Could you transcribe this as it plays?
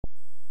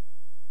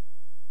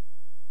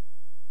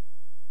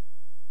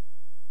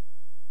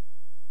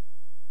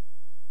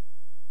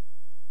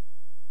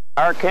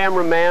our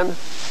cameraman,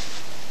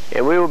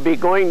 and we will be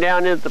going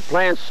down into the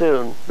plant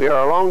soon. We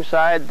are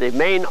alongside the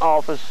main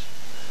office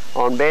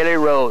on Bailey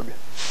Road.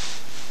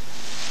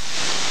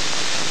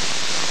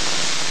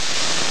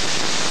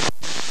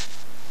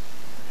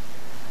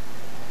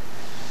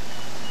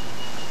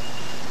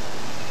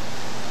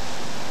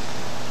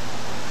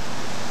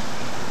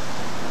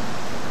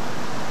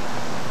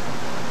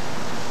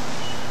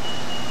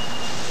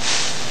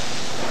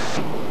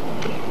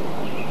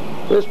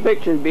 This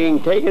picture is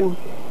being taken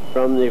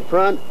from the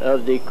front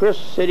of the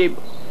Crystal City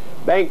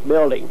Bank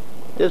building.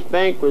 This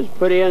bank was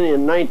put in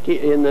the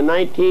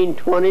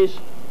 1920s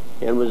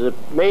and was the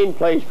main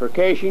place for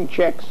cashing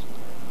checks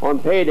on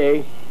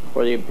payday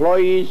for the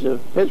employees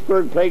of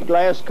Pittsburgh Plate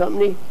Glass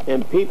Company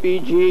and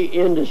PPG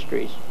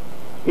Industries.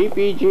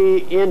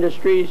 PPG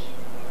Industries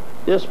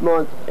this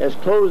month has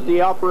closed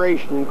the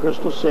operation in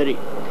Crystal City.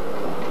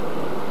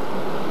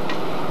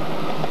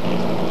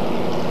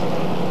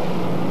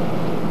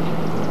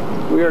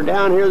 We are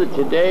down here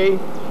today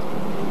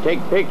to take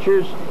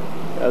pictures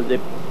of the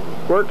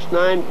Works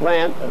 9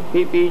 plant of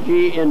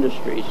PPG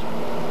Industries.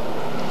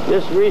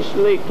 This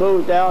recently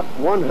closed out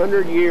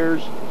 100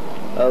 years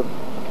of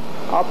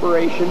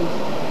operation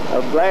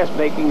of glass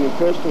making in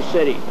Crystal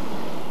City.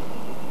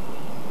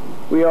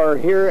 We are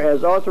here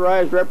as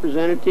authorized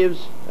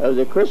representatives of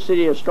the Crystal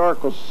City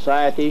Historical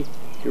Society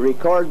to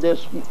record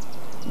this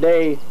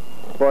day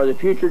for the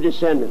future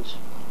descendants.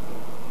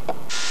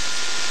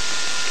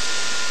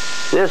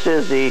 This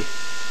is the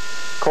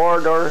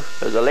corridor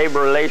of the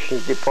Labor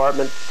Relations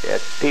Department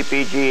at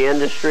PPG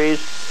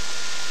Industries.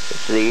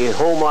 It's the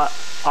home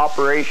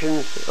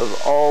operations of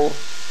all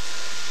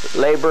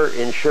labor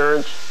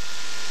insurance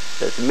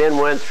that the men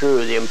went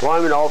through. The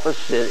employment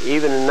office,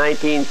 even in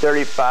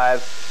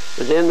 1935,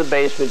 was in the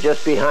basement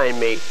just behind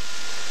me.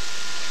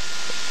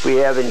 We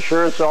have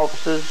insurance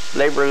offices,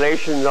 labor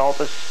relations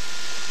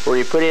office, where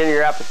you put in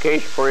your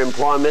application for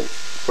employment,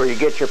 where you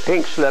get your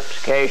pink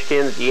slips cashed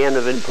in at the end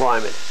of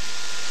employment.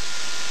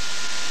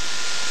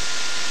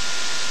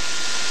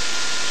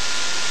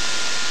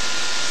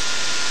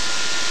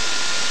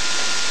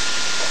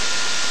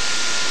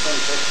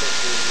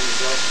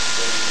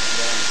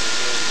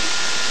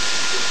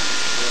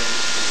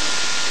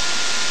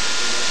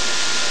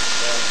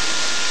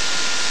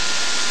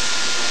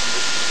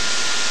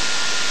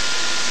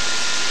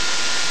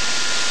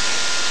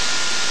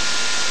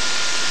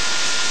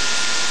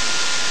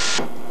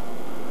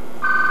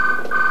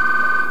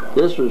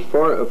 This was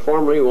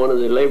formerly one of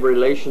the Labor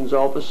Relations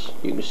Office.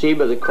 You can see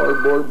by the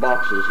cardboard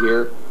boxes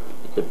here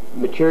that the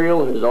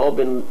material has all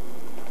been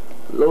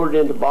loaded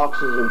into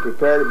boxes and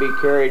prepared to be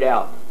carried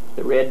out.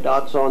 The red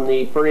dots on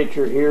the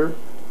furniture here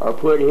are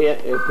put here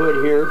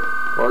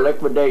for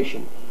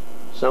liquidation.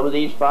 Some of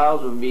these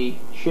files will be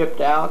shipped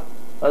out,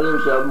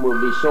 others of them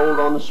will be sold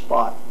on the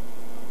spot.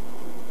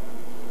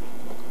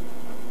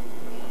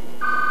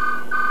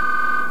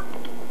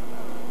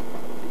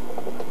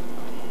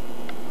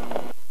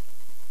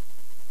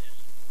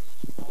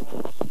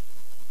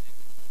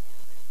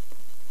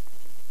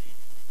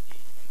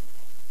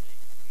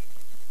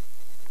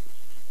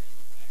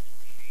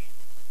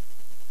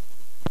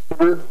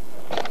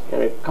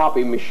 And a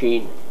copy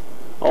machine.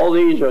 All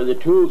these are the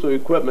tools of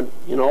equipment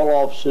in all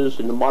offices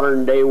in the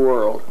modern day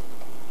world.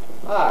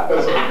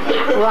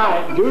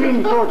 Right, Judy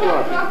and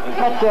Courtlock.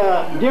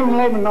 That's Jim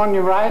Laban on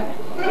your right.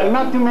 There's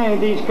not too many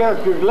of these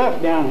characters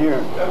left down here.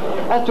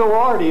 That's old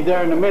Artie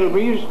there in the middle.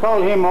 We used to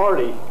call him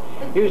Artie.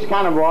 He was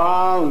kind of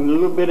wild and a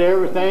little bit of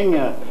everything.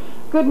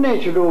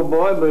 Good-natured old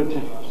boy,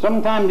 but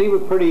sometimes he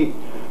was pretty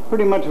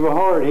much of a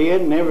hard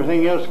head and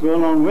everything else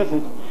going on with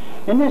it.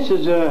 And this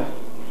is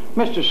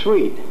Mr.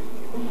 Sweet.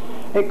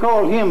 They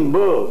called him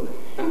Bug.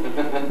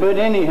 But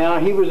anyhow,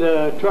 he was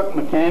a truck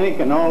mechanic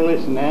and all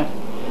this and that.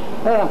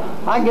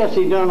 I guess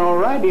he done all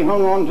right. He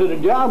hung on to the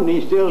job and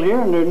he's still here,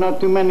 and there's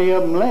not too many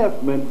of them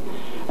left, but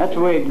that's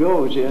the way it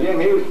goes. Yeah. Jim,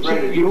 he was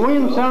afraid You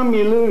win some,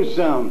 you lose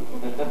some.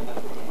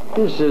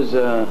 This is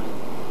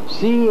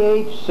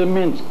C.H.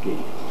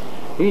 Saminsky.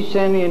 He's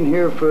sent in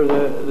here for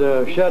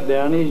the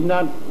shutdown. He's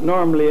not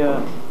normally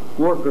a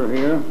worker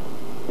here,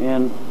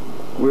 and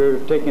we're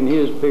taking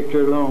his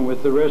picture along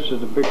with the rest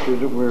of the pictures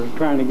that we're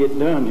trying to get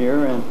done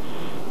here, and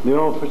the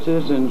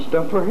offices and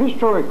stuff for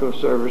historical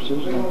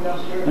services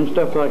and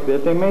stuff like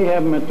that. They may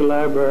have them at the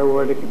library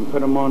where they can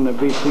put them on the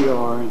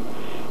VCR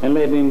and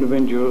let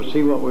individuals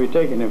see what we're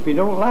taking. If you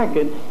don't like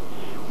it,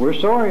 we're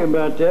sorry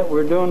about that.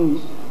 We're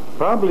doing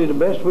probably the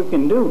best we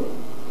can do.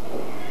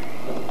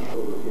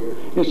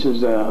 This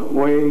is a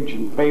wage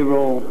and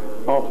payroll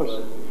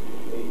office.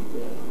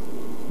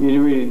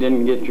 You really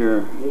didn't get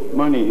your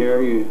money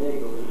here.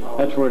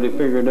 That's where they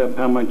figured up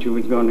how much you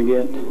was going to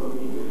get.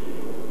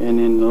 And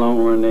in the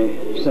long run,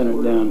 they sent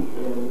it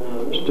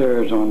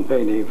downstairs on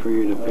payday for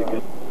you to pick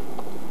it.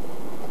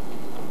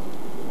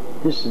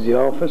 This is the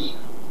office.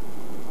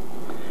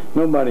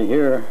 Nobody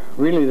here.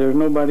 Really, there's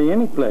nobody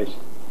any place.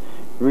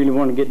 You really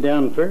want to get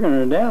down and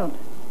figuring it out.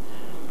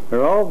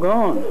 They're all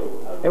gone.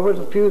 There was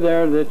a few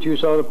there that you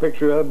saw the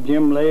picture of,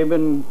 Jim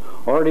Laban,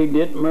 Artie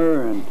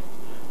Dittmer, and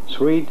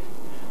Sweet.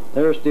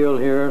 They're still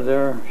here.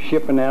 They're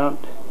shipping out.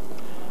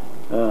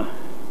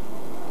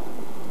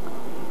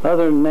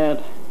 Other than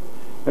that,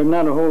 there's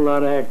not a whole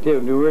lot of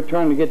activity. We're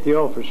trying to get the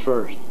office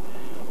first.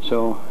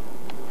 So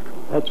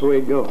that's the way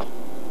it goes.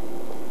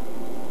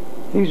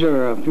 These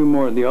are a few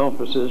more of the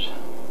offices.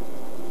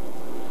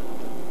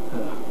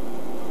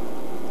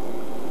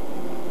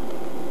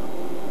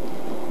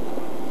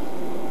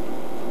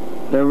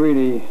 They're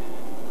really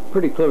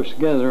pretty close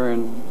together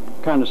and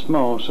kind of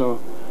small,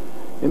 so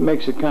it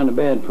makes it kind of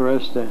bad for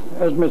us to...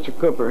 There's Mr.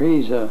 Cooper.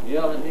 He's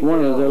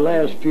one of the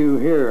last few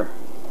here.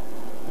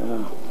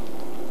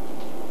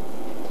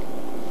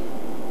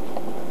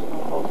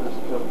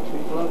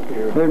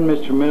 There's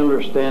Mr.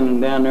 Miller standing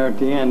down there at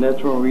the end.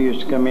 That's where we used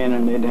to come in,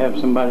 and they'd have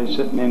somebody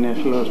sitting in this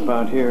little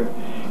spot here.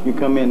 You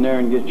come in there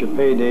and get your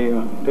payday,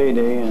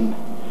 and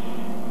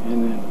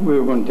we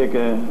were going to take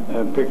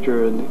a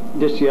picture of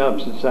just the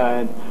opposite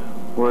side,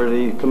 where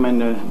they come in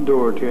the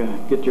door to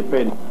get your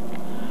payday.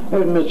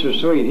 There's Mr.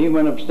 Sweet. He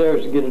went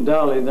upstairs to get a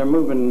dolly. They're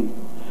moving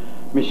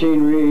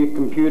machinery,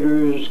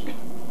 computers,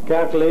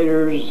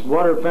 calculators,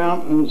 water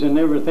fountains, and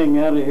everything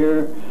out of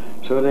here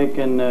so they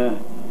can,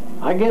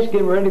 I guess,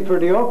 get ready for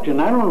the auction.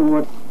 I don't know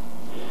what...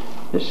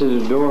 This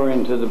is a door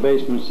into the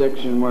basement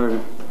section where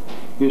you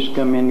used to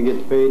come in to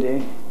get the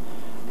payday.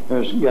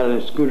 There's got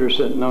a scooter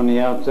sitting on the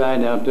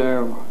outside out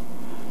there.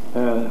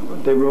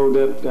 They rolled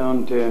up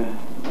down to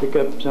pick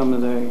up some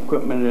of the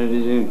equipment that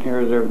is in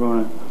here. They're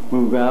going to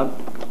move out.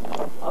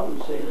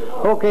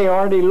 Okay,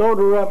 Artie, load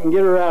her up and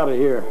get her out of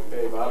here.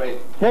 Okay, Bobby.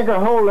 Take a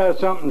hold of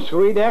something,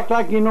 sweet. Act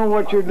like you know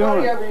what you're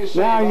doing.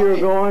 Now you're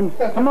going.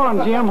 Come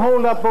on, Jim,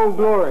 hold up Old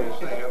Glory.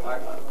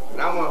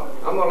 And I'm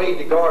gonna leave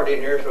the guard in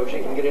here so she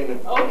can get in the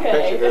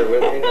picture here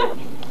with me.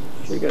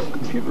 We got the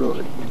computer on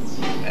it.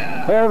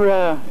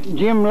 There's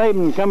Jim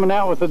Laban coming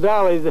out with the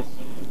dollies.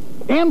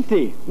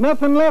 Empty.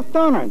 Nothing left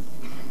on it.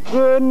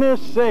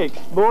 Goodness sakes.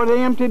 Boy,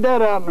 they emptied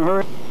that out in a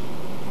hurry.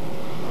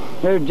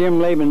 There's Jim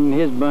Laban and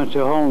his bunch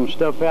of hauling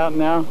stuff out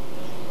now.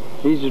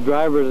 He's the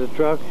driver of the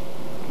truck.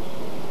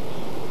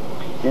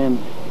 And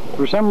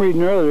for some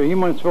reason or other, he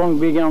wasn't supposed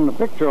to be on the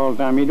picture all the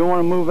time. He don't want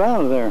to move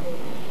out of there.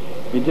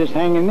 He's just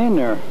hanging in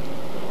there.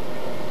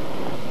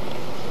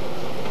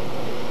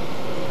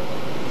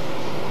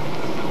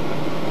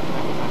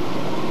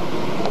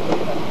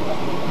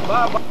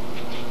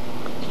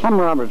 I'm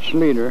Robert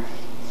Schlueter.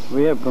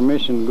 We have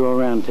permission to go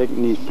around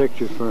taking these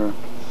pictures for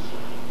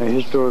a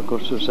historical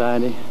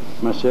society.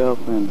 Myself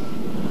and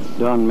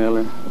Don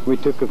Miller. We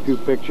took a few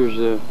pictures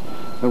of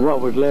what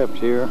was left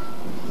here,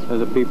 of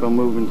the people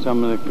moving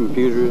some of the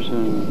computers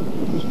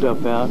and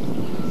stuff out.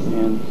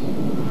 And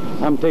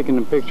I'm taking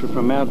a picture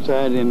from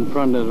outside in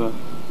front of the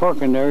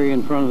parking area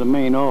in front of the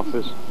main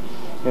office.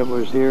 It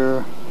was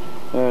here.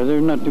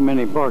 There's not too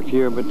many parked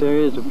here, but there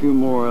is a few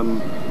more of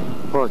them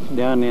parked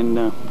down in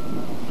the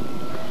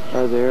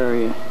other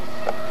area.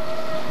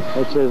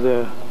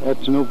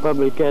 That's no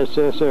public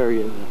access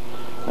area.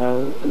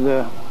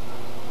 The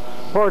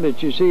part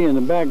that you see in the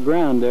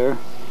background there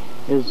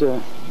is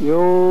the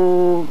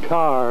old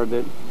car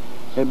that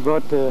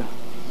brought the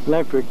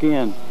electric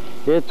in.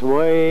 It's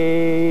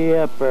way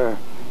up there.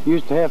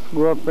 Used to have to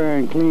go up there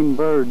and clean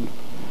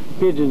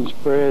pigeon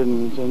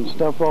spreadings and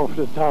stuff off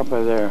the top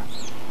of there.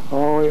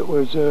 Oh, it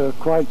was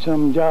quite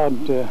some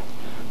job to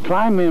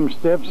climb them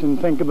steps and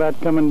think about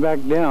coming back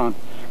down.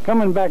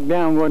 Coming back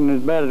down wasn't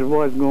as bad as it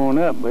was going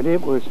up, but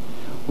it was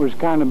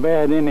kind of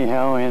bad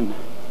anyhow. And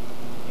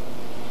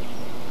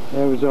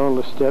there was all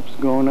the steps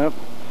going up.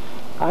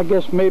 I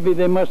guess maybe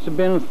there must have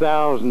been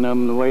 1,000 of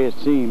them the way it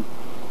seemed.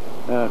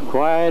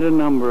 Quite a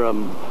number of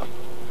them.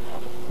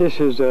 This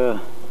is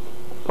a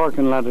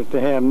parking lot that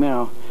they have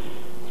now.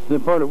 The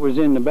part that was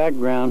in the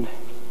background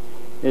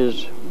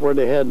is where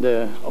they had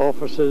the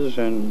offices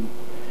and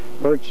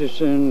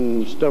purchasing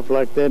and stuff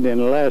like that in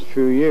the last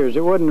few years.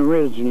 It wasn't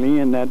originally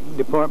in that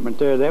department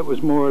there. That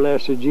was more or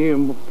less a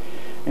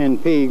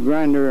G&P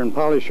grinder and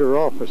polisher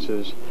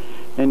offices.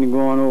 And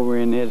going over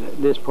in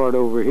this part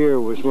over here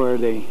was where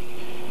they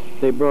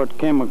brought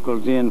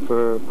chemicals in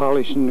for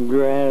polishing the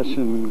grass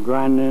and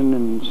grinding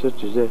and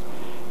such as that.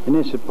 And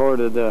this is part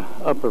of the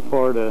upper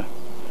part of,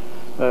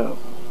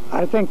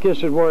 I think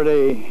this is where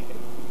they,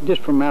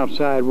 just from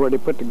outside, where they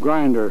put the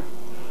grinder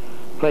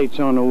plates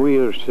on the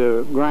wheels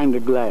to grind the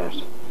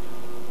glass.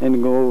 And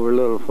to go over a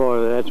little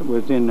farther, that's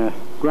within the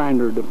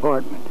grinder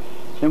department.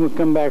 Then we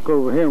come back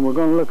over here and we're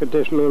going to look at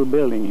this little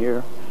building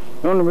here.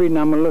 The only reason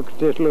I'm going to look at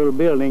this little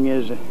building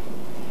is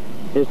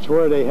it's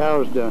where they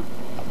housed the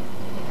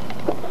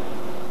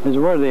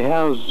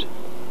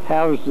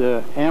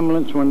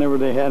ambulance whenever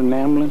they had an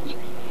ambulance.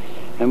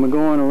 And we're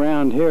going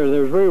around here.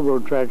 There's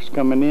railroad tracks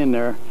coming in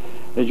there,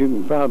 as you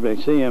can probably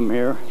see them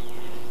here.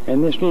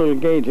 And this little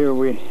gate here,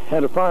 we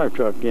had a fire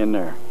truck in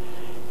there.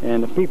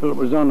 And the people that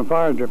was on the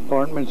fire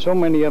department, so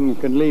many of them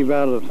could leave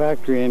out of the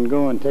factory and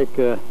go and take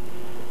a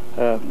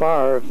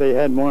fire if they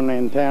had one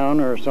in town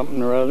or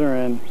something or other.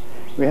 And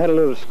we had a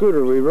little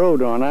scooter we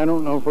rode on. I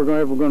don't know if we're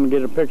ever going to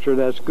get a picture of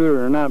that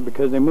scooter or not,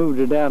 because they moved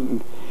it out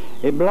and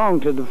it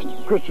belonged to the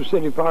Crystal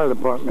City Fire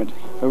Department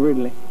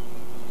originally.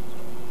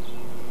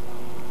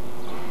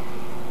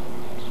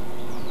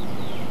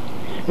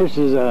 This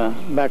is a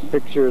back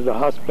picture of the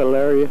hospital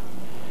area.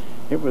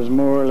 It was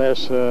more or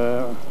less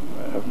a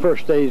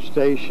first aid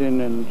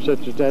station and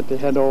such as that. They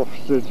had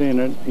officers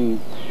in it,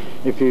 and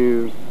if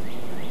you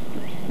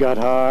got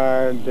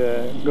hired,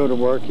 go to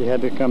work, you had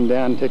to come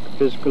down and take a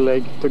physical. They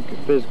took the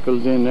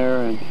physicals in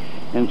there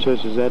and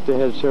such as that. They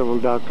had several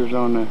doctors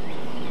on the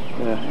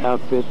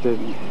outfit that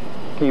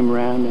came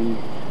around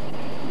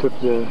and took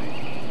the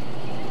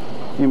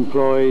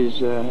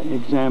employees'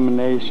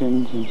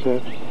 examinations and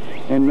stuff.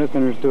 And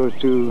looking at those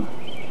two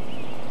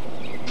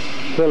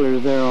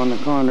pillars there on the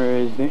corner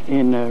is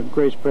in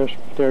Grace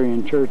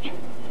Presbyterian Church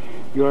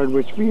yard,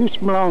 which used to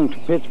belong to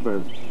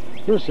Pittsburgh.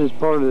 This is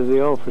part of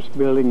the office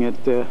building.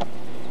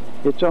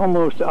 It's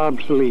almost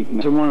obsolete.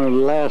 It's one of the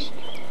last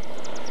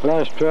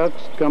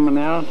trucks coming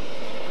out,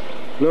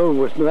 loaded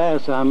with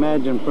glass, I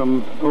imagine,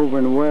 from over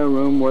in the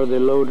wareroom where they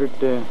load it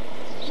to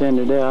send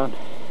it out.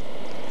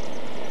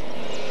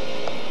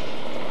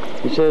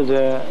 It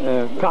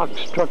says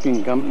Cox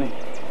Trucking Company,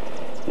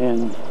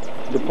 and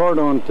the part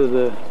on to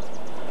the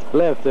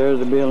left there,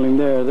 the building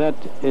there, that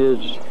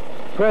is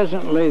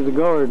presently the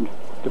guard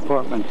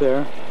department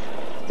there.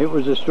 It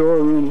was a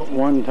storeroom at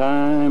one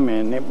time,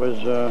 and it was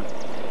a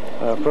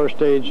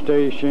first aid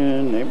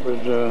station. It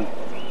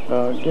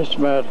was just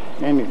about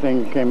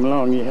anything that came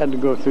along. You had to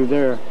go through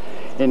there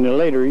in the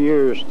later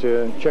years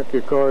to check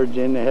your cards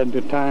in. They had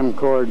the time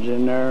cards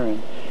in there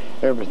and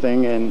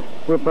everything, and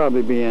we'll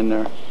probably be in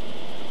there.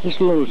 This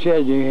little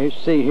shed you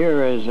see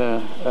here is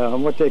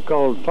what they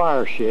called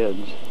fire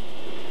sheds.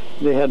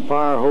 They had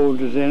fire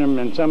hoses in them,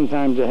 and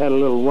sometimes they had a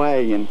little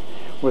wagon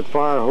with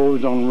fire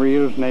hose on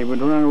reels, and they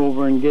would run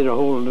over and get a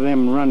hold of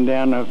them and run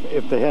down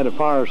if they had a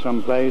fire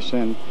someplace,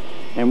 and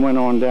went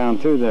on down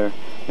through there.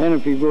 Then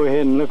if you go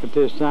ahead and look at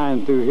this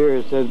sign through here,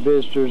 it says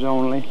visitors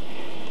only,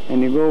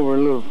 and you go over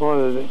a little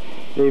farther,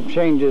 they've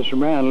changed this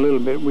around a little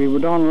bit. We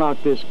would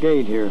unlock this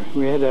gate here.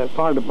 We had a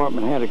fire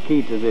department had a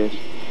key to this.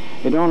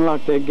 They'd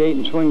unlock that gate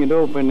and swing it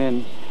open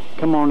and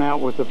come on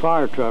out with the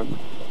fire truck.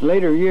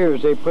 Later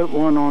years they put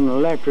one on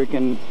electric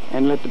and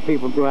let the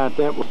people go out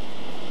that way.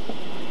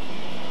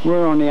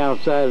 We're on the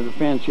outside of the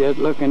fence yet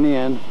looking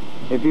in.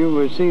 If you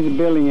would see the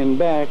building in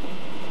back,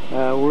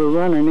 we're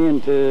running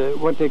into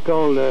what they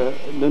call the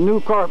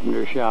new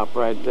carpenter shop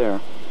right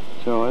there.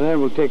 So that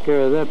will take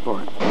care of that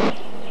part.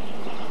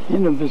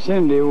 In the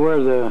vicinity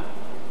where the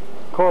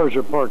cars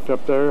are parked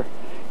up there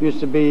used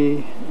to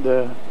be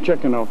the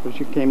checking office.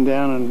 You came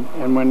down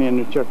and went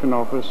in the checking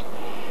office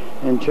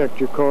and checked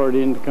your card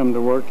in to come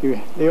to work.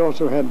 They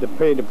also had the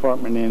pay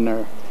department in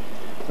there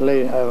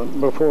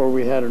before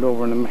we had it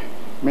over in the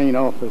main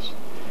office,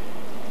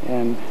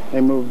 and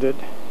they moved it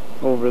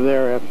over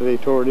there after they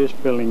tore this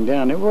building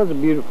down. It was a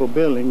beautiful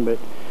building, but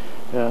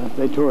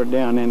they tore it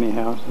down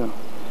anyhow. So,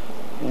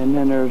 and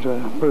then there's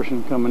a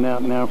person coming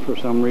out now for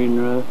some reason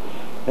or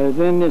other.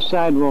 Then this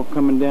sidewalk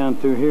coming down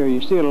through here, you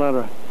see a lot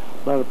of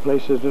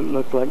places that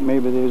look like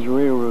maybe there's a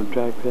railroad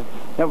track there.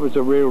 That was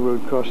a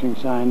railroad crossing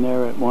sign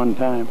there at one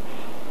time.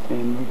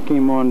 And we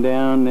came on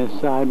down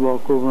this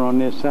sidewalk over on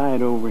this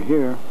side over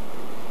here,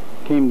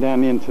 came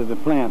down into the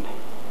plant.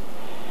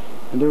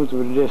 And those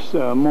were just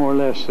more or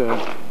less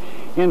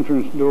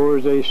entrance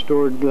doors. They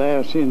stored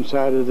glass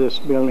inside of this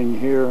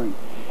building here and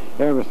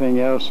everything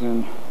else,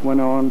 and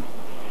went on.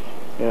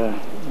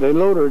 They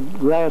loaded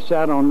glass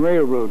out on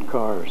railroad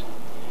cars.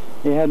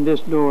 They had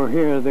this door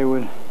here. They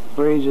would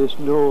raise this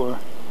door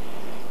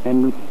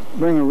and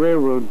bring a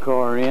railroad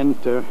car in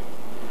to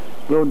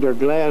load their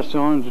glass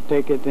on, to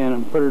take it in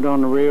and put it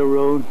on the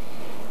railroad.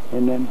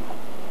 And then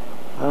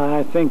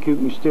I think you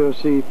can still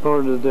see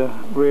part of the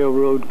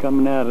railroad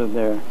coming out of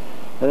there.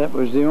 That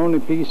was the only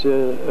piece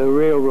of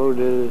railroad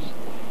that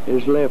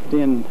is left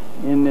in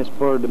this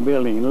part of the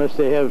building, unless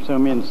they have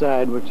some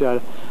inside, which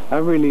I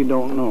really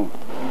don't know.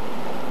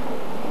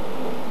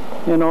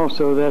 And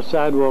also that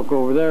sidewalk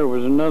over there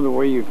was another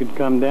way you could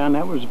come down.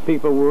 That was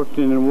people worked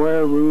in the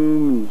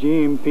wareroom and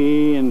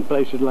GMP and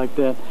places like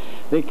that.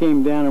 They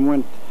came down and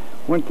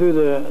went through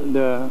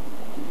the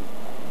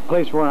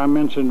place where I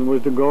mentioned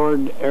was the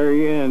guard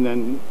area, and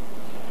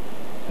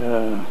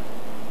then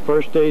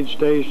first aid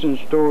station,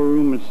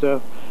 storeroom and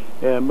stuff.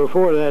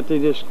 Before that they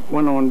just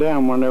went on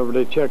down whenever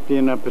they checked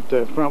in up at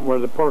the front where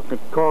the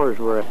parked cars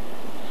were at.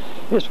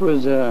 This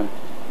was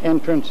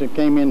entrance that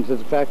came into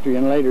the factory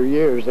in later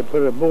years. They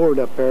put a board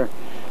up there,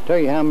 tell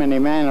you how many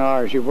man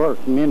hours you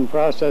worked, and in the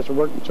process of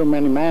working so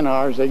many man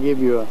hours, they give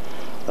you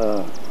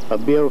a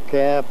bill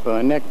cap,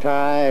 a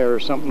necktie, or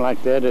something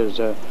like that as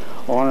a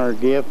honor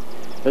gift.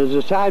 There's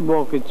a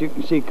sidewalk that you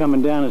can see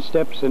coming down, the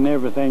steps and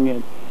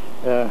everything.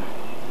 The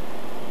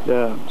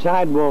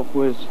sidewalk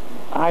was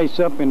ice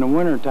up in the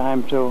winter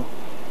time, so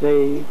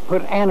they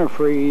put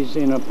antifreeze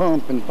in a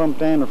pump and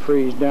pumped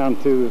antifreeze down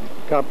through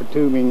copper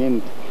tubing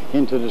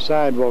into the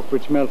sidewalk,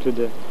 which melted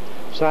the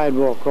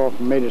sidewalk off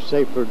and made it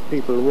safe for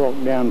people to walk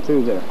down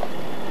through there.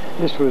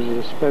 This was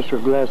a special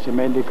glass they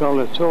made. They call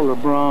it solar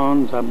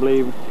bronze, I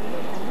believe,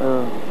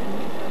 or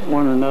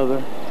one or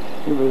another.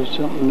 it was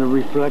something to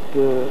reflect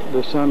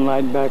the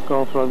sunlight back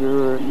off of there,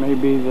 or it may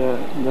be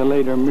the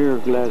later mirror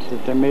glass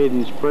that they made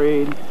and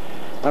sprayed.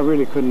 I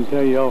really couldn't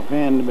tell you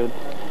offhand, but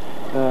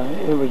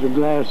it was a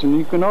glass. And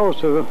you can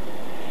also,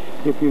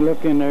 if you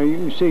look in there, you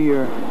can see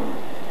your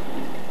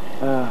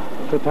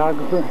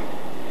photographer.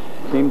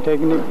 See him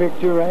taking a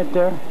picture right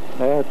there?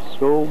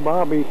 That's old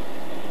Bobby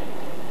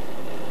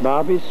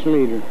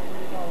Schlueter.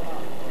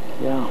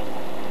 Yeah.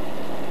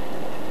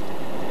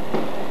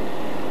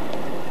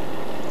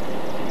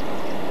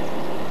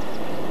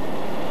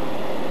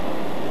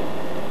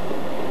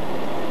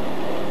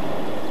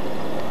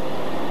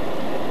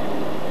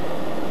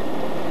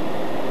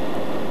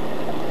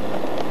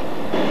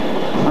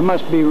 I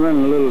must be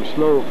running a little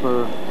slow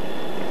for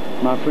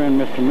my friend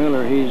Mr.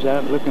 Miller. He's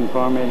out looking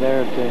for me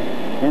there at the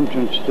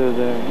entrance to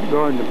the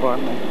guard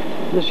department.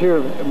 This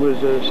here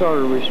was a sort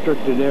of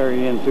restricted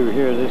area in through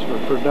here. This was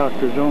for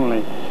doctors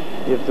only.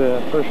 If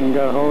the person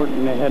got hurt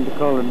and they had to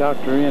call a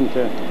doctor in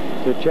to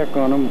check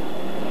on them,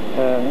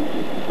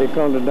 they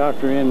called the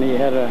doctor in. He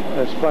had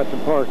a spot to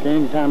park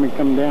anytime he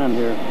come down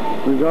here,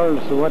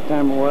 regardless of what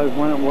time it was,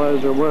 when it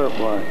was, or where it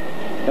was.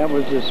 That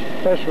was a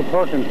special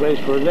parking place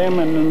for them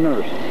and the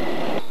nurse.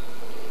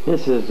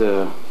 This is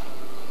a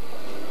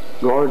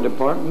guard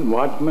department,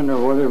 watchman, or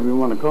whatever you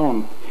want to call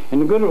them. In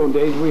the good old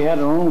days, we had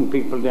our own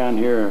people down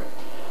here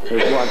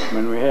as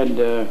watchmen. We had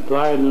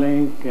Clyde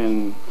Link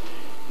and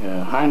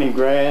Heine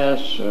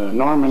Grass,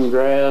 Norman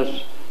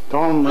Grass,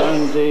 Tom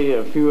Runzie,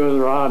 a few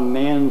other odd and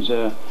ends.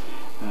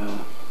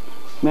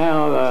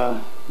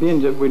 Now,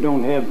 being that we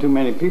don't have too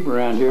many people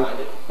around here,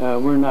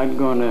 we're not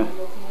going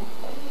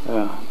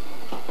to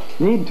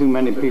need too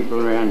many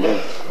people around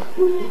here.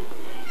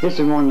 This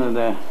is one of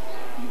the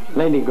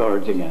lady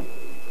guards again.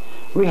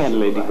 We had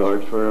lady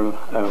guards for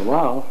a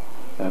while.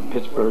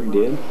 Pittsburgh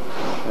did.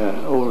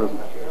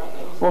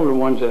 Older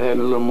ones that had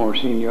a little more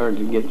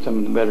seniority to get some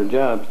of the better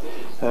jobs.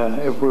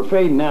 If we're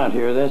fading out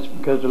here, that's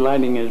because the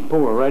lighting is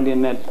poor right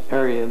in that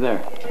area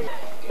there.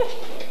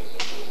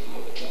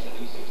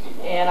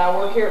 And I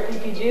work here at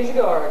PPG as a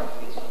guard.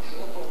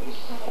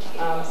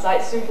 I'm a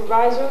site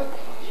supervisor,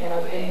 and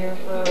I've been here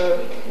for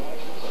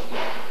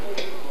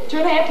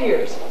 2.5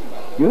 years.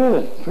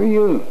 Good for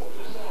you.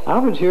 I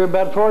was here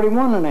about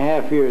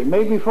 41.5 years,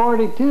 maybe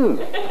 42.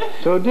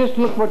 So just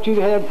look what you'd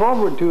have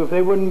forward to if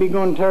they wouldn't be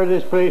going to tear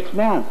this place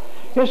down.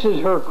 This is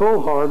her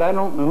cohort. I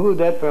don't know who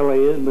that fella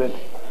is, but...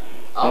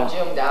 I'm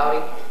Jim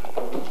Dowdy.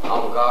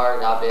 I'm a guard,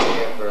 and I've been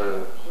here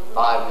for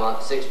 5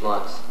 months, 6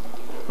 months.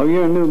 Oh,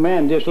 you're a new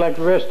man, just like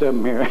the rest of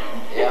them here.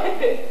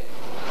 Yeah.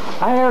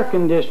 I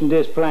air-conditioned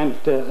this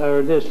plant,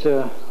 or this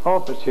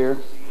office here,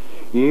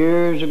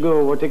 years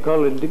ago, what they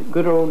call the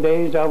good old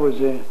days. I was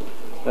a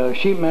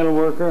sheet metal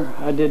worker.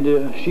 I did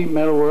the sheet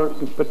metal work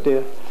and put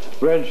the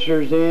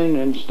registers in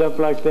and stuff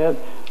like that.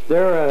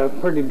 They're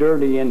pretty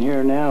dirty in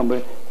here now,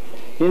 but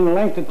in the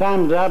length of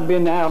time that I've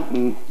been out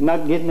and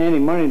not getting any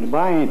money to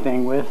buy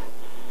anything with,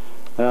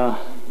 they're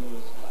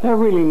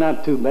really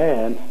not too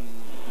bad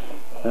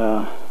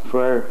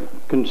for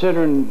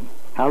considering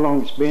how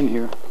long it's been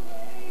here.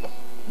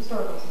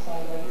 Historical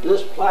Society.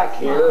 This plaque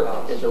here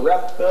is a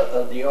replica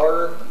of the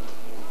order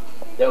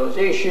that was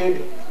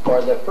issued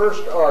for the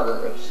first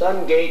order of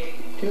Sungate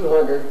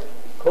 200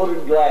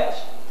 coated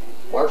glass,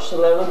 March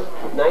 11,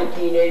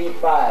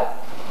 1985.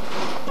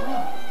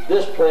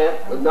 This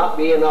plant would not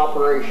be in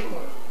operation.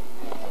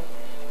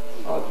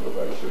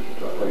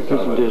 This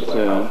is just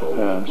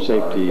a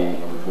safety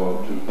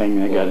thing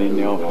they got in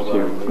the office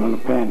here. I'm going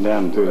to pan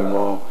down through the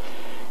wall,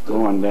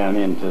 going down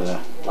into the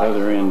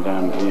other end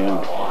down to the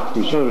end.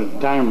 You saw the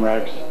time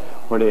racks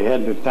where they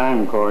had the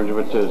time cards,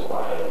 which is,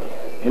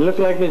 it looked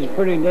like it's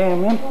pretty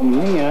damn empty to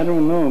me. I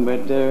don't know,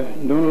 but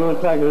don't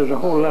look like there's a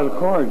whole lot of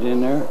cards in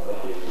there.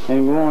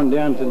 And going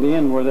down to the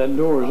end where that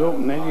door is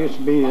open, that used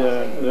to be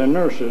the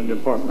nurse's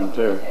department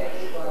there.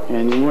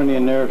 And you went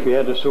in there if you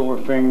had a sore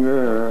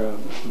finger or a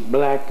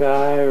black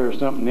eye or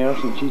something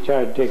else, and she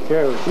tried to take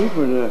care of it. These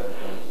were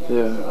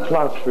the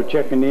clocks for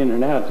checking in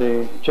and out.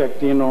 They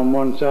checked in on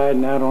one side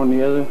and out on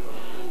the other.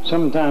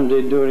 Sometimes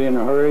they'd do it in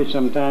a hurry.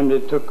 Sometimes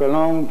it took a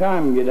long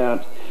time to get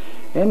out.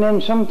 And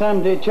then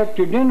sometimes they checked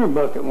your dinner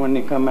bucket when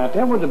they come out.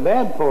 That was the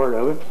bad part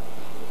of it.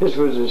 This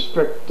was a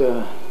strict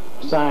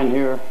sign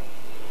here.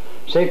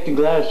 Safety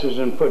glasses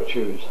and foot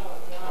shoes.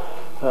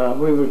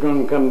 We were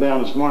going to come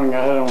down this morning.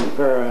 I had on a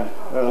pair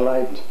of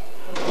light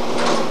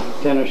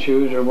tennis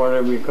shoes or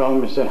whatever you call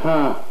them. I said,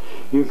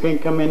 you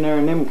can't come in there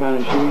in them kind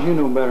of shoes. You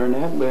know better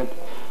than that.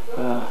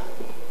 But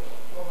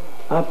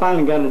I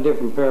finally got a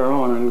different pair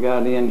on and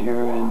got in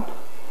here. And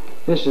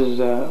this is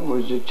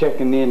was the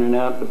checking in and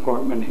out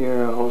department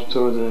here.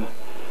 Also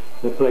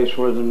the place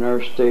where the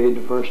nurse stayed,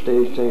 the first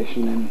aid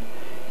station,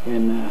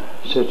 and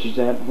such as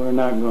that. We're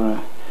not going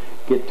to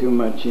get too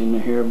much in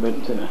here, but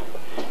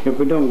if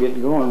we don't get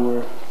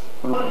going,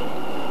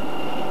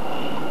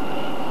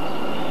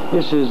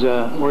 this is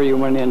where you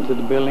went into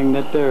the building.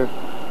 That there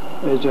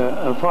is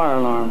a fire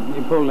alarm.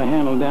 You pull the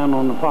handle down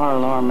on the fire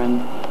alarm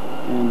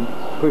and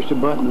push the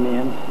button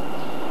in,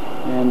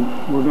 and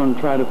we're going to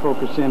try to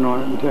focus in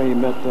on it and tell you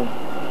about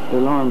the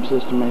alarm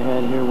system they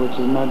had here, which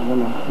is not going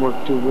to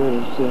work too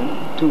good.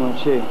 It's too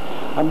much shade.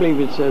 I believe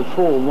it says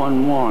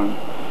 411.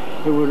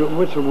 The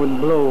whistle would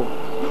blow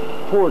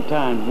 4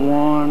 times.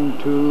 1,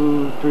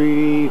 2,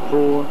 3,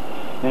 4,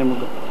 and it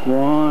would go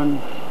 1,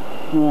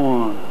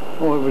 1.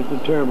 Oh, it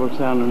was a terrible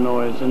sound of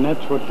noise, and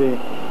that's what they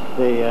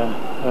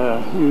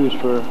use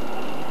for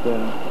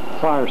the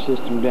fire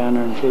system down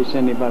there in case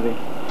anybody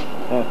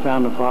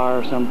found a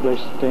fire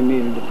someplace that they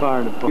needed the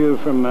fire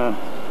department. From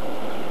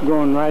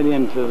going right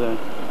into the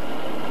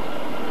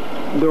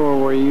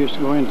door where you used to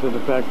go into the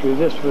factory.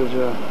 This was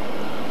a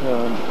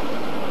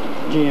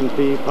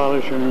GMP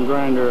polisher and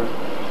grinder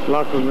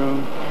locker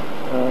room.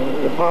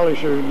 The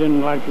polisher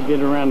didn't like to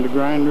get around the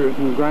grinders,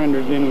 and the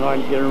grinders didn't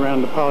like to get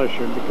around the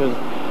polisher because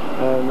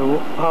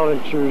the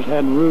polishers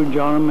had rouge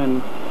on them,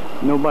 and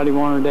nobody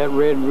wanted that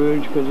red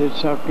rouge because it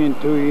sucked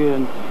into you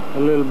and a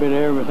little bit of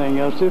everything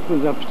else. This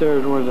was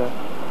upstairs where the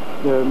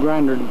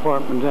grinder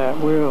department's at.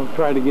 We'll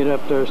try to get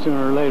up there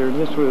sooner or later.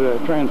 This was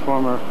a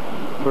transformer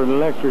for the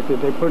electric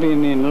that they put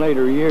in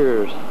later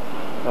years.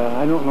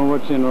 I don't know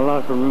what's in the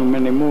locker room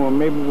anymore.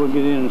 Maybe we'll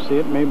get in and see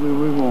it, maybe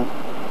we won't.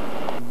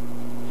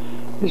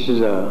 This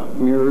is a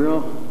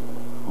mural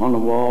on the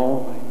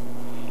wall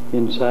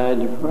inside,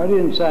 right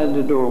inside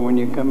the door when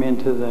you come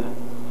into the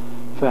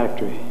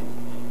factory.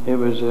 It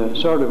was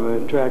sort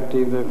of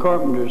attractive. The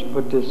carpenters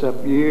put this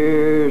up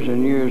years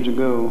and years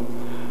ago.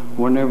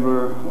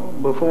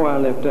 Before I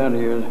left out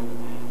here,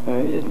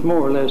 it's more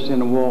or less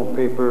in a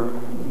wallpaper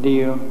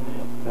deal.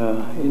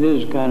 It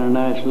is kind of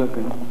nice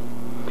looking.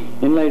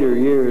 In later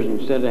years,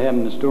 instead of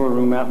having the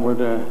storeroom out where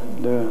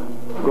the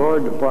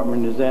guard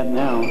department is at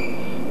now,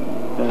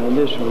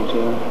 this was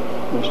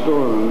the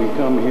storeroom. You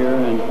come here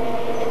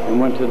and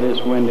went to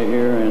this window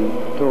here and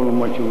told them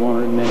what you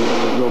wanted, and then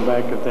they would go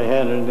back if they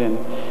had it and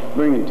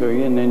bring it to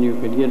you, and then you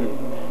could get it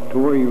to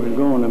where you was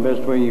going the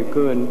best way you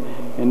could.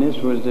 And this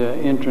was the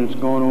entrance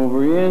going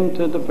over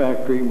into the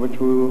factory, which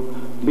will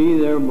be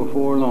there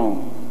before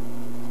long.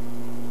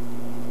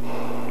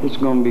 It's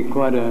going to be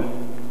quite a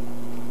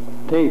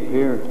tape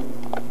here.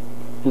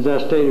 As I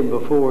stated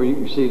before, you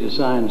can see the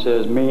sign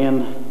says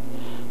men.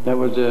 That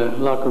was the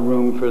locker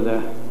room for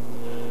the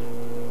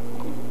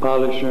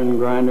polisher and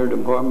grinder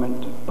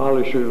department.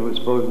 Polisher was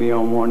supposed to be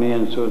on one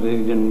end so they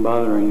didn't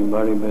bother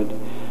anybody, but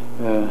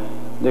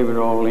they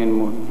were all in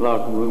one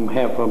locker room.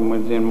 Half of them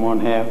was in one,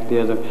 half the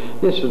other.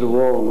 This is the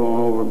wall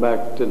going over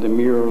back to the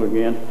mural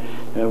again.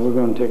 We're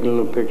going to take a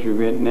little picture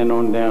of it and then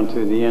on down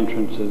to the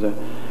entrance of the.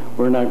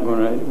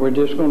 We're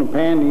just going to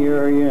pan the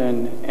area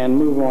and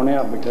move on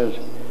out because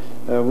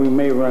we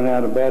may run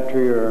out of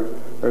battery or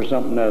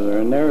something other.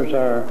 And there's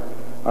our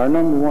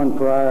number one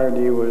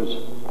priority was,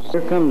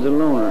 here comes the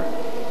loaner.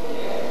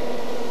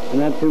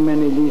 There's not too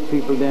many of these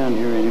people down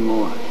here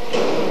anymore.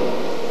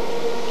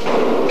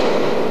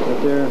 But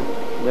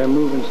they're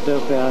moving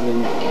stuff out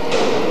and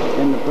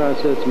in the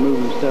process of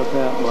moving stuff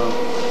out. Well,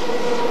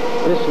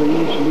 this one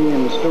used to be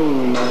in the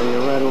storeroom area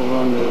right over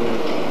on the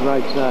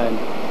right side.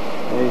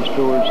 They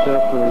stored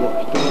stuff for the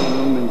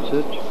storeroom and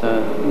such.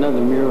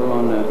 Another mural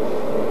on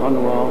the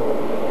wall.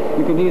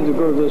 You can either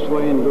go this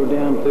way and go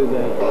down to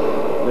the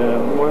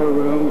oil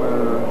room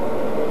or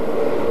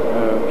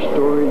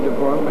storage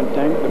department,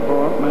 tank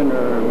department,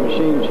 or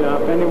machine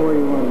shop. Anywhere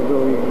you want to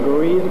go, you can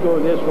go. Either go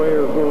this way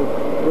or go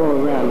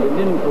around. They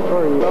didn't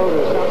prefer you go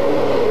to something.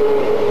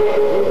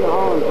 Either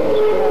hauling to the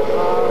scrap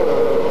pile or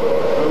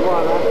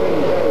what, I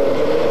couldn't tell you.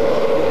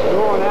 It's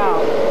going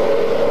out.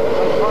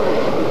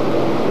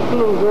 This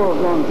little door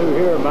going through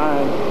here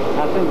by,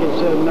 I think it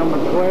says number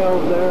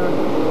 12 there.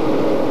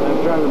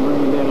 I'll try to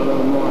bring it in a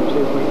little more and see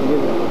if we can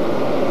get it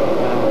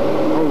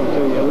over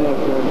to your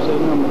left there. It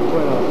says number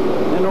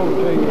 12. Then over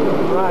to your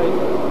right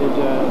is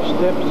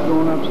steps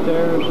going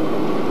upstairs.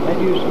 That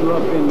used to go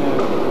up in the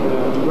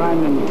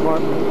grinding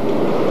department.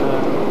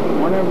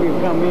 Whenever you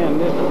come in,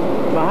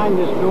 behind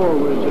this door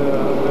was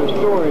a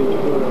storage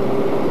for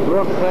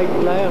rough plate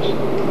glass.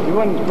 You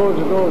wasn't supposed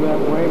to go that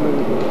way, but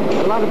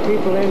a lot of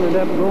people ended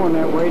up going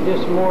that way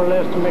just more or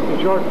less to make a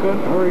shortcut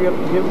and hurry up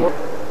and get work.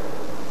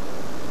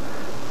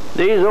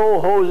 These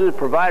old hoses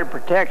provided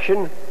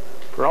protection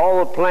for all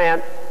the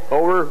plant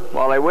over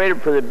while they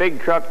waited for the big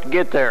truck to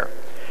get there.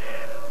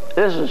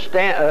 This is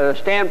a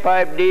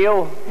standpipe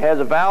deal, has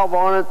a valve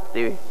on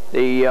it.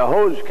 The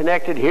hose is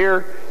connected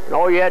here, and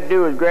all you had to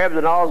do is grab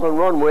the nozzle and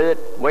run with it,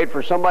 wait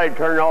for somebody to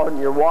turn on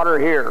your water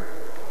here.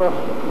 Well,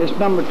 this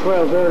number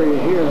 12 area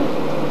here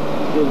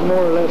is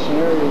more or less an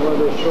area where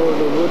they store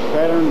the wood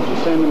patterns and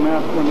send them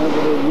out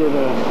whenever they get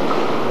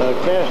a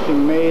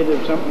casting made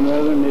of something or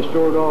other, and they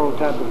stored all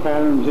types of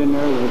patterns in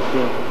there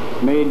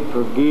that made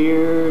for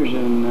gears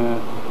and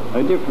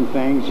different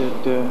things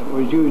that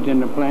was used in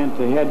the plant.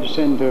 They had to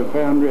send to a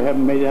foundry, have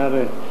them made out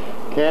of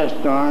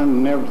cast iron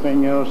and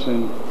everything else,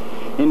 and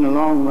in the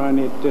long run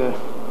they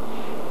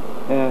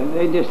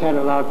just had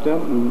it locked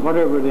up, and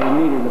whatever they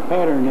needed a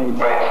pattern, they'd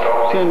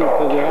send it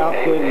to the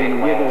outfit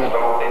and get a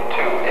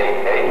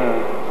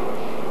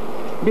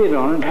bid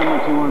on it, how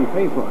much they wanted to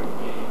pay for it.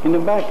 In the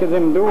back of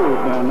them doors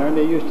down there,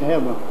 they used to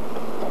have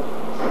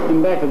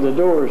In back of the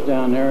doors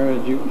down there,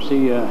 as you can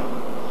see,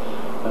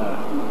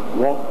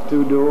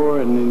 walk-through door,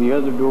 and then the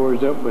other door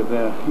is up with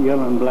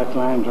yellow and black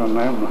lines on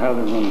that. I don't know how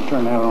they're going to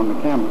turn out on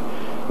the camera.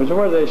 It was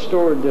where they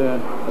stored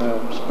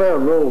spare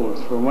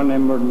rolls for when they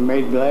were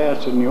made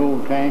glass in the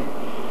old tank,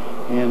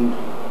 and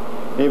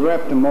they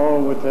wrapped them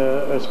all with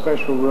a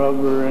special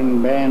rubber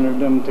and banded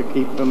them to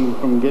keep them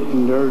from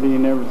getting dirty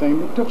and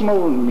everything. They took them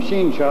over to the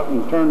machine shop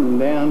and turned them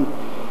down,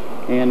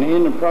 and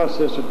in the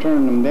process of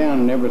turning them down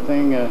and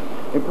everything,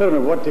 they put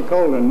what they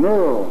called a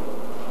knurl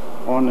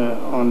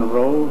on the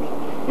rolls.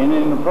 And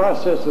in the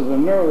process of the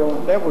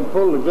knurl, that would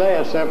pull the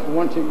glass after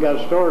once it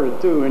got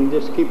started through, and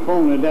just keep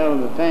pulling it out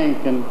of the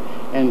tank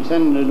and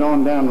sending it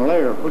on down the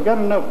layer. If we got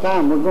enough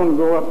time, we're going to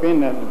go up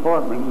in that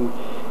department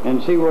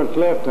and see what's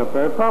left up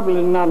there.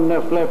 Probably not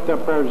enough left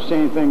up there to say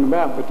anything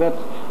about, but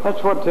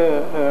that's what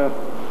the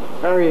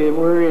area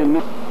we're in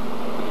now.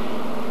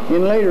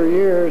 In later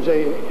years,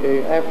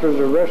 after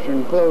the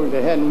restaurant closed,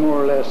 they had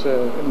more or less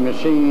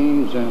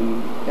machines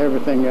and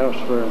everything else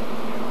for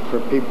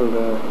people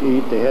to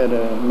eat. They had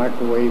a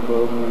microwave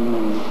oven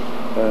and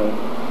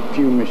a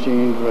few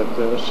machines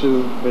with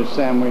soup, with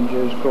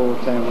sandwiches,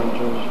 cold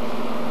sandwiches.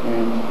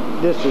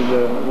 And this is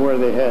where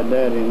they had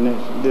that in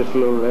this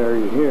little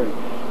area here.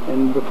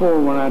 And before,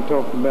 when I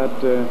talked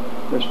about the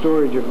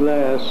storage of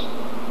glass,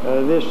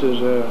 this is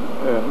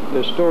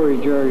the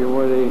storage area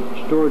where they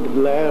stored the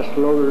glass,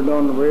 loaded it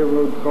on the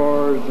railroad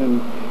cars,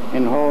 and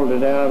hauled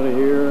it out of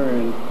here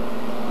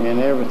and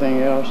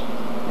everything else.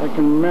 I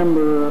can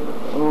remember,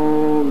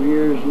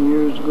 years and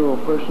years ago, a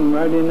person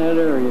right in that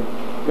area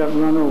got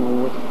run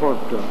over with a fork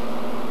truck.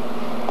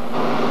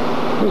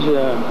 This is,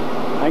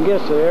 I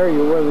guess, the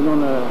area where they're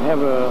going to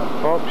have a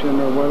auction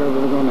or whatever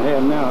they're going to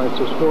have now. It's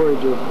a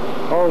storage of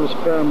all the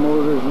spare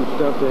motors and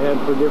stuff they had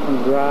for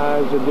different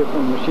drives, the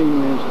different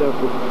machinery and stuff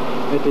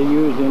that they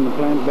used in the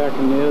plant back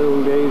in the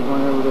old days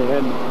whenever they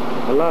had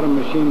a lot of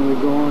machinery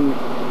going.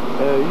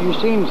 You've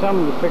seen some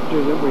of the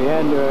pictures that we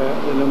had.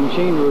 The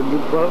machines were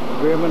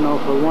driven off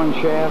of one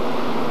shaft.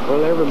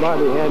 Well,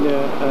 everybody had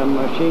a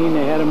machine.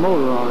 They had a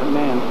motor on it,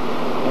 man.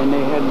 And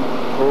they had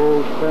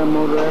spare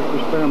motor after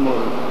spare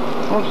motor.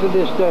 Most of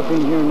this stuff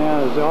in here now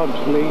is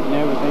obsolete and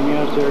everything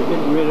else. They're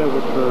getting rid of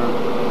it for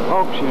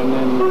auction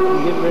and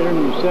get rid of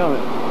it and sell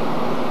it.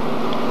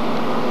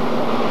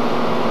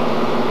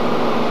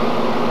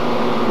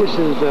 This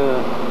is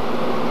a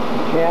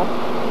cap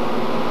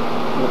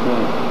with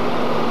a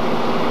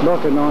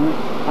bucket on it.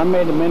 I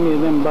made many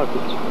of them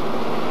buckets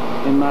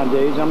in my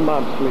days. I'm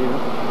Bob Schlueter,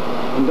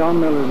 and Don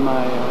Miller's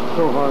my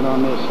cohort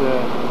on this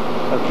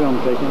film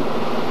taking.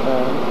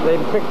 They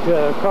picked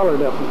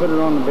colored up and put it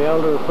on the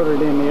belt or put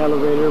it in the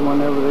elevator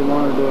whenever they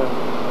wanted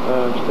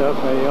stuff.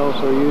 They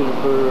also use it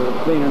for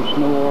cleaning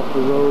snow off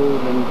the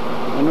road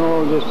and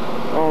all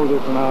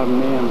different odd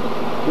and ends.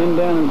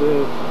 Then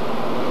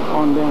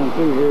on down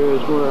through here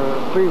is where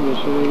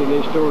previously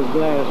they stored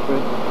glass,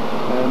 but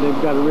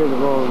they've got rid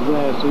of all the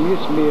glass. There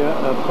used to be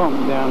a pump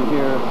down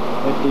here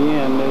at the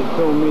end. They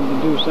told me to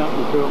do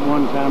something to it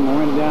one time. I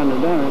went down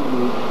and done it,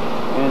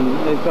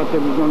 and they thought they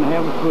were going to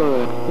have a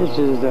flood. This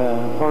is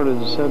part of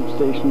the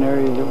substation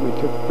area that we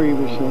took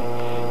previously.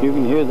 You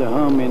can hear the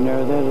hum in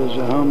there. That is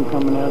the hum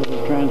coming out of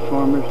the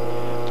transformers.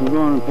 We're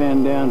going to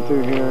pan down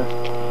through here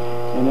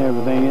and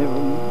everything.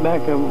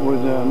 Back of it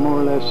was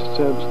more or less a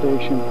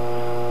substation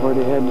where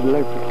they had the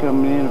electric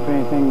coming in if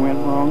anything went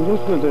wrong.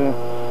 This was a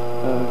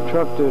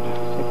truck that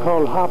they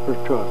called hopper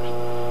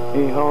trucks.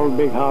 They hauled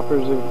big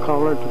hoppers of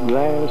color,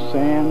 glass,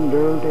 sand,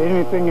 dirt,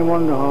 anything you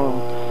wanted to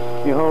haul.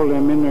 You hauled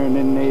them in there and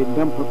then they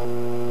dump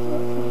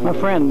it. My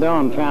friend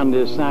Don found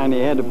this sign. He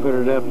had to put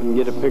it up and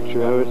get a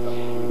picture of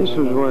it. This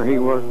was where he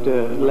worked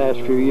the last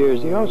few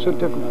years. He also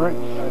took an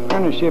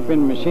apprenticeship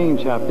in the machine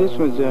shop. This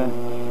was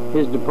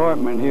his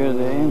department here,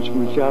 the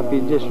instrument shop. He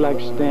just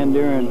likes to stand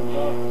there and,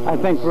 I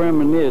think,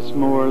 reminisce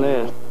more or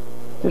less.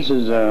 This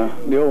is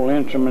the old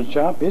instrument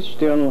shop. It's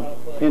still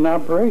in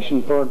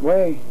operation part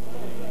way.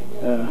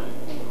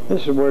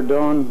 This is where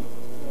Don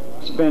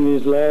spent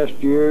his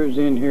last years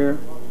in here.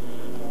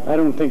 I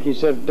don't think he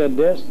sat at that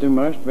desk too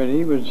much, but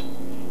he was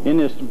in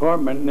this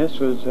department, and this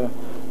was a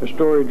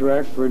storage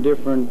rack for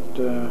different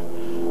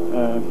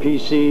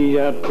PC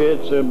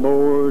outfits,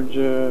 boards,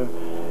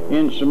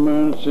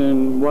 instruments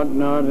and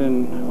whatnot,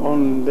 and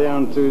on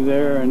down through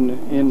there and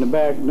in the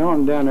back.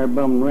 Don down there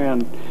bumming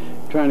around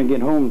trying to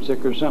get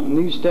homesick or something.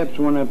 These steps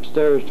went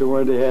upstairs to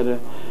where they had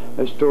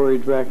a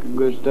storage rack of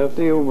good stuff.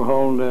 They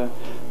overhauled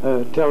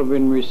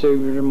television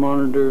receivers and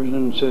monitors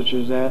and such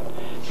as that.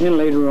 Then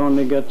later on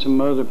they got some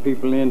other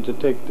people in to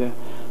take the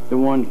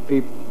ones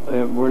people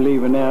were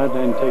leaving out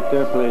and take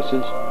their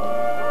places.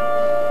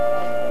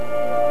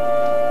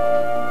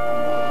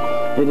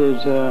 It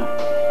is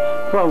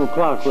 12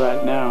 o'clock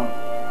right now.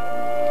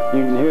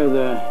 You can hear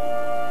the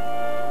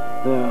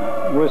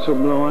whistle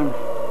blowing.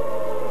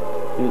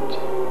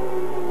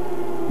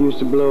 It used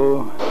to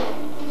blow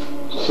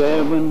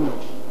 7,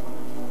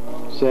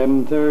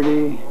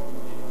 7:30,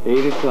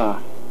 8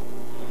 o'clock,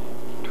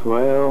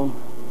 12,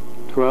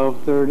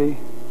 12:30,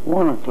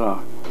 1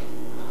 o'clock,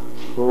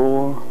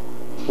 4,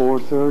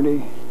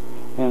 4:30,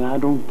 and I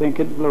don't think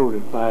it blowed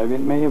at 5.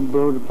 It may have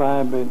blowed at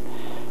 5, but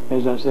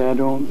as I say, I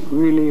don't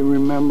really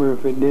remember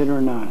if it did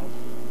or not.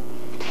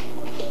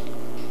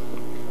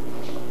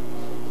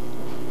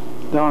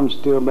 Don's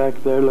still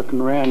back there looking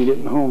around,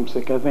 getting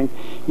homesick. I think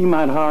he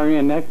might hire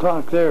in. That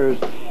clock there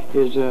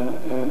is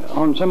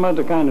on some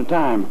other kind of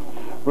time,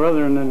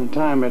 rather than the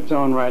time it's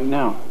on right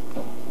now.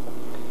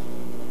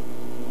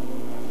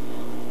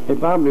 They've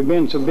probably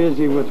been so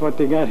busy with what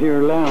they got here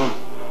now,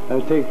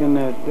 taking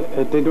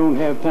that they don't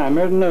have time.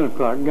 There's another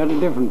clock, got a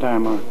different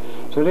time on it.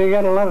 So they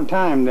got a lot of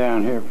time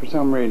down here for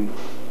some reason.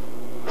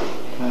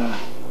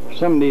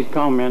 Some of these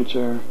comments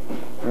are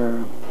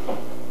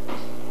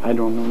I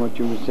don't know what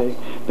you would say.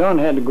 Don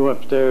had to go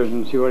upstairs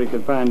and see what he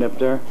could find up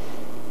there.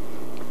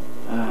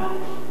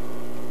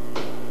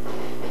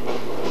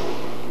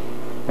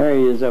 There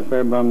he is up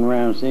there bumming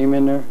around. See him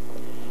in there?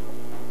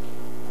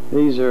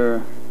 These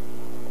are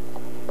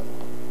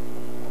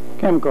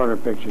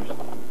camcorder pictures.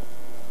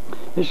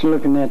 This is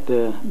looking at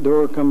the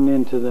door coming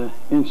into the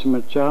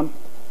instrument shop.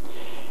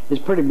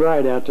 It's pretty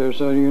bright out there,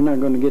 so you're not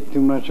going to get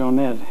too much on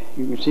that.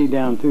 You can see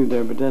down through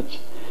there, but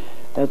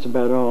that's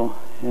about all.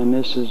 And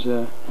this is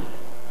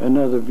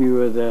another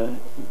view of the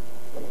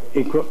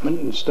equipment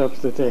and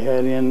stuff that they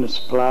had in, the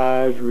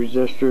supplies,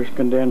 resistors,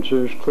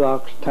 condensers,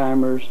 clocks,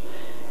 timers,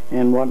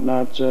 and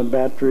whatnots,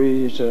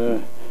 batteries,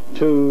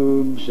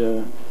 tubes,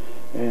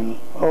 and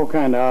all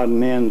kind of odd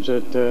and ends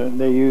that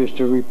they used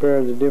to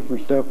repair the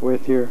different stuff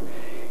with here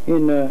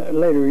in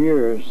later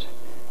years,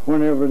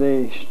 whenever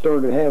they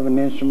started having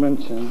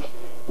instruments and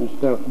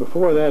stuff.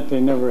 Before that, they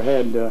never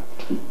had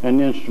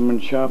an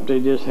instrument shop. They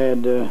just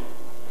had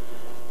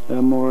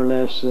more or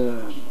less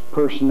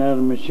person out of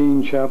the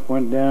machine shop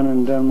went down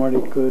and done what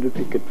he could. If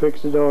he could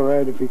fix it, all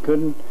right. If he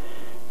couldn't,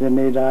 then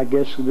they'd, I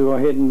guess, go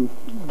ahead and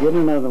get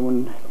another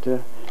one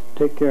to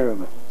take care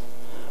of it.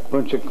 A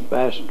bunch of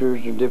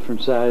capacitors of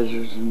different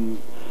sizes and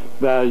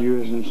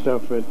values and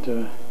stuff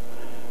that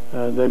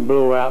they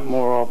blow out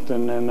more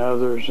often than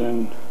others,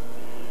 and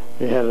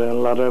they had a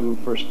lot of them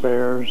for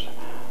spares.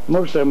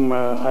 Most of them,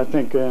 I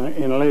think,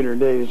 in later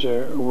days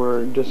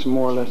were just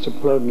more or less a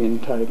plug-in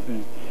type.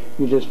 And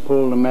you just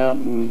pulled them out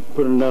and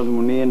put another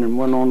one in and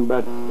went on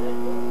about.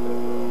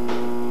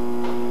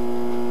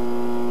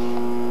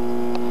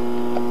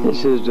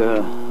 This is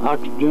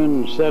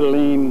oxygen,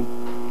 acetylene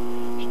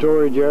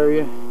storage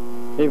area.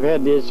 They've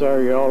had this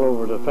area all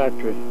over the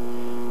factory.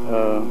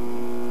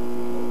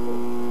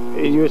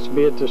 It used to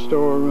be at the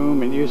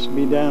storeroom. It used to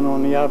be down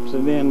on the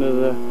opposite end of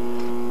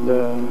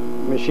the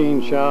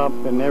machine shop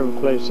and every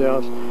place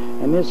else.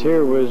 And this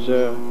here was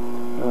the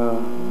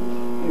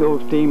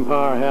old steam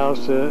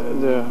powerhouse.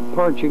 The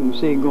part you can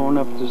see going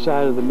up the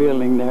side of the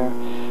building there,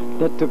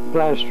 that took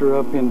plaster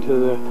up into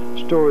the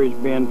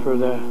storage bin for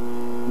the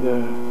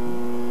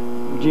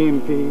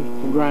GMP,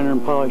 the grinder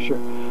and polisher.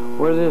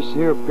 Where this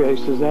here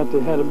place is at,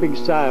 they had a big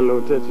silo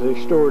that they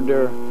stored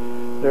their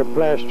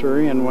plaster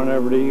in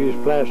whenever they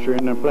used plaster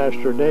in the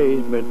plaster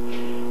days. But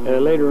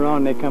later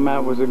on they come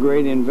out with a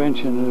great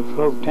invention of the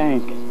float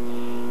tank.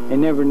 They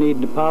never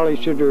needed to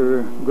polish it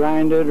or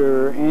grind it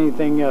or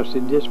anything else. They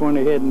just went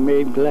ahead and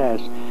made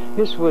glass.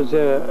 This was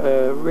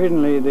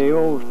originally the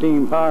old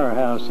steam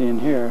powerhouse in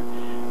here.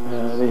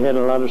 They had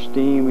a lot of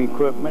steam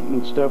equipment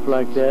and stuff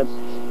like that,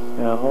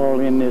 all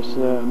in this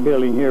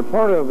building here.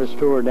 Part of it's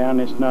tore down.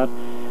 It's not.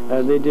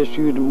 They just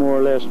used it more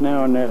or less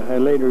now in the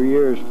later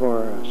years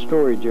for a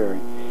storage area.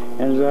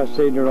 And as I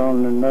stated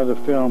on another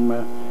film,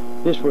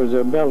 this was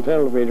a belt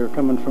elevator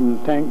coming from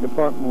the tank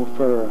department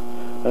for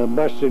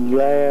busted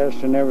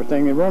glass and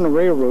everything. They run a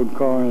railroad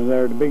car in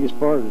there the biggest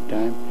part of the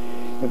time.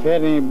 If it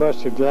had any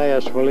busted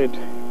glass, well, it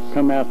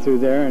come out through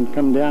there and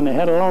come down. They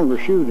had a longer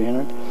chute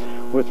in it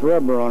with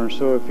rubber on it,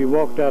 so if you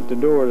walked out the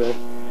door,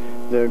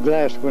 the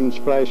glass wouldn't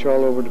splash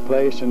all over the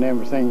place and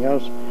everything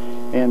else.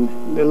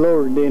 And they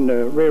lowered it in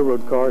the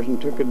railroad cars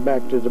and took it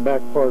back to the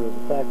back part of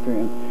the factory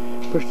and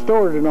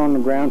stored it on the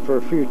ground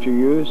for future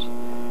use.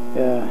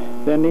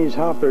 Then these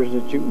hoppers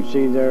that you can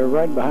see there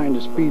right behind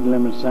the speed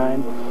limit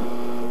sign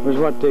was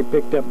what they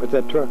picked up with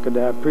that truck that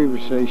I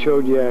previously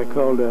showed you. I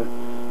called a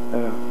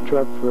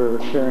truck for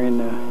carrying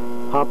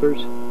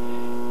hoppers.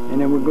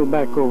 And then we go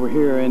back over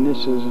here, and this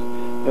is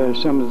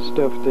some of the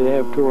stuff they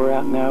have tore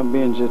out now,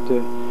 being that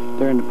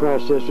they're in the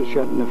process of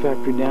shutting the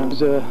factory down.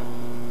 There's a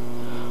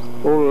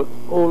old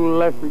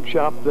electric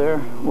shop there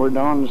where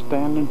Don is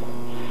standing.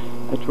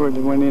 That's where they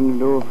went in the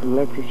door for the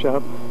electric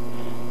shop.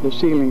 The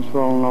ceiling's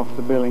falling off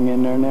the building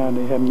in there now.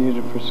 They haven't used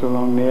it for so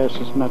long. They asked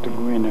us not to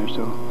go in there,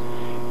 so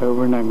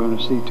we're not going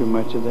to see too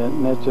much of that.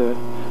 And that's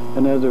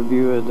another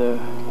view of the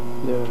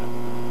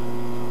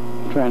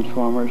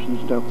transformers and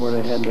stuff where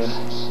they had the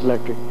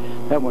electric.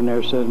 That one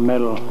there said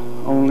metal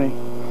only.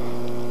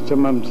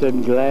 Some of them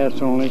said glass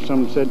only.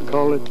 Some said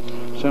collet.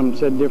 Some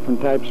said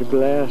different types of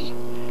glass.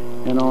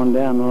 And on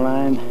down the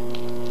line.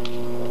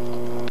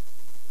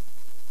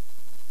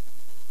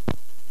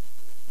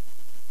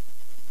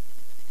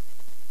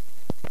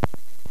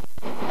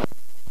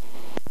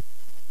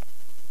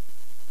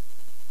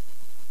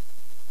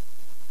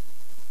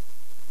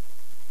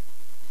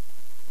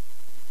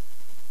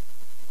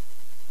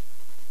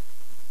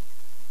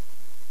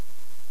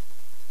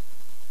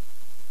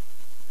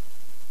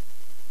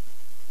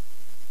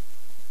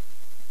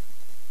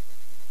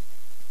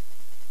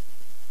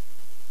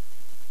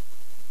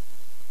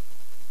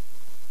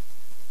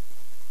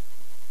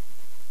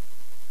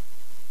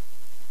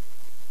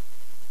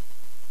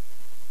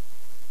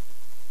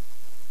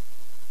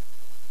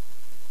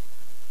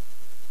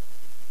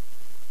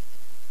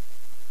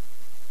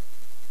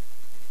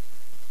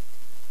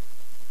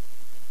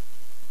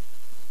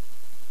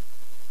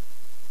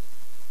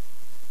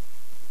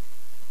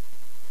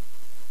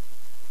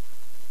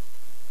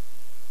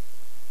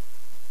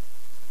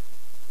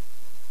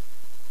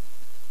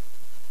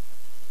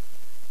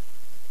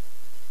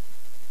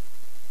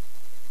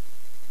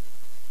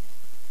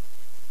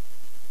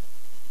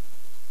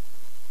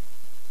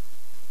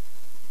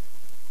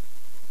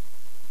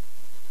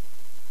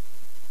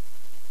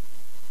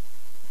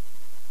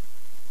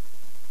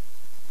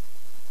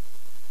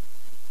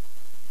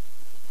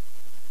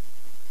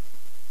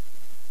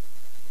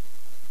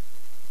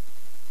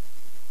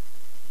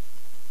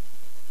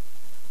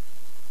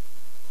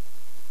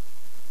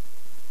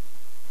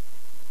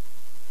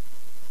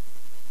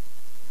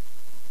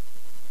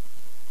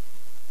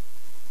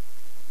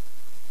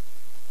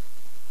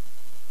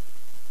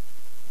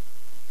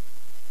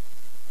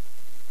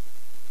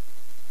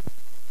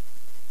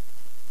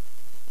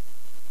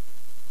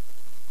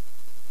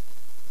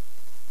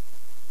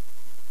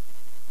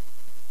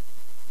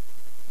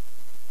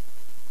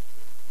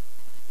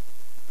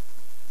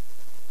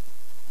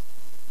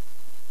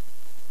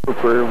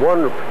 for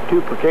one or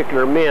two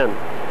particular men.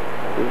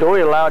 He was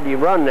only allowed to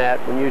run that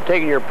when you're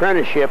taking your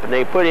apprenticeship and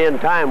they put in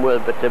time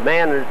with it, but the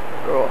man that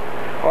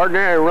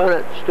ordinarily run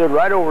it stood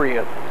right over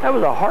you. That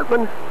was a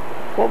Hartman.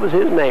 What was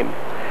his name?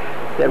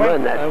 That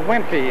run that.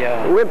 Wimpy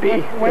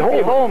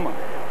Holman.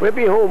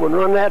 Wimpy Holman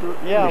run that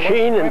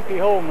machine, and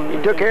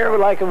he took care of it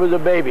like it was a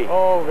baby.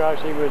 Oh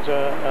gosh, he was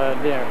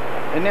there.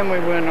 And then we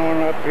went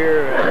on up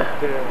here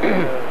to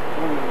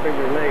one of the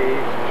bigger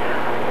lathes.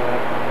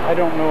 I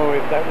don't know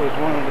if that was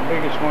one of the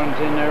biggest ones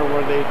in there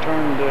where they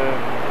turned the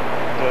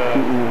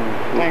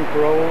tank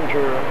rolls,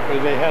 or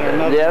they had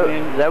another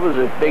one. That was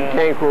a big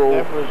tank roll.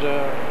 That was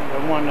the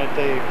one that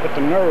they put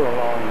the knurl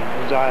on,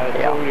 as I had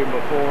told you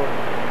before.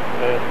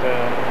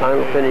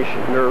 Final finish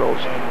knurls.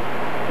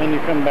 Then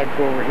you come back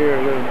over here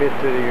a little bit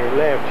to your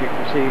left, you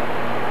can see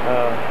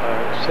a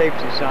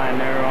safety sign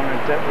there on it.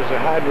 That was a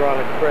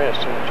hydraulic press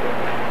that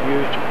you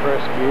used to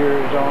press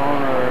gears on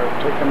or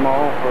take them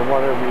off or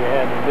whatever you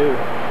had to do.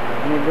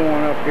 And we're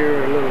going up here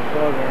a little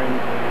further, and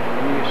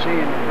you see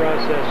in the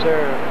process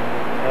there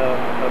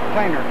a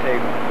planer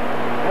table.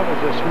 That was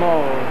a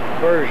small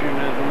version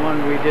of the one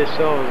we just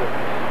saw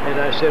that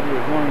I said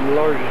was one of the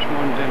largest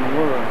ones in the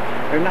world.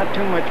 There's not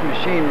too much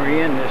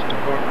machinery in this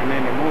department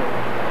anymore.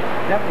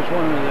 That was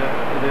one of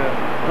the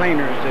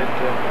planers that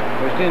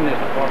was in this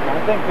department.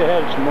 I think they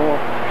had some more.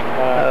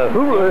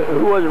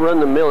 Who was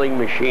running the milling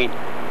machine?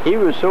 He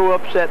was so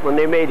upset when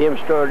they made him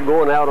start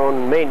going out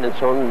on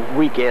maintenance on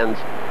weekends.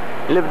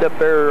 He lived up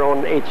there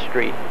on 8th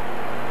Street.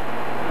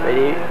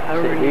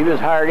 He was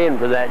hired in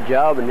for that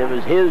job, and it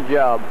was his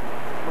job.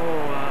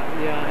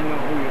 Yeah, I know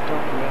who you're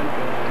talking about.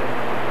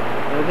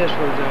 But, this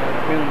was a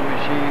milling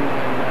machine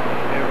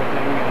and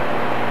everything.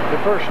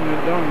 The person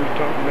that Don was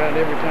talking about,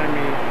 every time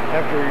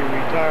after he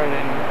retired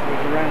and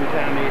was around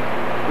town,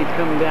 he'd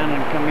come down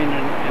and come in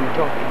and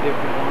talk to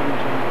different ones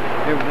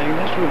and everything.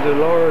 This was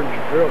a large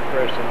drill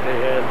press that they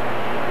had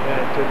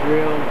to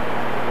drill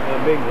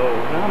big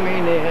holes. I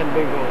mean, they had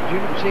big holes.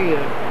 You can see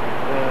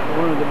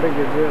one of the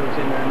bigger drills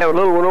in there. We have a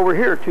little one over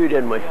here too,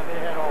 didn't we? Yeah, they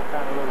had all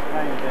kinds of little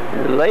things in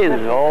there. The lathes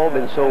have all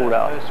been sold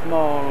out. A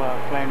small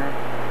planer.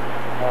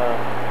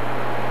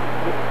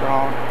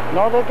 Wrong.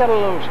 No, they got a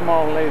little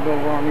small lathe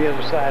over on the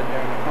other side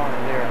there in the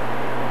corner there.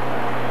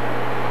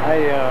 I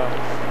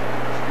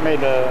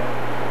made a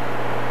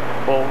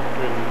bolt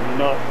and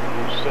nut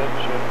and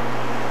such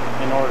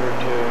in order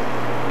to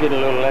get a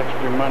little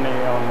extra money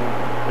on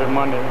the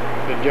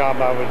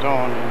job I was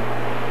on.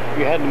 And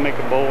you had to make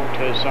a bolt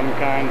of some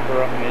kind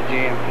for up in the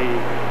GMP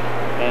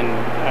and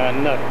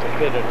a nut to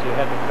fit it. You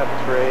had to cut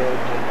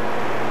threads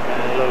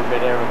and a little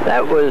bit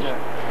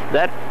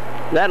everything.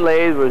 That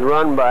lathe was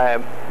run by a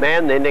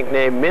man they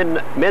nicknamed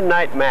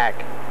Midnight Mac.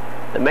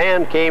 The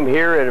man came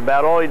here and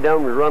about all he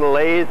done was run a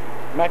lathe.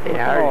 Mac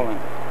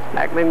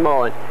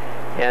McMullen.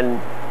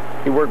 And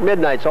he worked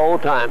midnights all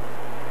the time.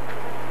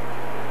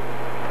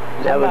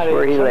 That was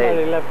where he laid.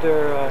 Somebody left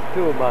their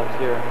toolbox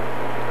here.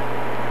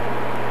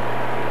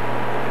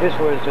 This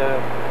was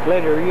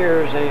later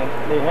years.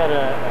 They had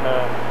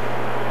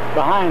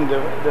behind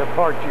the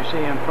part you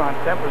see in front,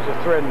 that was a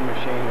threading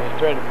machine. They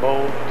threaded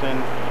bolts,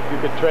 and you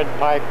could thread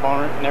pipe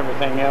on it and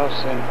everything else,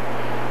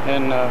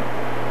 and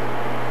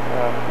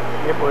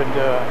it would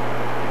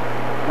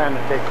kind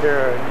of take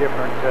care of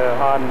different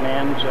odd and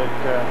ends that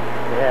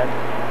they had.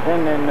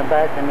 Then in the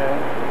back,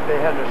 they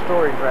had a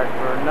storage rack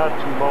for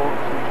nuts and bolts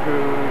and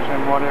screws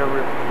and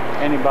whatever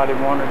anybody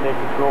wanted. They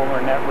could go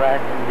over in that rack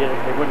and get it.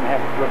 They wouldn't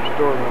have to go to the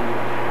storeroom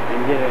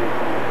and get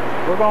anything.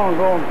 We're going to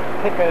go and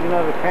pick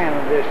another pan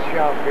of this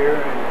shop here,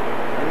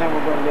 and then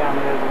we're going down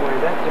the other way.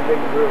 That's a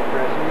big drill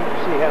press, and you can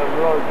see how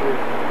large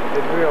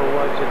the drill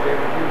was that they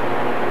were using.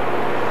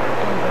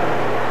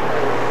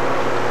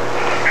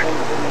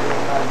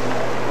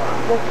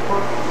 Let's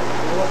put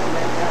looking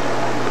at that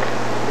kind of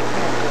the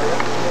pan there.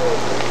 Let's go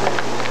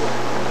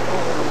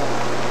over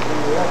in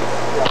the left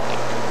shop.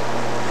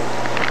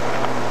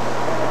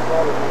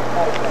 That is the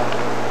pipe out.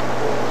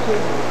 The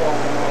seating is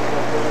going on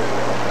up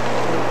there.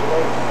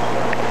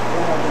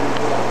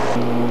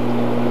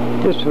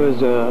 This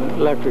was an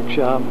electric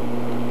shop,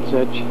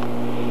 such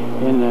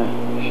in the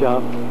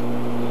shop.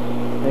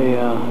 They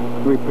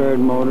repaired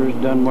motors,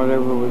 done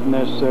whatever was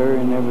necessary,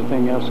 and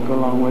everything else to go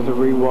along with it,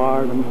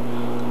 rewired them.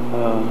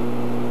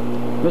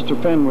 Mr.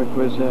 Fenwick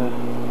was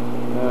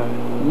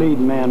lead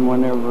man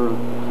whenever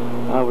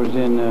I was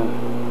in,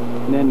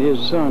 then his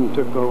son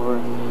took over.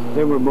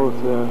 They were both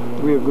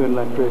real good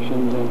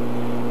electricians, and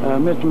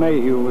Mr.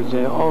 Mayhew was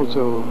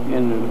also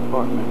in the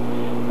department.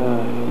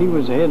 He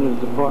was the head of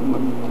the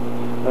department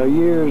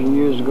years and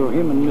years ago.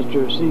 Him and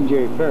Mr.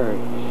 C.J. Perry,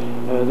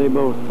 they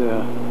both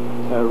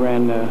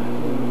ran the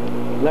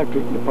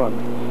electric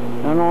department.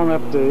 And on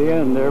up to the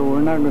end there, we're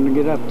not going to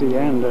get up to the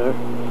end there,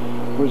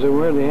 was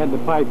where they had the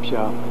pipe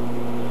shop.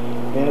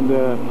 They had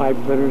the pipe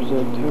fitters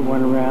that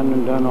went around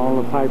and done all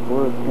the pipe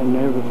work and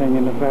everything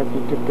in the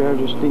factory, took care of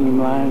the steam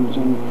lines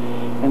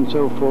and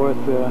so forth.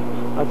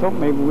 I thought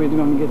maybe we were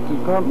going to get to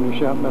the carpenter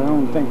shop, but I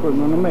don't think we're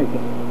going to make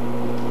it.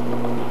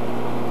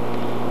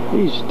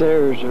 These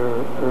stairs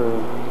are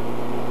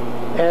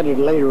added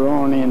later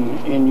on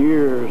in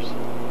years.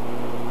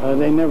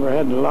 They never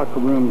had the locker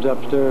rooms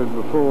upstairs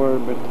before,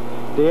 but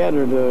they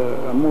added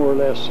a more or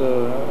less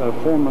a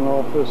foreman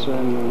office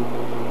and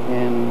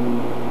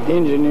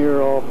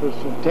engineer office,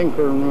 a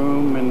tinker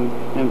room,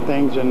 and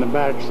things in the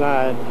back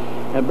side.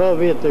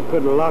 Above it, they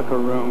put a locker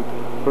room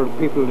for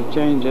people to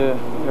change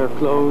their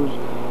clothes.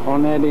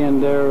 On that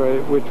end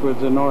there, which was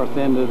the north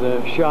end of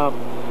the shop,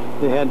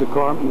 they had the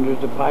carpenters,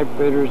 the pipe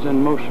fitters,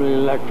 and mostly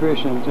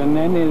electricians. And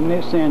then in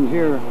this end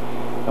here,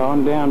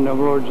 on down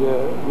towards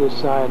this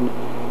side,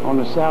 on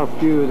the south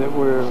view that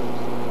we're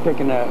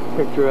taking a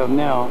picture of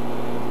now,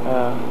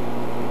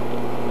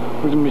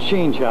 was a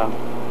machine shop.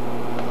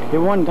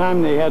 At one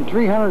time they had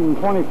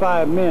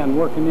 325 men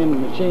working in the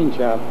machine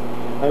shop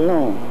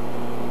alone.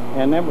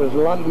 And that was a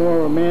lot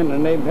more men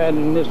than they've had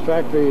in this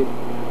factory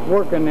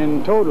working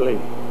in totally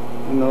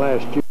in the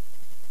last year.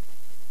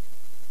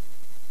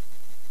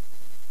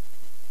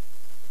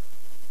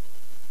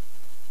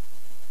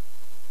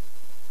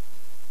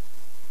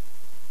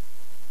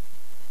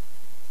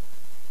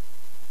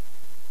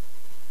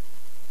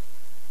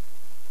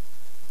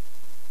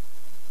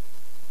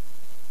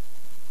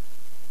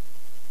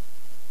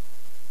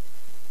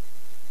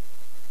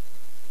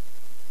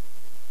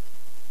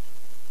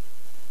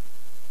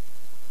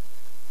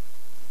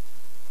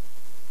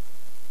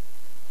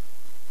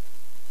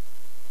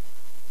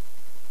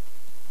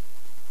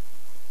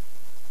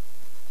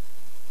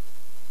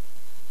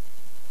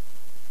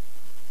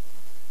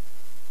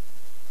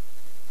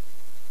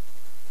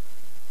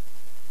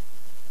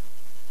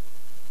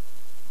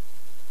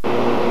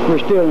 We're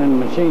still in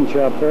the machine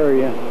shop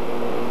area.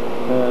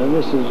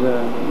 This is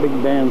a big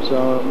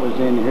bandsaw that was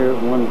in here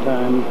at one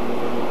time.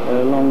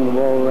 Along the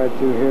wall right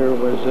through here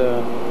was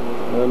a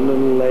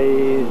little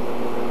lathe,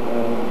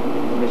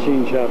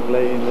 machine shop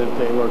lathe that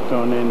they worked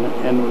on,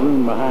 and the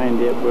room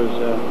behind it was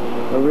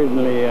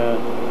originally a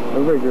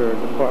rigger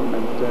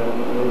department.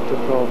 They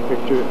took all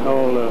pictures,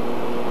 all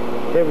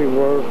heavy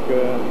work.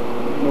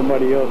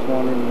 Nobody else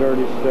wanted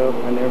dirty stuff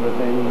and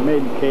everything.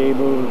 Made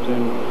cables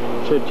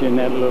and sit you in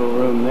that little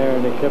room there.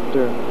 They kept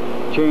their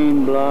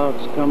chain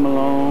blocks, come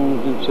along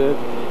and sit.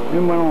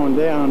 Then went on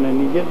down,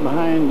 and you get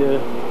behind the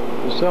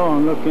saw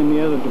and look in the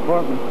other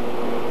department.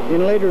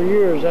 In later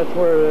years, that's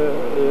where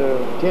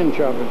the tin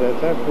shop is at.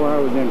 That's where I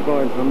was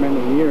employed for many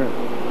years.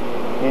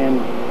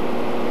 And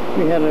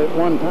we had at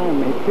one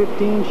time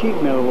 15 sheet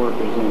metal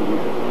workers in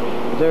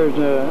here. There's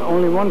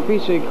only one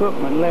piece of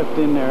equipment left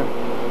in there,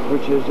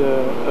 which is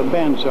a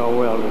bandsaw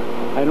welder.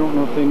 I don't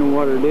know if they know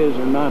what it is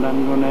or not.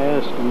 I'm going to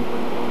ask them.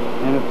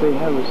 And if they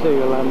have a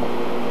sale,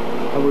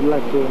 I would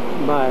like to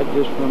buy it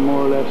just for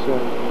more or less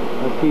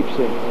a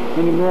keepsake.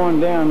 And you go on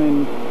down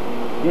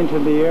into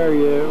the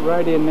area,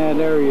 right in that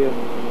area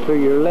to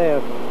your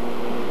left,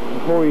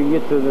 before you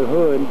get to the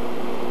hood,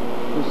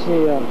 you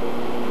see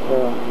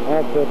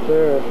off up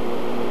there,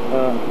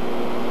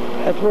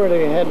 that's where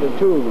they had the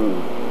tool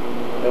room.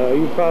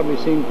 You've probably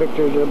seen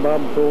pictures of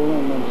Bob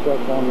Colin and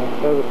stuff on the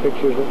other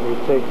pictures that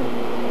we've taken.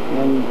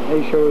 And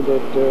they showed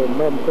that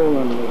Bob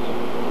Colin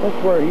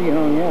that's where he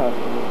hung out.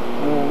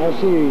 I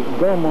see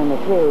gum on the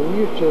floor. We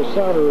used to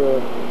solder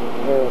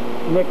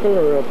a nickel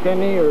or a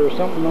penny or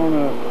something on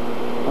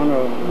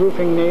a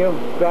roofing nail,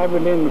 drive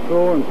it in the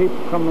floor, and people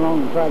come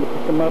along and try to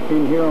pick them up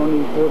in here on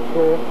these wood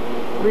floor.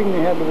 The reason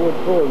they had the wood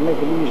floor to make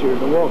it easier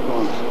to walk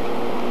on.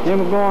 Then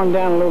we go on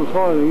down a little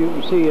farther. You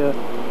can see a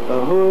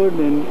hood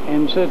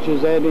and such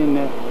as that in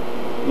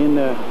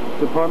the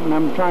department.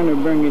 I'm trying to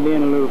bring it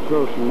in a little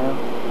closer now.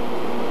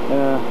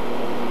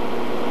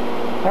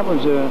 That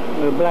was a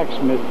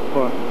blacksmith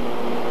department.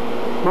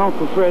 My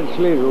Uncle Fred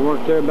Schlueter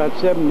worked there about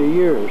 70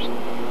 years.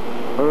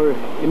 Or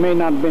it may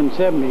not have been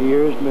 70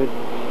 years, but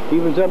he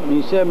was up in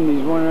his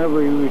 70s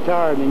whenever he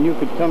retired, and you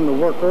could come to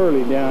work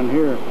early down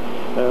here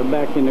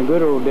back in the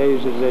good old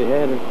days as they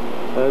had it.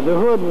 The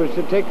hood was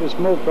to take the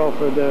smoke off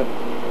of the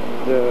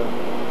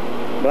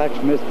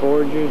blacksmith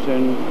forges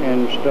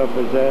and stuff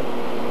as that.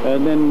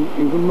 Then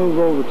you can move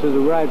over to the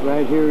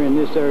right here in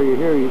this area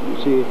here. You can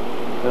see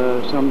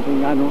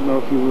something. I don't know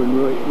if you would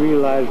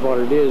realize what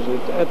it is.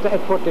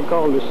 That's what they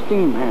call the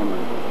steam hammer.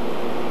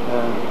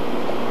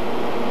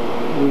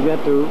 You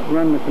got to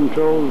run the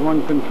controls,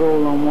 one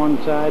control on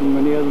one side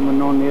and the other one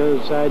on the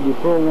other side. You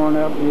pull one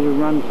up, and you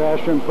run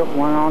faster and put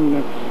one on,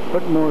 and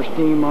put more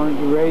steam on it.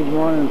 You raise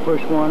one and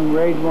push one,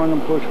 raise one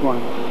and push one.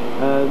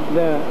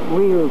 The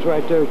wheels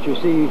right there that you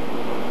see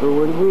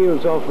were the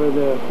wheels off of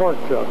the fork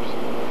trucks.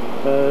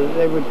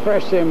 They would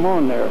press them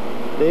on there.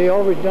 They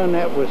always done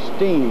that with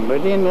steam,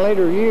 but in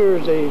later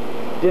years they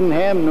didn't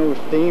have no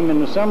steam in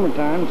the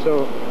summertime,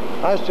 so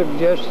I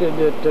suggested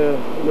that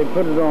they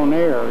put it on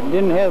air. It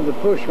didn't have the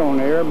push on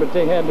air, but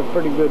they had the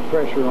pretty good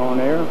pressure on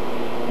air,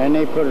 and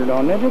they put it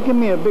on there. They give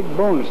me a big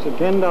bonus of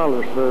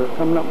 $10 for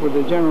coming up with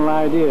the general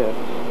idea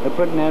of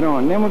putting that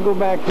on. Then we go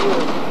back here,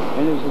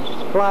 and there's a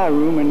supply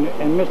room, and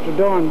Mr.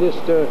 Don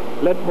just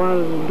let one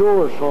of the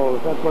doors fall,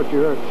 if that's what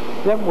you heard.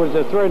 That was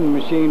a threading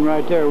machine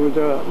right there. It was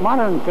a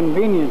modern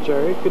convenience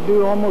area. It could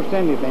do almost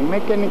anything.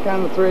 Make any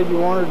kind of thread you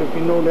wanted if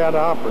you know how to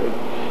operate.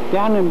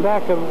 Down in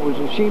back of it was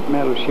a sheet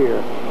metal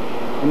shear.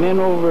 And then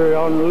over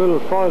on a little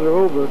farther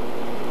over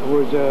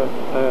was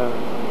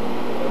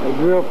a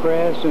drill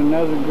press,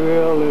 another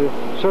drill, a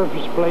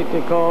surface plate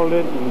they called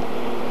it.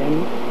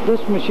 And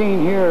this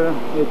machine here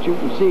that you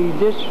can see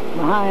just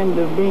behind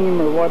the beam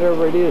or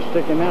whatever it is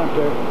sticking out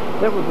there,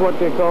 that was what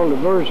they called a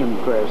version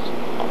press.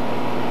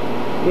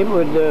 It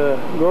would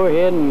go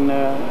ahead and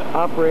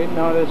operate.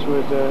 Now this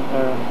was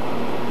a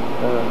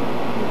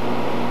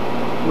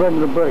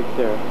regular brake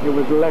there. It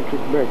was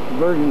electric brake. The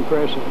version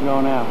press has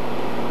gone out.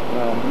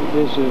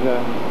 This is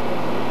a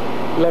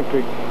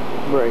electric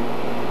brake.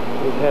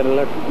 It had an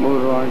electric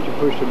motor on it. You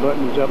push the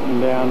buttons up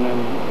and down,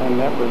 and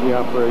that was the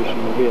operation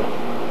of it.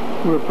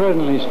 We're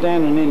presently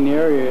standing in the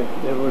area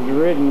that was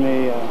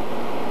originally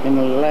in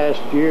the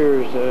last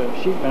year's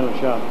sheet metal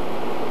shop.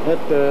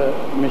 That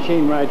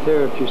machine right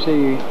there that you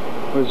see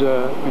was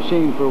a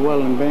machine for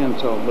welding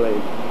bandsaw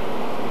blade.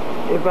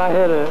 If I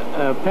had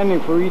a penny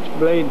for each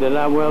blade that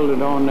I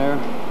welded on there,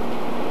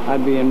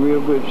 I'd be in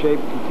real good shape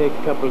to take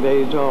a couple of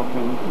days off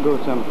and go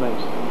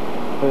someplace.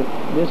 But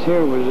this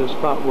here was a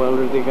spot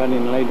welder they got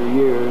in later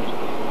years,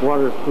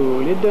 water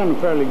cooled. It done a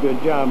fairly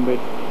good job, but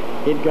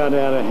it got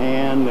out of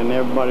hand and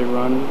everybody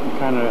run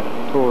kind of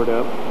tore it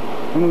up.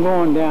 I'm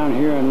going down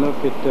here and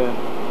look at the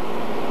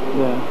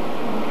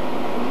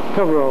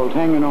coveralls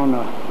hanging on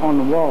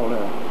the wall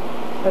there.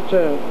 That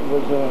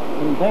was a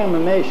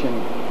contamination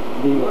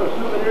deal.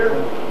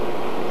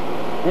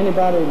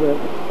 Anybody that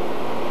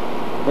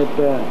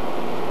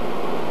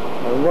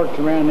worked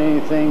around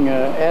anything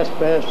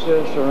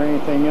asbestos or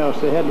anything else,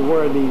 they had to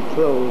wear these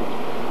clothes,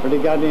 or they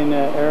got in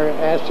an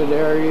acid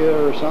area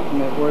or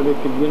something where they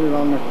could get it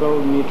on their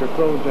clothes and eat their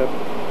clothes up.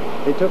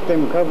 They took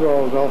them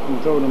coveralls off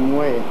and threw them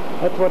away.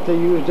 That's what they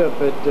used up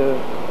at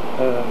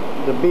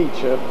the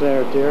beach up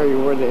there at the area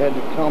where they had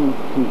the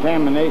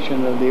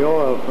contamination of the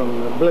oil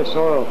from the Bliss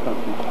Oil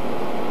Company.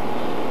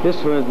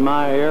 This was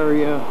my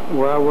area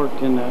where I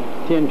worked in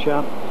a tin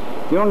shop.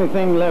 The only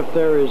thing left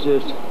there is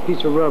this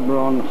piece of rubber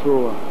on the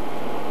floor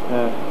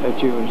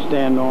that you would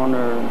stand on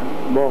or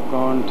walk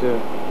on to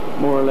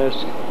more or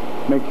less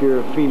make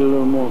your feet a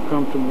little more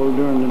comfortable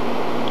during the...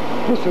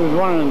 This was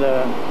one of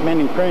the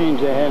many cranes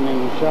they had in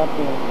the shop.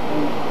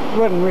 It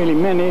wasn't really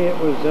many, it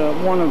was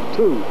one of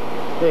two.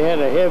 They had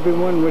a heavy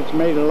one which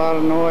made a lot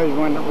of noise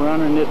when it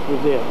run, and this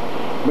was it.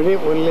 But it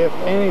would lift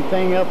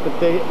anything up that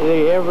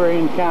they ever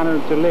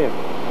encountered to lift.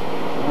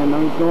 And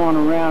I was going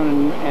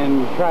around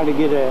and try to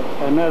get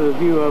another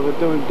view of it.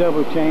 Those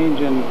double chains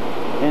and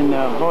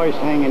the hoist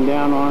hanging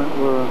down on it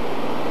were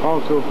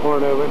also a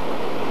part of it.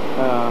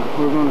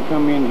 We're going to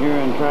come in here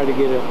and try to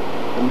get a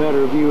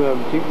better view of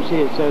it. You can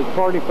see it says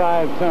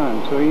 45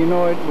 tons, so you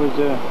know it was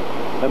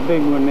a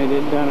big one that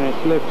it done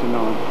its lifting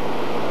on.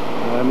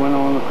 It went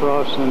on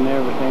across and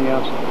everything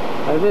else.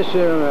 This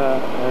here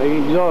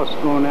exhaust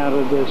going out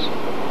of this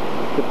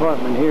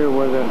department here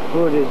where the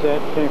hood is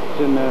at,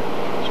 and the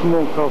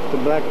smoke off the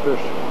Blackburn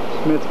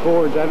Smith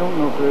Forge. I don't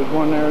know if there's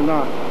one there or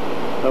not.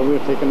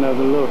 We'll take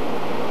another look.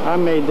 I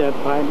made that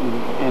pipe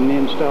and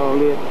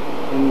installed it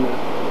in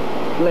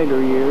the later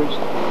years.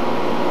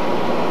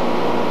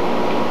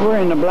 We're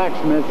in the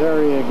blacksmith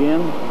area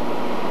again.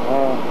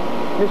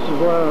 This is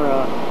where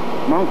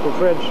my Uncle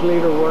Fred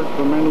Schlueter worked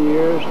for many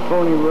years,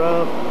 Tony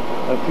Ruff,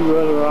 a few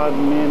other odd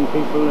men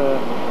people,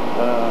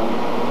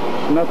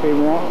 Snuffy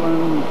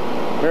Wantland,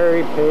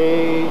 Harry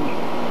Page,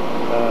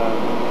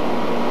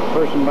 a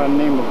person by the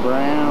name of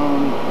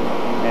Brown,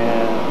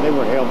 and they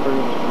were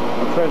helpers.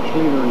 Fred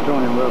Schlueter and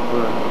Tony Ruff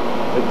were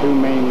the two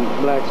main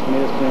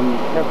blacksmiths, and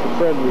after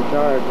Fred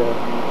retired,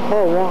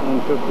 Paul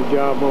Wantland took the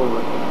job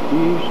over. He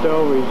used to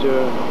always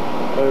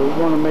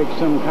want to make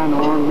some kind of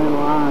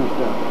ornamental iron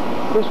stuff.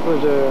 This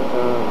was a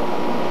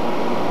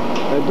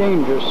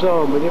dangerous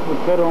saw, but it would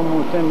cut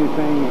almost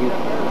anything. It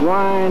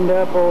wind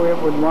up, it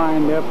would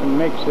wind up and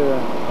makes a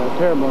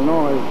terrible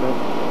noise, but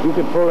you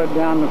could pull it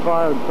down the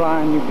fire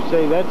fly and you could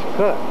say that's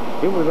cut.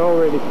 It was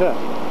already cut.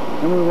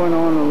 Then we went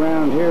on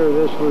around here.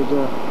 This was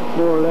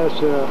more or less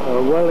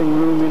a welding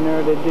room in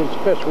there. They did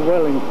special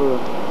welding for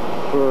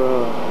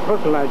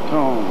percolite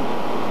tongs.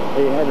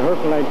 They had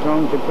percolite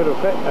tongs. They put a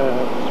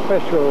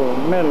special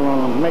metal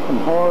on them, make them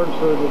hard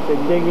so that they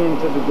dig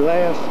into the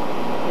glass.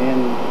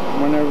 And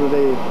whenever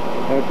the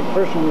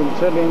person would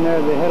sit in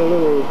there, they had a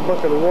little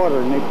bucket of water,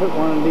 and they put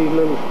one of these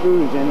little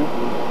screws in it.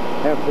 And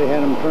after they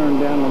had them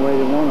turned down the way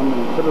they want them,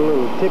 and put a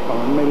little tip on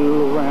them, made a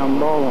little round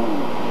ball on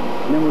them.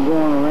 And then we're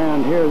going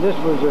around here. This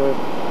was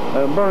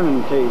a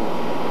burning table.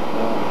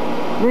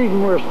 The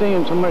reason we're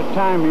staying so much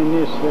time in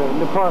this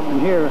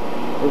department here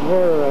is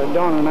where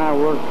Don and I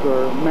worked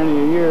for many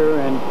a year,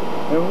 and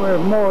we're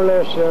more or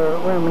less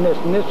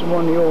reminiscent. This is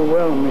one of the old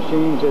welding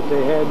machines that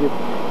they had.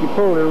 You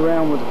pulled it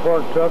around with a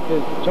fork truck.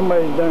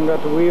 Somebody's done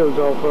got the wheels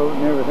off of it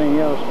and everything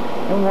else.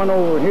 And one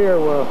over here,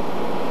 well,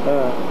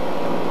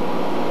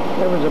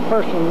 there was a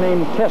person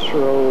named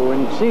Tessero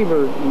and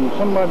Siebert and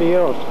somebody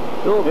else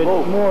that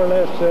more or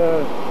less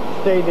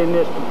stayed in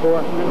this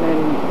department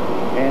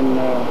and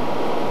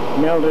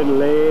melted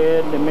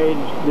lead. They made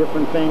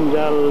different things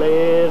out of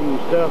lead and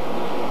stuff.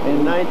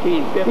 In the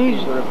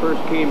 1950s, when it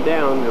first came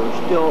down, there was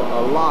still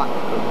a lot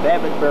of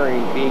Babbitt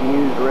bearings being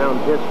used around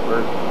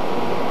Pittsburgh.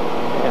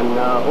 And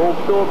old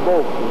Philip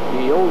Boak was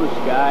the oldest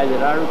guy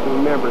that I can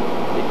remember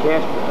that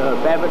cast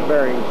Babbitt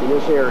bearings in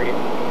this area.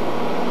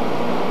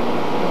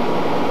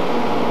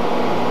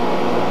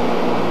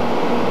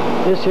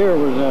 This here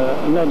was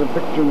another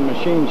picture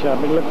machine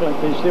shop. It looked like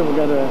they still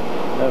got a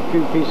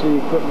few pieces of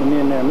equipment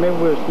in there. Maybe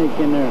we'll sneak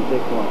in there and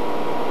take one.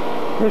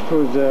 This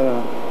was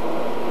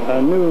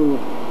a new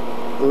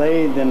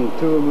lathe and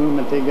tool room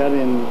that they got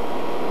in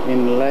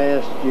the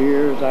last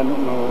years. I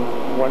don't know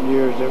what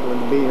years it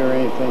would be or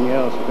anything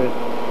else, but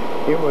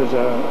it was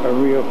a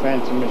real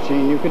fancy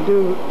machine. You could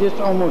do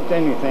just almost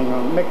anything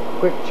on it. Make a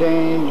quick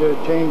change the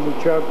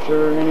chucks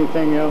or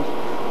anything else.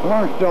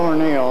 Lawrence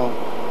Darnell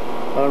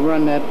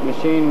run that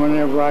machine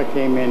whenever I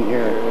came in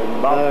here.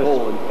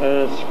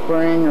 A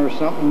spring or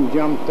something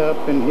jumped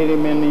up and hit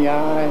him in the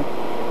eye,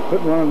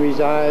 put one of his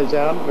eyes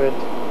out, but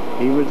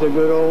he was a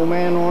good old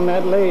man on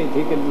that lathe.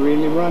 He could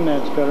really run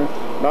that scutter.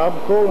 Bob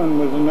Colin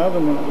was another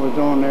one that was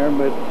on there,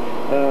 but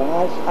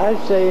I'd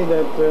say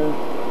that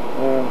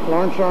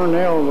Lawrence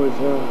Darnell was,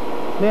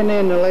 then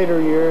in the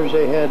later years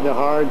they had the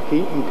Hard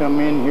Keaton come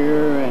in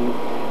here, and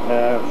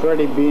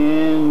Freddie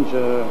Binns,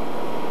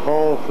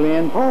 Paul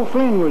Flynn. Paul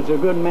Flynn was a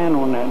good man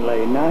on that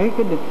lathe. Now he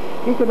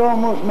could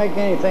almost make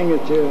anything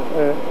that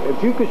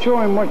if you could show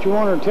him what you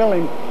wanted to tell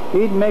him,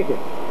 he'd make it.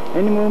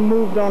 And we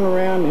moved on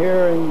around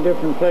here in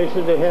different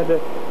places. They had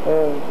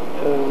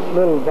a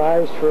little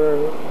vise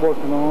for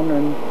working on,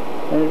 and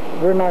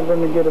we're not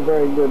going to get a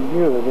very good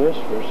view of this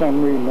for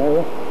some reason or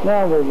other.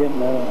 Now we're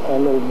getting a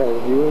little better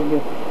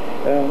view.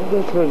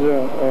 This was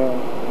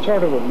a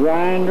sort of a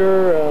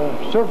grinder,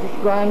 surface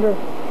grinder.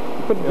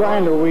 Put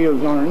grinder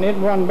wheels on it, and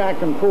it'd run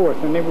back and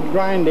forth, and they would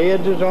grind the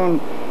edges on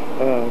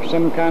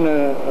some kind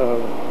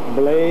of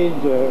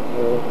blades,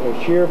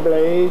 shear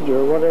blades,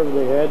 or whatever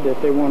they had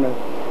that they want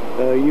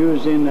to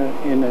use in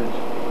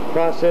a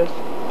process.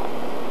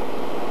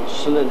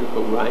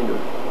 Cylindrical grinder.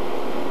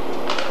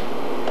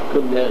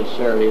 Couldn't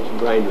necessarily, it's a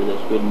grinder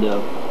that's good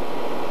enough.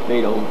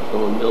 Made on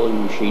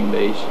milling machine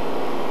base.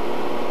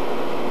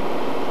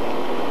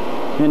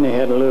 Then they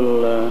had a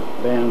little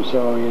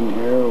bandsaw in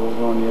here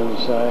over on the other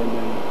side.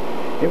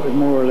 It was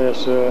more or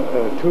less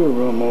a tool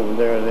room over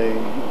there. They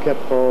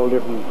kept all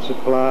different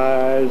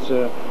supplies,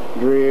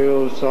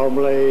 drills, saw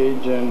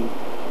blades,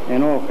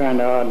 and all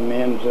kind of odd and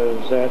ends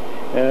as that.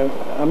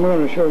 I'm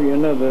going to show you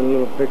another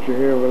little picture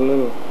here of a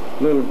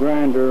little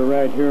grinder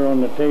right here on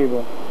the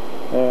table.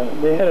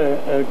 They had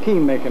a key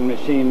making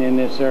machine in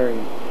this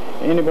area.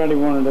 Anybody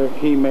wanted a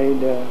key made,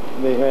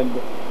 they had,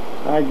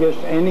 I guess,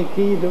 any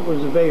key that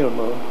was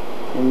available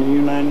in the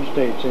United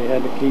States. They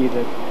had a key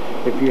that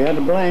if you had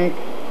a blank,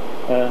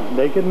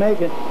 they could make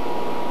it.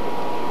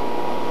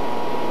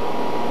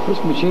 This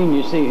machine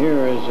you see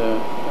here is,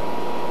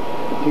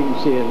 if you can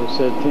see it, it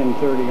says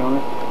 1030 on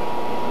it.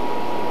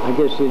 I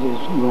guess it is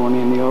going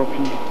in the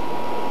auction.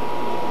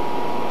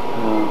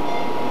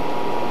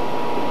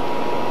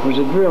 It was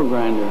a drill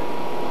grinder.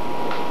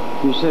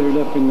 You set it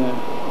up in the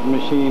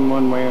machine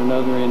one way or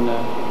another, and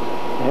it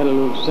had a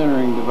little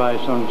centering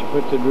device on it. You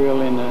put the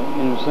drill in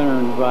a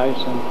centering device,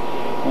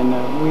 and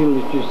the wheel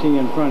that you see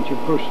in front, you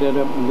push that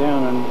up and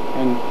down,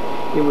 and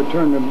it would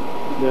turn the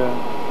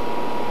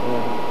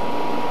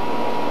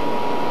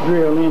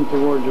drill in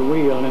towards the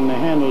wheel, and the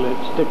handle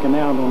that's sticking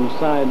out on the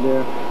side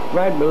there,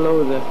 right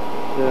below the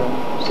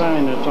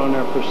sign that's on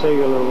there for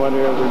sale or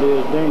whatever it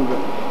is, danger.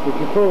 If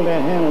you pull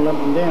that handle up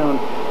and down,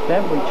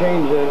 that would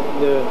change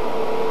the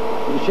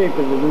shape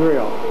of the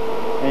drill.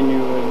 And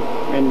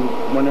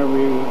whenever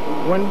you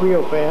went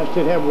real fast,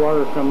 it'd have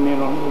water coming in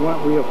on it. You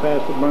went real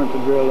fast, it burnt the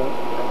drill up.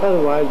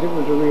 Otherwise, it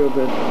was a real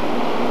good.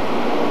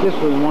 This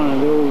was one of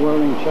the old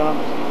welding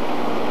shops.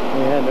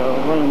 They had a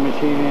welding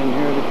machine in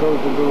here. They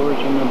closed the doors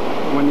and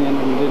went in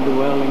and did the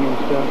welding and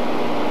stuff.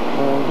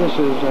 This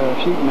is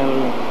sheet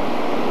metal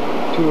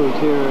tools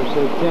here. It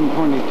says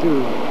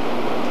 1022.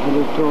 I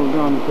just told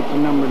John to put the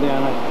number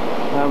down.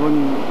 I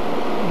wouldn't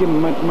give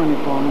him much money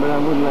for them, but I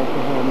would like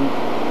to have them.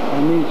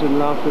 And these are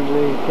lockers.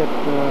 They kept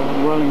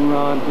welding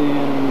rods in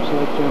and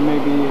such.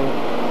 Maybe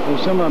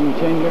some of them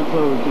changed their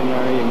clothes in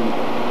there even.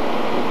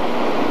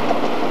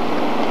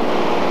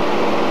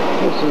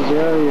 This is the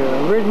area.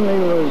 Originally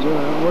was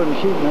where the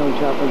sheet metal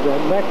shop was at.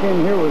 Back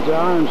in here was the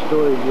iron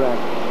storage rack.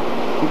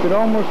 You could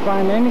almost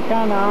find any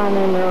kind of iron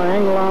in there,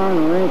 angle iron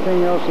or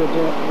anything else that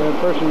a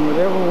person would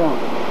ever want.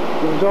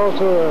 There was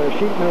also a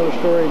sheet metal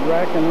storage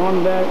rack, and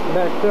on that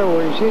back there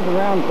where you see the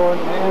round part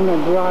and the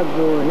garage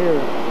door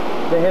here,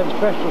 they had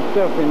special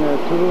stuff in there,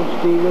 tool,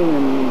 steel,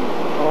 and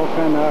all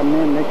kind of iron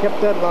in. They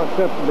kept that locked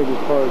up the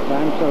biggest part of the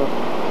time, so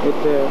it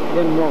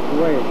didn't walk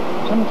away.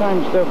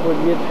 Sometimes stuff would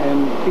get,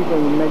 and people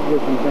would make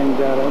different things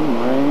out of them,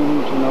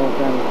 rings and all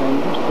kind of things,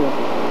 just to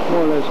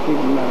more or less keep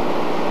them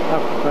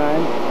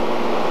occupied.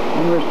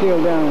 And we're still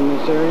down in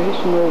this area. This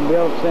is an old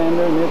belt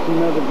sander, and this is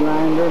another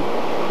grinder.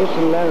 This is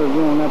a ladder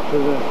going up to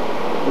the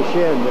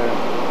shed there.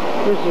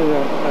 This is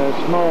a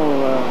small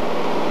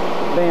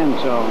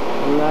bandsaw,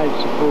 a light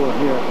support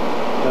here.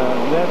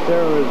 That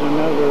there was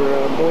another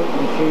bolt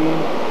machine,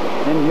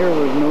 and here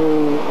was no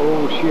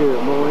old shear.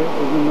 Boy, it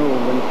was an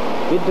old one.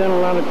 He'd done a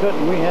lot of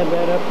cutting. We had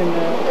that up in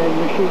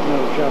the sheet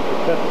metal shop to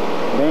cut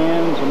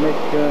bands and make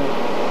the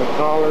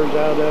collars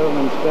out of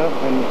and stuff.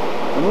 And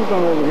we're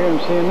going over here and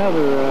see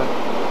another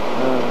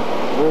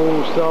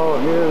old saw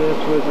here. This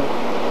was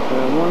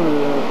one of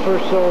the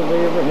first saws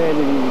they ever had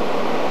in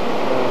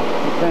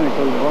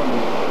mechanical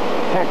department.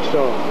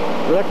 Hacksaw,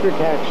 electric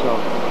hacksaw.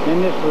 And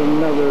this was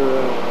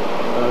another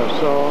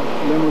saw.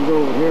 Then we go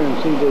over here and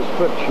see this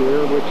foot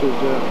shear, which is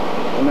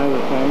another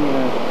thing.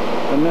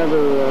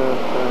 Another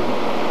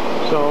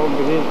saw,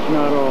 but it's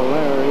not all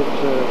there.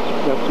 It's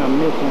got some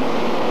missing.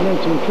 And then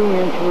some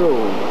 2-inch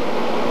rolls,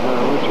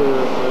 which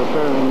are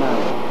fairly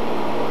nice.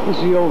 This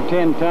is the old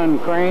 10-ton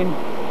crane.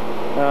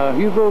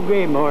 Hugo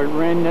Gabehart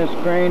ran this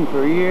crane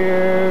for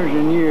years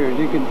and years.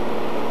 You could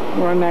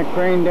run that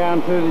crane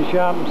down through the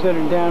shop and set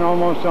it down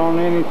almost on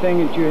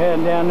anything that you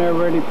had down there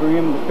ready for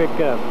him to pick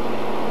up.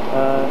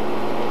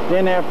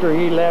 Then after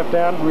he left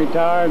out and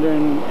retired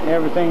and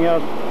everything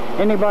else,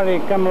 anybody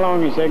that come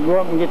along, he said, go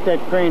up and get that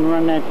crane,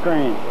 run that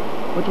crane.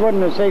 Which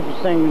wasn't the safest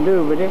thing to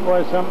do, but it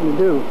was something to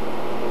do.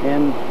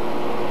 And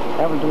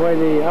that was the way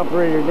they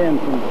operated then.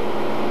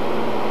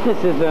 This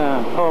is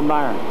Paul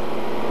Byron.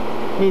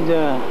 He's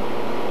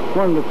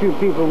one of the few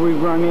people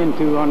we've run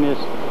into on this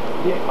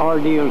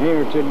ordeal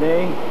here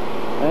today.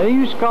 They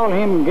used to call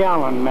him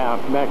Gallon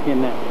Mouth back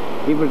in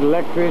that. He was an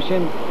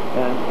electrician,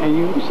 and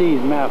you can see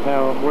his mouth,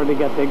 where they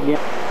got that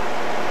gallon.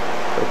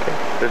 Okay.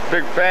 This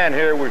big fan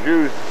here was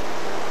used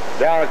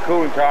down a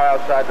cooling tower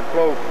outside the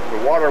float. The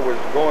water was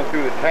going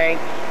through the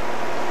tanks,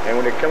 and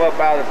when it come up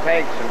out of the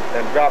tanks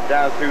and dropped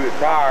down through the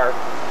tower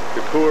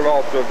to cool it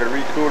off so it could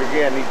recool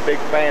again, these big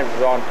fans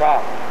was on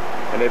top,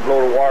 and they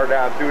blow the water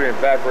down through it and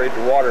evaporate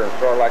the water and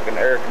sort of like an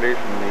air conditioner,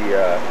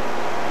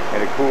 and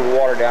it cooled the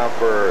water down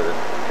for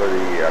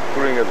the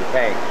cooling of the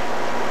tanks.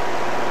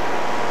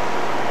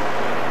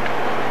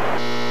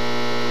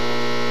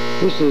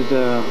 This is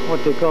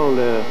what they call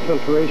the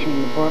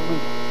filtration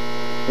department.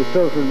 They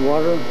filtered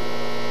water,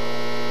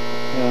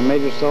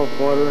 made it soft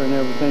water and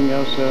everything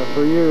else.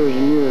 For years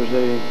and years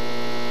they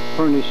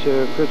furnished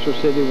Crystal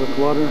City with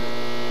water.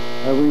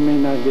 We may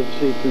not get to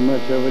see too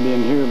much of it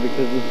in here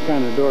because it's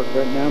kind of dark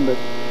right now, but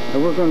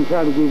we're going to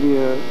try to give you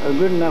a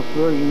good enough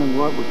version of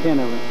what we can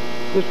of it.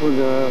 This was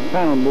a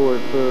panel board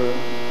for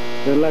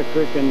the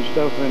electric and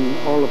stuff and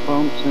all the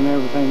pumps and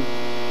everything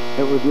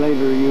that was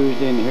later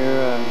used in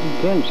here.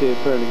 You can see it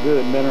fairly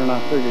good, better than I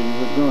figured you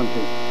was going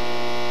to.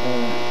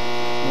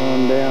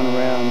 On down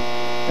around,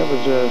 that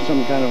was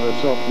some kind of a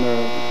softener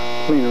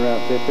cleaner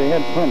outfit. They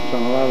had pumps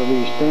on a lot of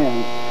these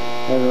stands.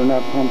 There are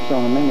not pumps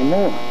on them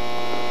anymore.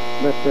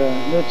 But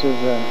this is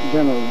a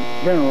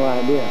general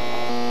idea.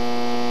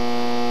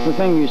 The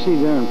thing you see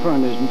there in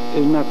front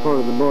is not part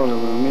of the boiler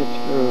room. It's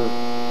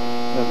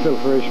a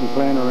filtration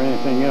plant or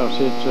anything else.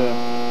 It's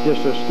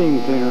just a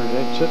steam cleaner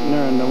that's sitting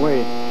there in the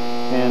way.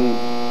 And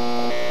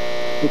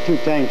the 2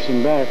 tanks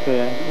in back,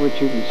 which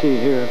you can see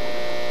here,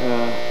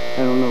 I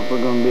don't know if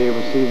we're going to be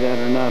able to see that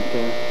or not.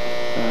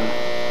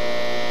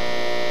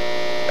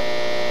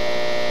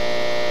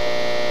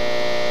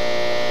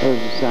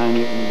 There's a sign,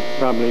 you can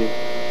probably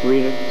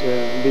read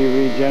it, be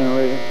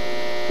regenerated.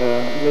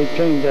 They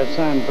changed that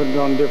sign and put it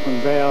on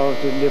different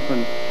valves at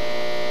different,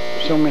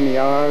 so many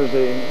hours.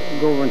 They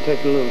go over and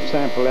take a little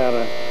sample out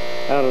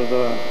of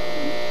the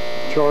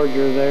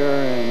charger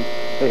there, and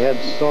they had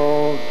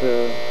salt,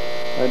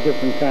 a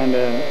different kind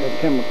of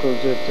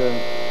chemicals that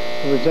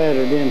was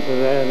added into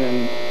that,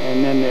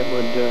 and then it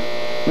would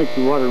make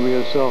the water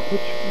real soft,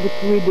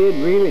 which we did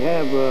really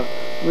have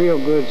real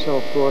good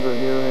soft water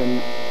here,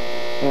 and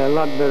a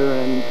lot better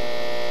than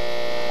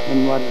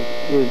what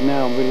it is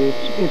now, but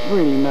it's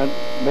really not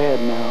bad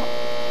now.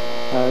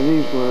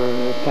 These were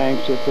the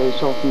tanks that they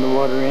softened the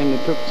water in.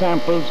 They took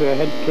samples. They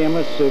had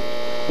chemists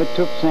that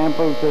took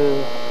samples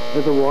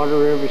of the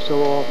water every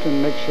so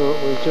often, make sure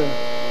it was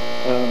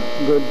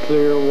good,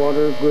 clear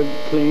water, good,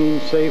 clean,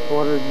 safe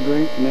water to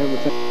drink and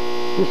everything.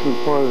 This was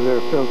part of their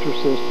filter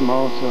system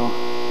also.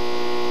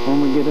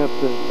 When we get up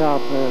to the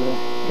top, they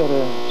got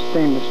a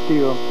stainless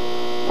steel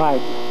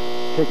pipe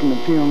taking the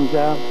fumes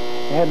out.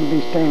 It had to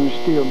be stainless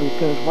steel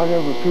because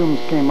whatever fumes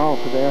came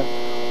off of there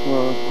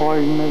were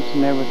poisonous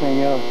and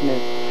everything else. And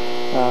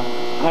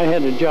I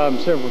had a job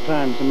several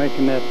times of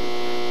making that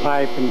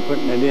pipe and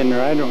putting it in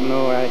there. I don't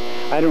know.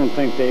 I don't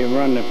think they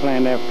run the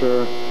plant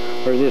after,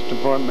 or this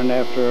department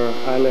after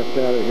I left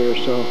out of here,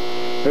 so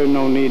there's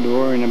no need to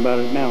worrying about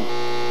it now.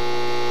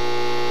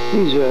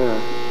 These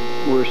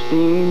were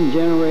steam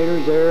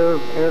generators,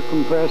 air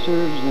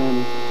compressors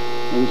and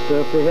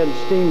stuff. They had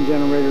steam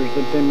generators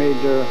that they made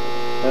their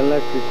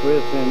electric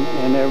with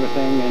and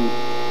everything,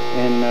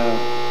 and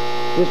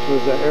this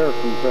was an air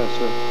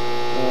compressor.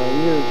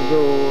 Years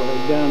ago,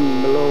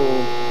 down below,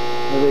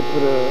 they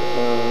put a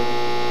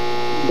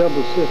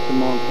double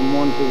system on from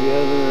one to the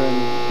other, and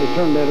they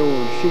turned that over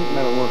to sheet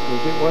metal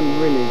workers. It wasn't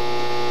really,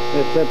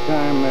 at that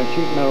time,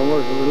 sheet metal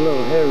workers were a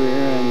little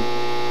heavier, and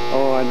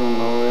I don't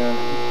know,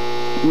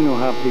 You know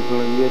how people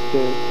get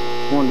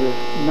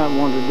not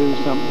want to do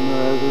something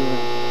or other.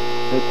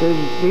 But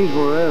these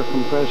were air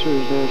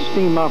compressors,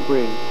 steam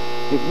operated.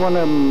 If one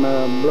of them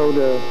blowed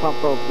a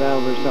pop-off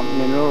valve or something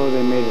in row,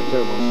 they made a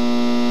turbo.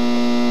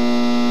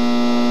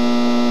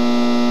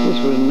 This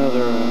was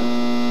another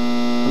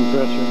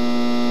compressor,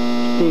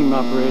 steam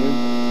operated.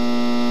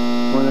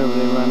 Whenever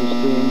they run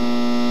steam,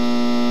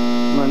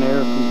 run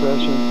air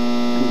compressor,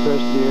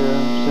 compress the air,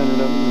 send it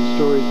up in the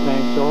storage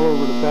tanks all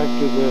over the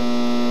factory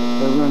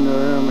they run their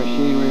air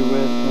machinery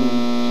with and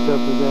stuff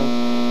like that.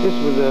 This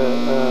was a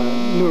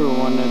newer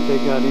one that they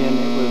got in.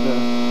 It was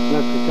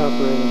electric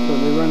operated, so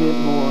they run it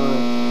more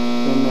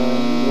than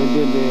they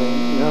did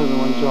the other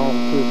ones all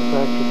through the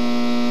factory.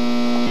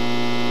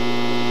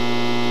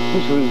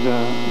 This was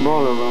a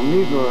boiler room.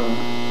 These were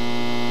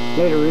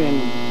later in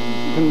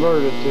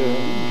converted to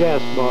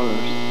gas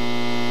boilers.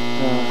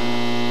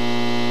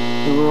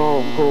 They were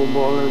all coal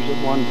boilers at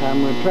one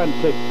time. We tried to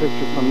take a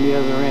picture from the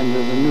other end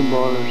of the new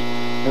boilers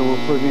that were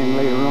put in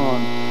later on.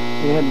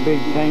 They had big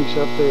tanks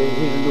up there,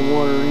 heated the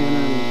water in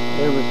and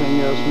everything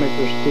else, make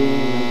their steam.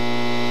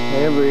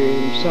 And every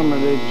summer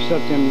they'd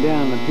shut them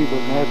down. The people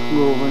would have to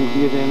go over and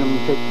get in them,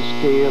 take the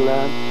scale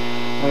out,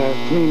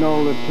 clean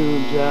all the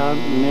tubes out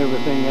and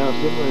everything else.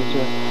 It was,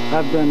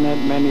 I've done that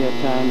many a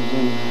times,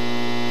 and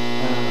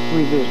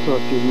we just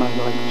thought you might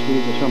like to see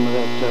some of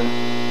that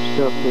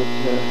stuff that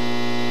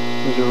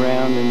was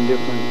around in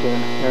different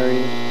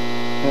areas.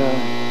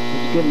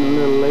 It's getting a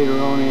little later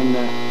on in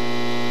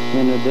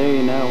the day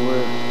now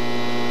where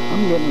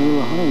I'm getting a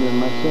little hungry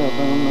myself. I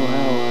don't know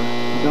how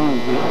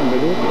Don's getting,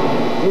 but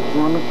it's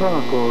 1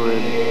 o'clock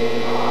already.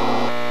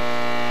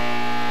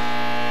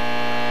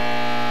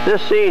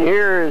 This scene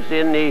here is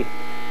in the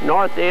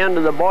north end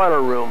of the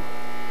boiler room.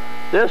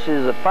 This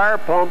is a fire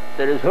pump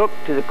that is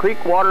hooked to the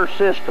creek water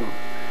system.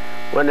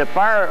 When the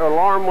fire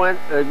alarm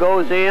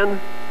goes in,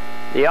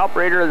 the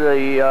operator of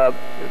the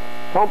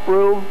pump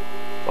room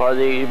or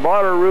the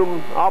boiler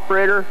room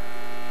operator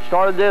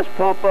started this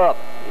pump up.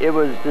 It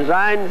was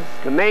designed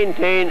to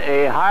maintain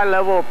a high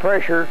level of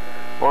pressure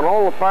on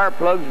all the fire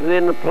plugs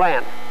within the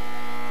plant.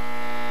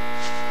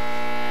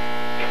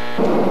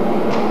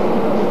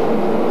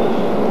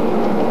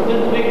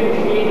 This big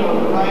machine on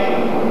the right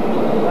is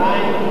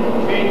designed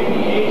to change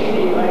the AC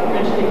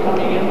electricity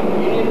coming in from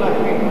the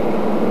electric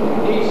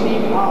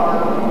DC power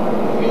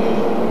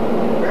used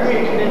very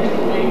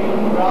extensively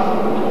throughout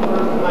the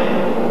first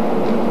plant.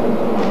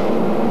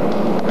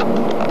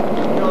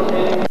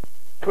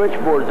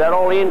 Switchboard, is that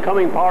all the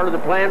incoming power to the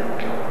plant?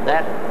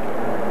 That,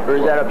 or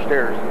is that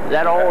upstairs? Is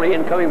that all the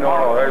incoming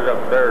power? No, there's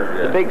upstairs,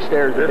 yeah. The big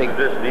stairs, the big.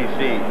 This is just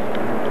DC.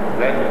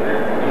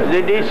 That's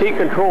the DC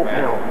control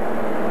panel.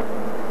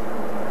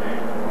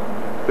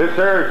 This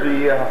there is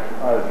the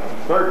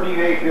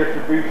 13-8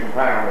 distribution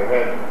panel. It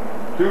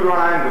had 2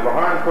 lines of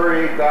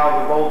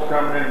 138,000 volts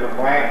coming into the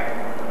plant.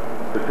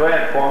 The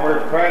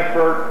transformers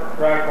transformer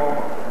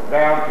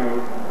down to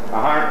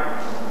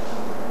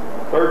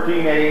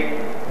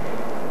 13-8.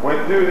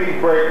 Went through these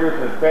breakers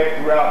and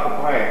fed throughout the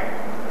plant.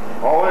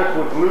 All this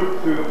was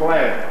looped through the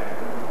plant.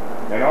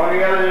 And on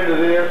the other end of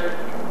this,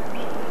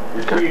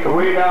 you see the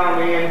way down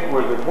the end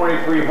was the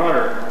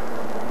 2300.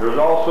 There was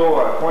also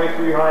a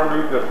 2300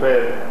 loop that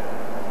fed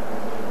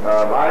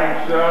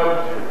lighting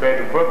subs, it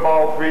fed the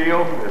football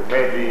field, it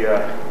fed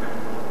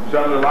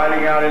some of the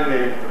lighting out in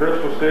the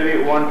Crystal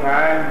City at one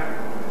time,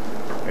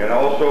 and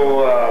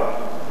also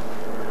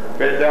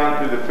fed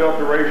down to the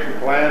filtration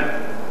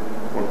plant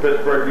when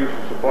Pittsburgh used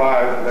to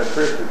supply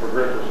electricity for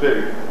Crystal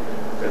City.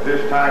 At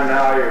this time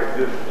now, it's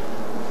just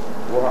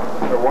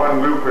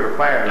one loop of the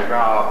plant is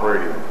now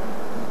operating.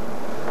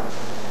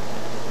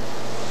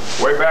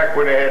 Way back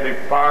when they had the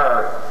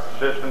fire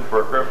system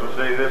for Crystal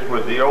City, this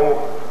was the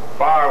old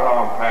fire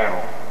alarm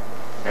panel.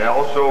 And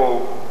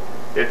also,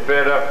 it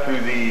fed up to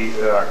the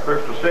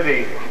Crystal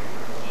City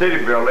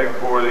building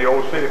before the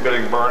old city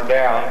building burned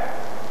down.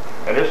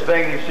 And this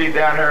thing you see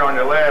down here on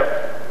the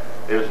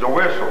left is the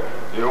whistle,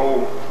 the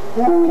old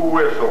whoo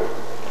whistle,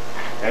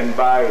 and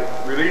by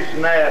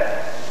releasing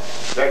that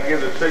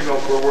gives a signal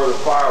for where the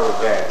fire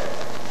was at.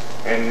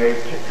 And they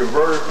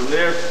converted from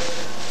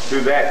this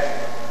to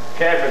that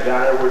cabinet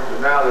down there, which is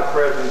now the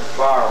present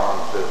fire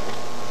alarm system.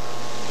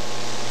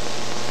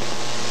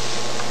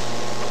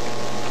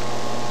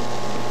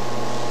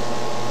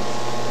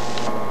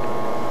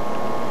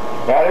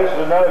 Now this is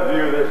another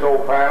view of this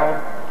old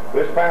panel.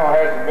 This panel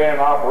hasn't been in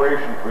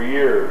operation for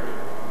years,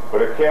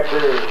 but it kept here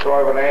as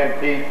sort of an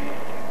antique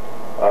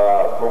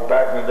from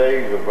back in the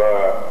days of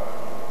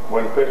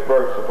when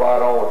Pittsburgh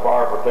supplied all the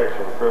fire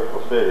protection for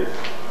Crystal City.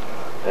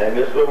 And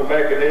this little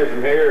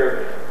mechanism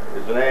here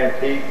is an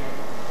antique,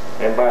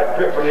 and by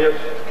tripping this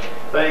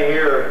thing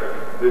here,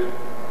 this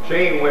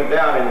chain went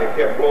down and it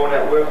kept blowing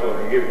that whistle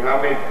and giving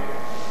how many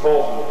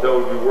pulses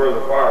tells you where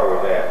the fire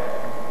was at.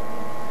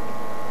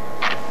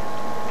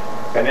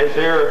 And this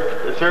here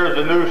is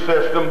the new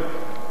system,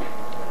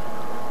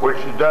 which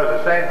does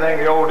the same thing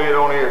the old did,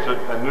 only it's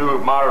a new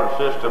modern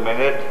system in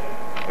it.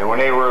 And when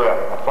they were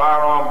a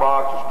fire alarm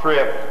box is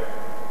tripped,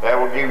 that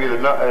will give you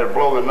it'll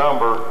blow the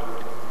number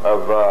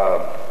of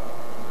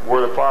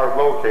where the fire is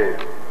located,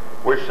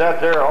 which that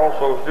there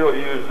also still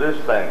use this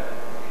thing.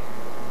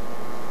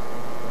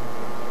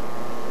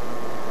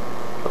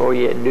 All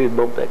you had to do is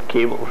bump that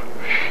cable.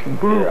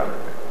 Yeah.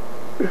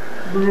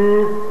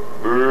 Boop,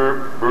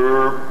 boop,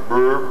 boop,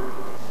 boop.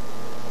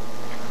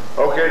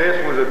 Okay,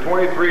 this was a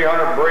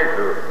 2300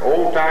 breaker,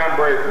 old-time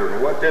breaker.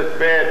 And what this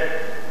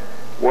fed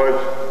was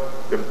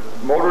the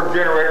motor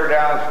generator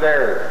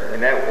downstairs,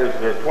 and that is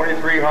the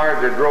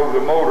 2300 that drove the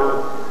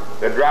motor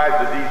that drives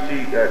the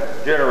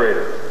DC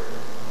generator.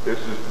 This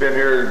has been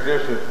here in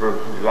existence for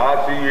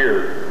lots of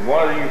years. And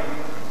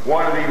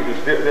one of these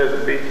is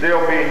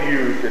still being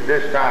used at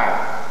this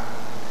time.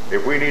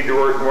 If we need to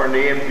work more in the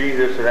MG,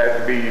 this would have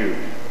to be used.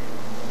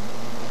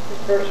 This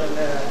person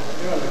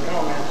doing the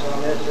comments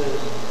on this is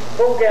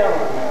 4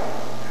 gallon mouth.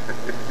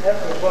 That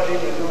was what he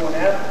was doing,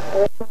 that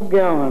 4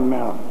 gallon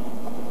mouth.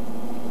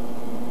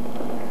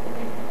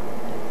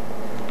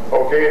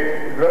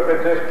 Okay, look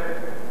at this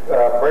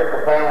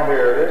breaker panel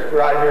here. This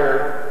right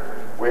here,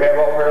 we have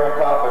up here on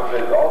top, it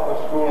says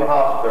office, school, and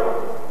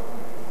hospital.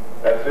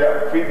 That's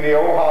it, feeding the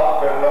old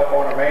hospital up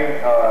on the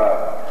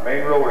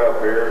main road up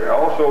here. And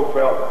also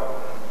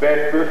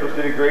fed Crystal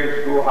City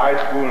Grade School, high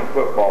school, and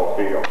football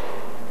field.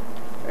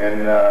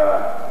 And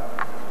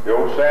the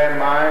old sand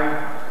mine,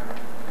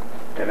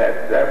 and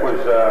that was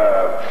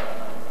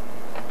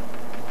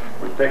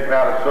taken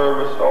out of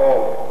service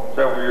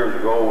several years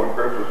ago when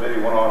Crystal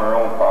City went on their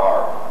own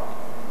power.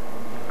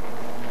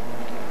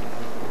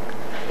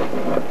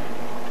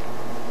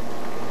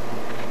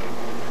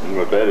 You know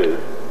what that is?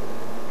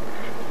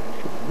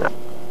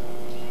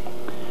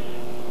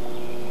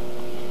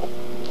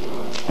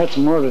 That's a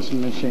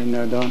mortising machine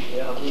there, Don.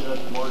 Yeah, I believe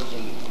that's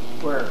mortising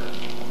square,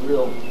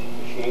 real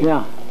machine.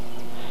 Yeah.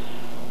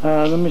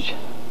 The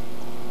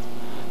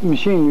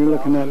machine you're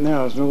looking at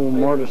now is an old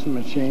mortising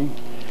machine.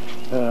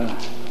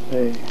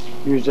 They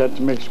use that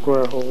to make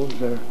square holes.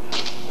 They're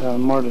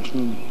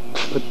mortising,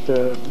 put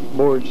the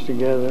boards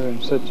together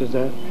and such as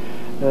that.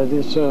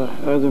 This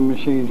other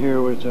machine here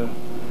was a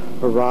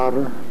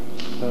router,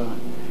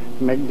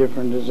 make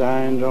different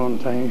designs on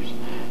things,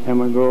 and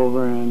we go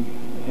over and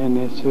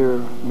this here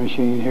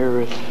machine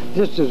here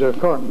this is a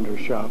carpenter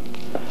shop.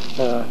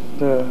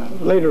 The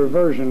later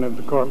version of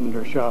the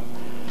carpenter shop.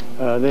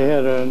 They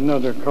had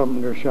another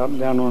carpenter shop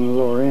down on the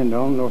lower end. I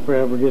don't know if we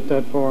ever get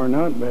that far or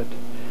not, but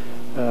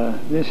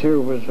this here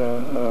was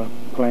a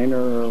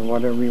planer or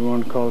whatever you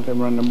want to call it. They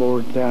run the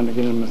boards down to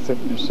get them the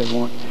thickness they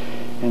want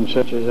and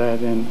such as that.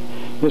 And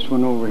this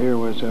one over here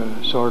was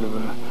a sort of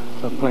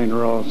a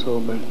planer also,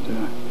 but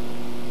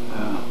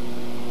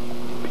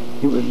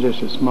it was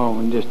just a small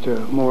one, just to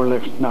more or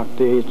less knock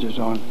the edges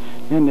on.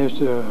 And this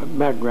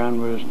background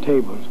was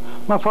tables.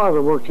 My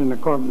father worked in the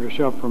carpenter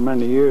shop for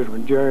many years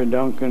with Jerry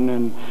Duncan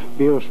and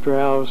Bill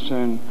Strauss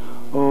and,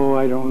 oh,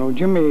 I don't know,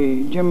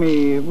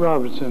 Jimmy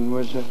Robinson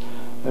was a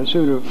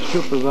sort of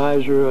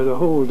supervisor of the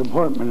whole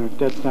department at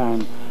that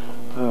time.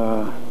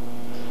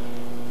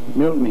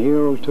 Milton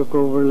Hill took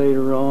over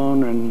later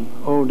on, and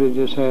oh, they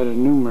just had a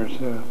numerous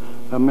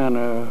amount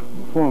of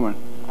foremen.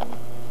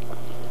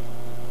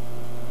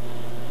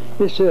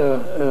 This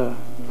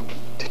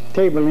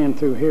table in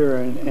through here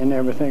and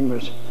everything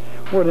was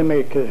where they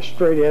make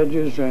straight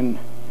edges and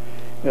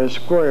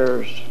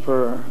squares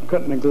for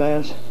cutting the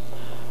glass.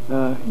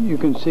 You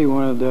can see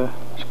one of the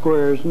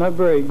squares, not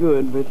very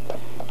good, but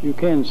you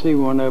can see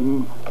one of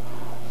them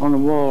on the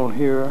wall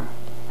here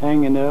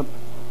hanging up.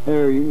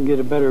 There you can get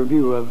a better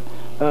view of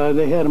it.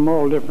 They had them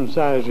all different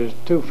sizes,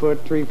 2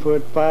 foot, 3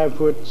 foot, 5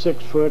 foot,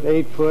 6 foot,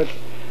 8 foot,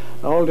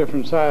 all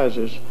different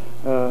sizes.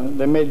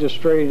 They made the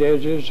straight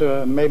edges.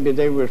 Maybe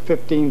they were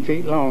 15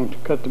 feet long to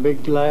cut the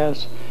big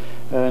glass,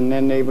 and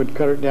then they would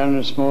cut it down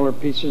into smaller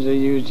pieces. They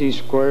used these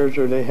squares,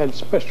 or they had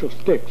special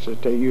sticks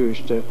that they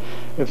used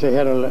if they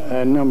had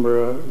a number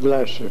of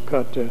glass to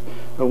cut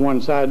one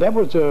side. That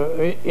was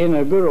in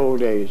the good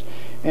old days.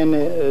 And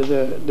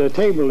the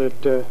table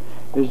that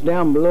is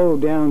down below,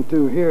 down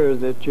through here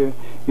that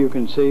you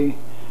can see,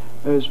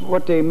 is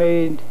what they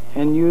made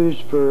and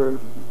used for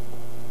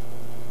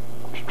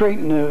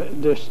straighten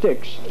the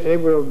sticks. They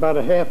were about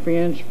a ½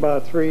 inch by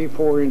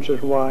 3-4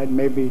 inches wide,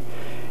 maybe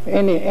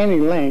any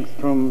length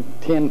from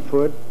 10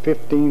 foot,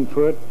 15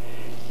 foot.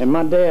 And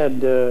my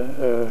dad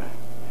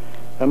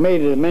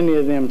made many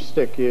of them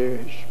stick.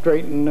 You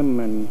straightened them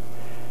and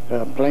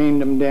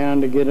planed them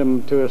down to get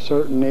them to a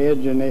certain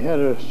edge, and they had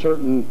a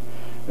certain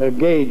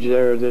gauge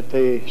there that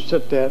they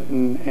set that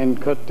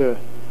and cut the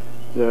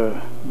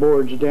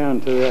boards down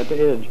to that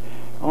edge.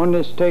 On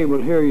this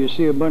table here you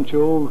see a bunch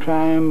of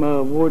old-time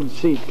wood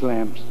seat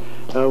clamps.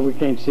 We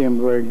can't see them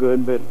very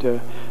good, but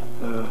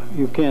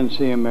you can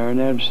see them there. And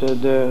that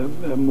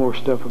said more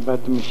stuff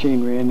about the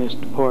machinery in this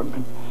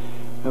department.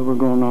 We're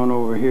going on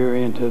over here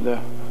into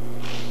the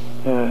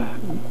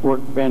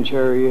workbench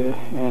area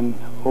and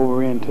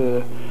over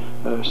into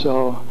the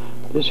saw.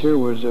 This here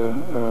was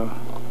a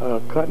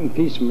cutting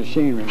piece of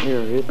machinery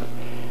here.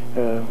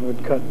 It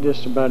would cut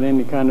just about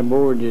any kind of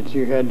board that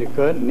you had to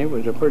cut, and it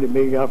was a pretty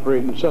big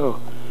operating saw.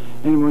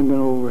 And we're going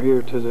over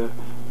here to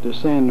the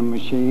sanding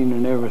machine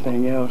and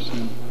everything else,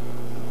 and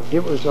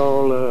it was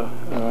all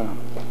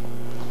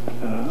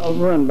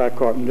run by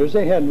carpenters.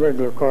 They had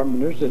regular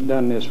carpenters that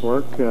done this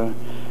work,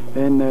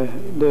 and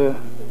the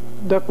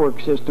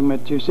ductwork system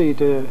that you see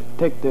to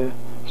take the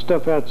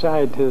stuff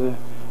outside to the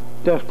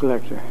dust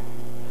collector.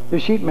 The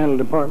sheet metal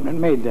department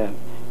made that,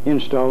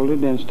 installed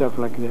it and stuff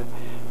like that.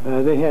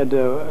 They had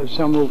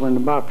some over in the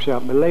box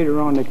shop, but later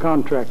on they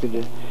contracted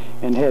it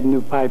and had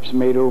new pipes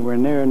made over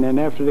in there. And then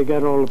after they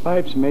got all the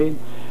pipes made,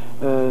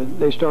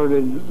 they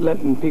started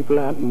letting people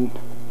out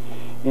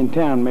in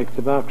town make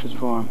the boxes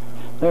for them.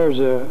 There's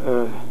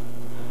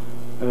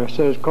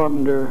says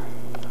carpenter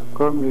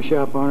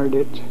shop on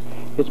it.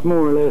 It's more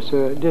or less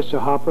just a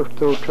hopper,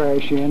 throw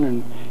trash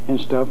in and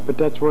stuff, but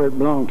that's where it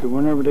belonged to.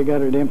 Whenever they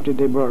got it empty,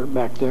 they brought it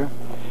back there.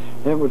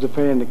 That was a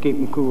fan to keep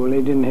them cool.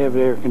 They didn't have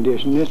air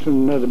conditioning. This was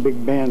another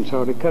big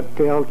bandsaw. They cut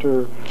kelp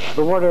or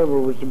whatever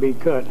was to be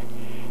cut,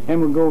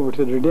 and we'd go over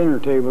to their dinner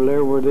table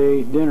there where they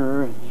ate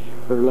dinner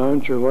or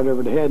lunch or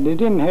whatever they had. They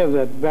didn't have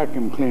that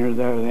vacuum cleaner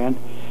there then.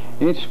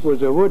 This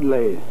was a wood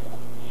lathe.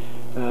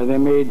 They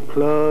made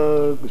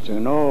plugs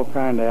and all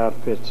kind of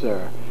outfits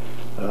there.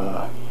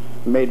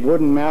 Made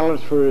wooden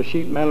mallets for a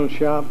sheet metal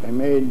shop. They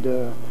made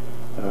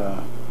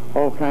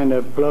all kind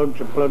of plugs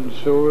to plug the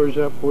sewers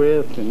up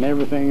with and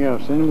everything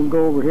else. Then we'll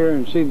go over here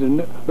and see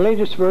the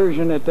latest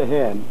version that they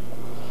had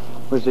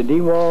was the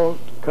DeWalt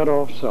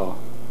cut-off saw.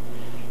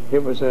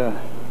 It was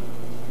a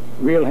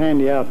real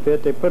handy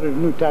outfit. They put a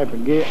new type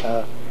of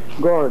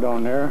guard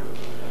on there.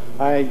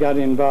 I got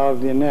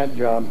involved in that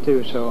job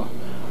too, so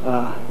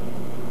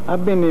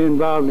I've been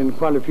involved in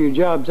quite a few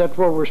jobs. That's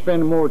where we're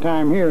spending more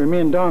time here. Me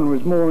and Don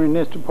was more in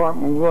this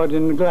department than we was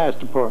in the glass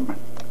department.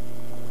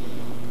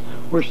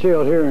 We're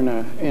still here in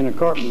a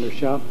carpenter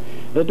shop.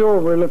 The door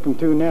we're looking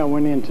through now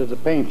went into the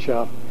paint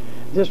shop.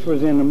 This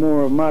was in a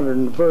more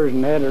modern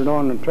version, added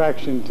on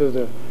attraction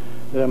to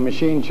the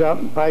machine shop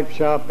and pipe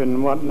shop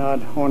and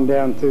whatnot on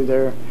down through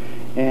there.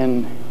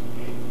 And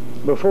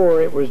before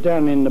it was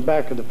down in the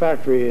back of the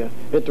factory.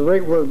 At the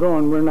rate we're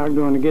going, we're not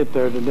going to get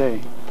there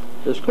today.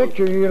 This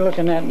picture you're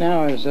looking at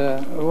now is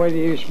the way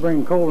they used to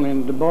bring coal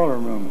into the boiler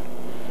room.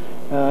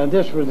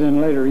 This was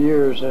in later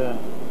years.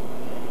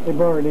 They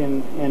brought it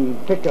in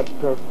pickup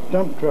trucks,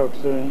 dump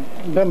trucks, and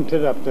dumped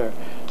it up there.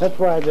 That's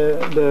why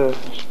the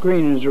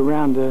screen is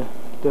around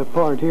the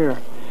part here.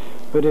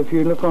 But if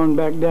you look on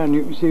back down,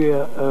 you can see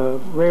a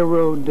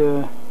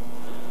railroad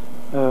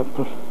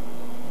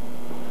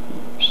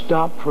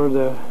stop for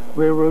the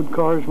railroad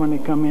cars when they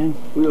come in.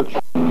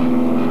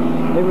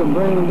 They were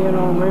bringing it in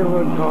on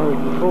railroad cars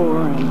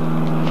before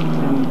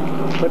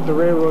and put the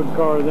railroad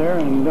car there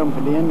and dump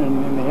it in,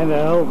 and they had an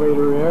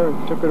elevator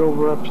there, took it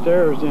over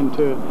upstairs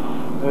into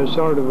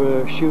sort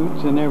of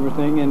chutes and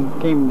everything,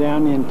 and came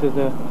down into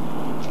the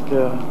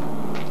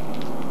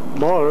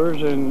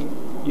boilers, and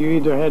you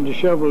either had to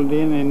shovel it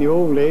in the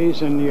old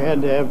days, and you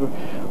had to have a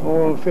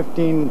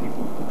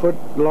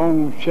 15-foot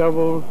long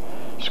shovel,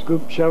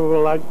 scoop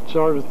shovel like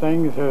sort of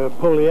thing to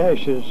pull the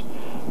ashes.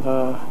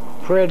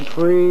 Fred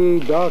Free,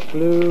 Doc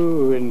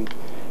Lou, and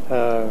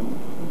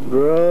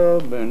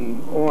Grubb,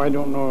 and I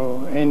don't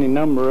know any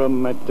number of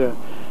them that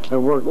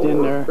worked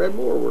in there. Fred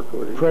Moore worked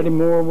with it. Freddie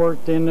Moore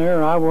worked in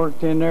there. I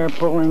worked in there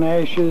pulling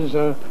ashes.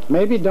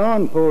 Maybe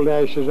Don pulled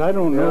ashes. I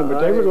don't know,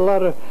 but there was a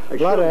lot of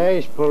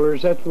ash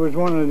pullers. That was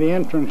one of the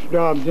entrance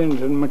jobs into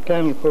the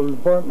mechanical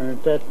department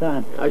at that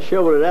time. I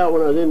shoveled it out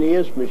when I was in the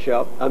instrument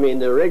shop. I mean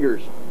the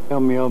riggers. Tell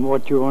me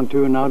what you want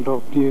to, and I'll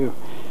talk to you.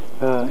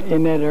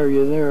 In that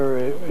area there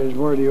is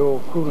where the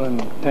old cooling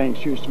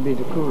tanks used to be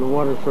to cool the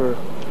water for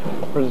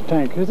the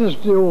tank. This is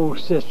the old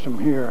system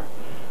here.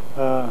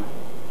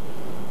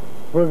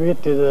 We'll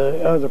get to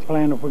the other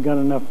plant if we got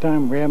enough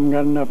time. If we haven't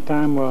got enough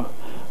time, well,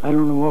 I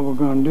don't know what we're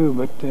going to do,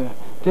 but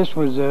this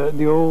was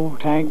the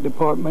old tank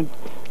department.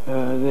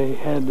 They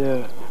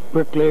had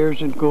bricklayers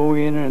that go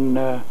in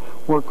and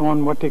work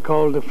on what they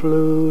call the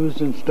flues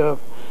and stuff.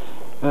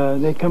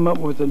 They come up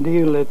with a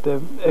deal that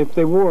if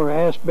they wore an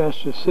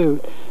asbestos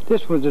suit,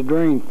 this was a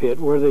drain pit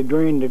where they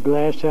drained the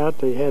glass out.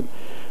 They had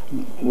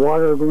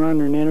water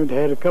running in it. They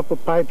had a couple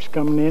of pipes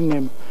coming in,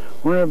 and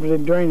whenever they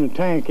drained the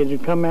tank, it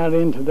would come out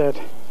into that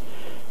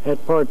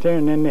part there,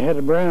 and then they had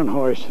a brown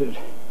hoist that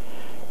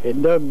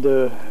it dug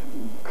the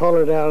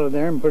cullet out of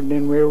there and put it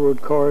in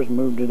railroad cars,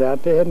 moved it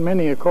out. They had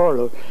many a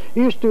carload.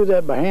 They used to do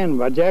that by hand,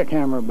 by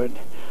jackhammer, but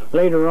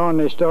later on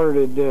they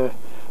started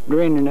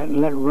draining it and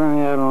let it run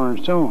out on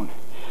its own.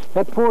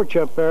 That porch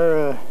up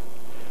there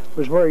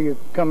was where you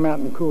come out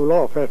and cool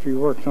off after you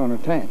worked on a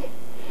tank.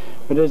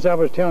 But as I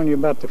was telling you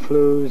about the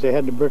flues, they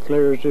had the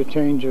bricklayers to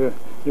change the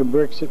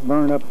bricks that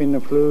burn up in the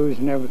flues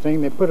and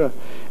everything. They put a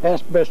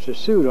asbestos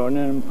suit on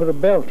it and put a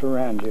belt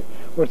around you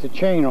with a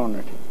chain on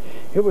it.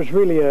 It was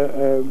really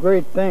a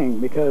great thing,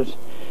 because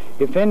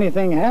if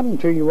anything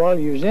happened to you while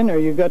you was in there,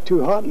 you got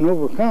too hot and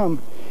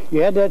overcome,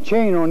 you had that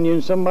chain on you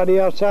and somebody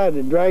outside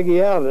to drag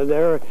you out of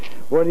there,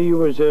 whether you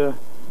was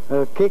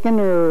kicking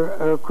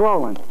or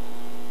crawling.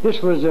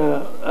 This was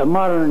a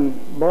modern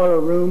boiler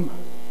room.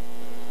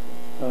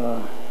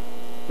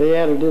 They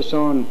added this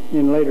on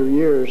in later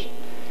years.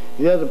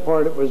 The other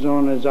part it was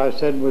on, as I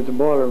said, was the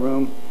boiler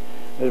room,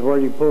 is where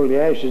you pull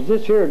the ashes.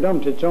 This here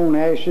dumped its own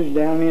ashes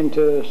down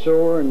into a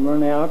sewer and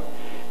run out.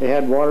 They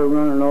had water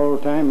running all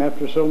the time.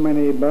 After so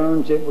many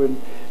burns, it would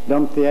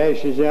dump the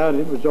ashes out.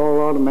 It was all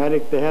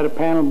automatic. They had a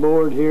panel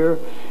board here.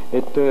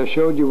 It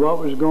showed you what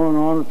was going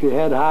on, if you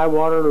had high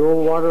water,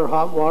 low water,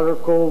 hot water,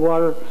 cold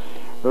water,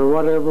 or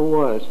whatever it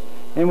was.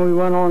 And we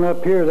went on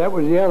up here. That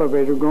was the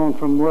elevator going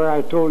from where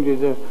I told you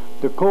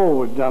the coal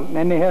was dumped. And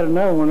then they had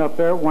another one up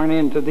there that went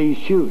into these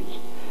chutes.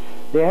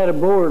 They had a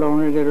board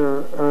on it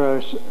or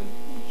a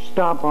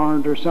stop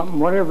on it or something.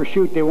 Whatever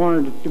chute they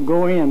wanted it to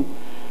go in,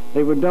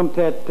 they would dump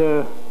that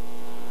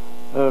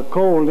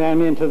coal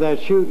down into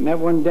that chute, and that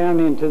went down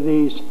into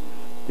these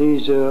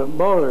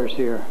boilers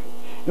here.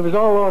 It was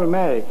all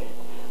automatic.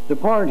 The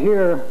part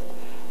here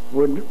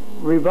would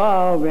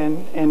revolve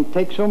and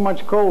take so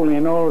much coal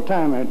in all the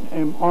time,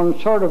 and on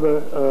sort of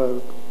a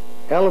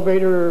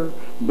elevator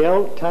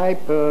belt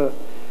type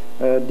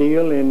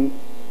deal, and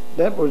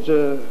that was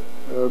a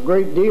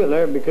great deal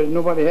there because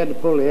nobody had to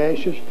pull the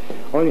ashes.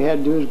 All you had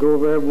to do is go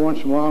over every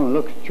once in a while and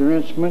look at your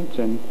instruments,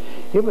 and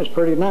it was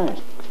pretty nice.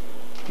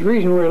 The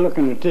reason we're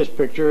looking at this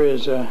picture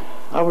is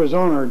I was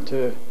honored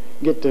to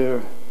get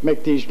to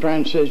make these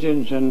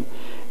transitions and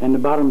the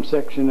bottom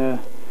section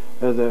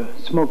of the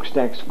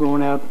smokestacks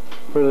going out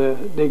for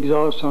the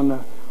exhaust on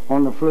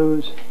the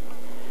flues.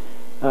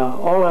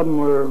 All of them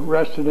were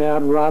rusted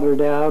out,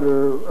 rotted out,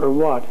 or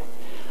what.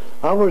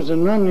 I was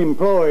an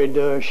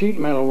unemployed sheet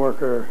metal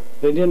worker.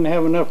 They didn't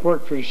have enough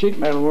work for the sheet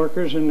metal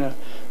workers, and the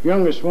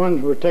youngest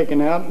ones were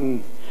taken out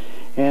and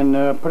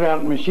put out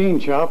in the machine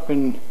shop.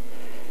 And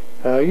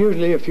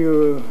usually if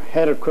you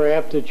had a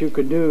craft that you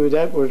could do,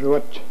 that was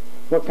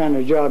what kind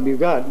of job you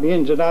got.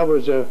 Being that I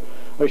was a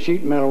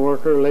sheet metal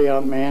worker,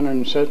 layout man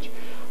and such,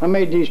 I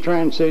made these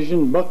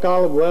transitions, Buck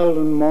Olive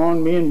welding them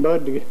on. Me and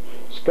Bud, the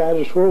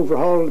guy just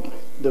overhauled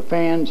the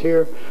fans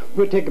here.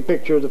 We'll take a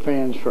picture of the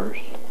fans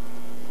first.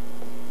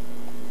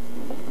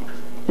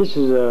 This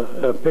is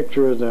a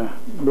picture of the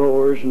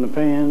blowers and the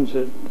fans.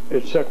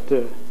 It sucked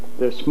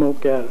the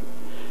smoke out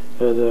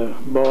of the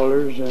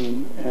boilers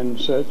and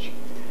such.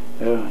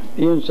 The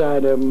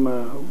inside of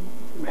them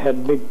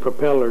had big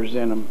propellers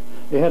in them.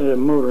 They had a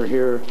motor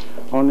here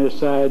on this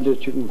side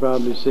that you can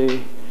probably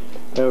see,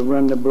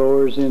 run the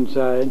blowers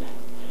inside.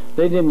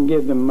 They didn't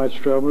give them much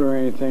trouble or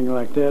anything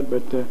like that,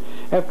 but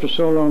after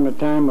so long a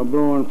time of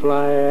blowing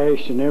fly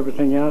ash and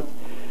everything out,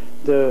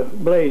 the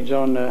blades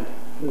on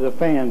the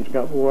fans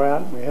got wore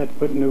out, and we had to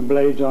put new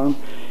blades on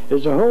them.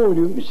 There's a hole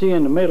you can see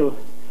in the middle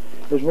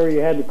is where you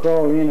had to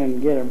crawl in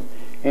and get them,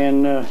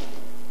 and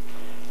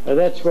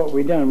that's what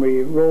we done.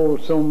 We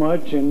rolled so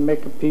much and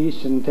make a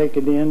piece and take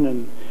it in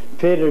and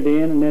fit it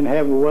in, and then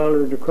have a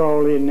welder to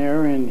crawl in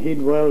there, and he'd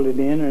weld it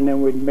in, and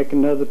then we'd make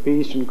another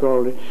piece and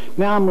crawl it.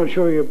 Now I'm going to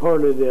show you a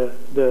part of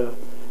the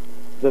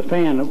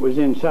fan that was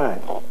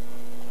inside.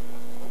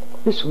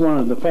 This is one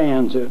of the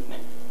fans that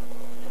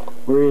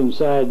were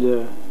inside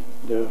the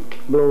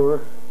blower,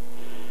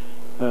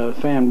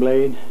 fan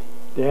blade.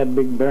 They had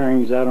big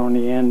bearings out on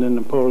the end and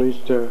the pulleys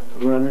to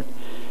run it.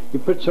 You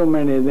put so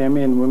many of them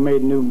in, we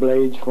made new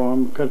blades for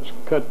them,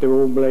 cut the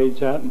old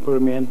blades out and put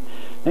them in.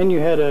 Then you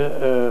had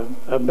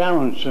a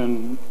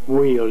balancing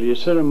wheel. You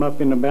set them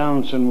up in a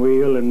balancing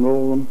wheel and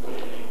roll them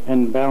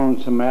and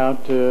balance them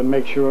out to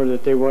make sure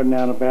that they wasn't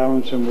out of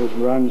balance and would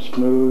run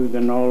smooth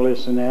and all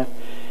this and that.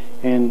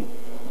 And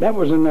that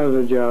was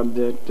another job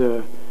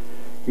that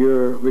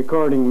your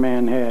recording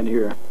man had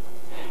here.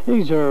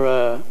 These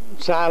are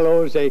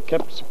silos. They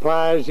kept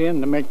supplies in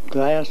to make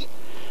glass.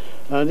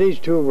 These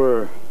two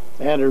were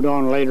added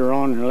on later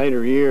on in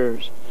later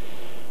years.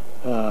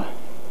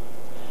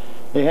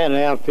 They had an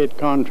outfit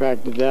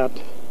contracted out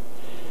to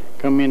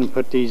come in and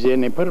put these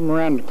in. They put them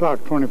around the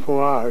clock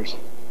 24 hours.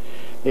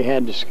 They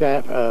had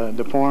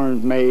the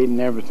forms made and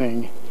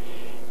everything.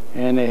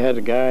 And they had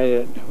a guy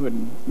that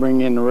would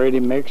bring in the ready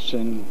mix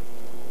and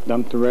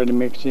dump the ready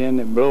mix in.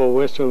 They'd blow a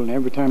whistle, and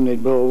every time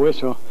they'd blow a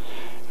whistle,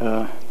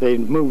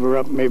 they'd move her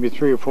up maybe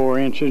 3 or 4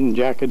 inches and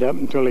jack it up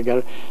until they got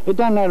it. They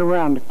done that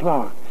around the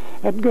clock.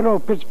 That good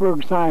old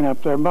Pittsburgh sign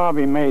up there,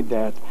 Bobby made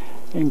that,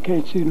 in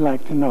case you'd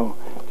like to know.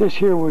 This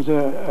here was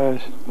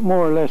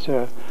more or less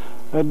a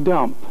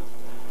dump.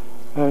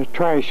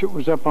 Trash that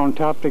was up on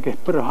top. They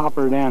could put a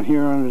hopper down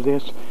here under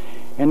this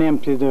and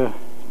empty the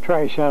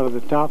trash out of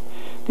the top.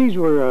 These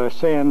were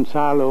sand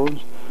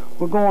silos.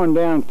 We're going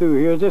down through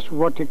here. This is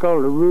what they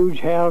call the rouge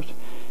house.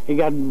 They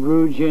got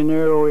rouge in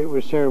there. Oh, it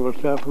was terrible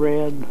stuff.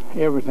 Red,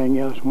 everything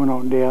else went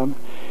on down.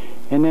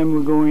 And then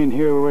we go in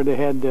here where they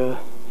had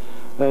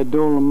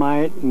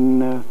dolomite,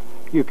 and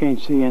you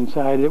can't see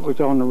inside. It was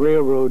on the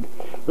railroad.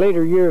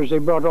 Later years, they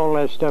brought all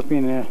that stuff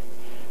in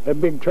a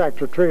big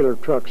tractor trailer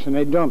trucks, and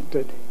they dumped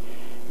it.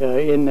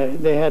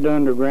 They had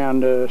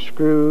underground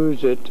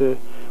screws that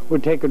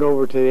would take it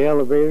over to the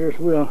elevators.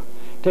 We'll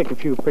take a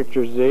few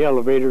pictures of the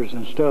elevators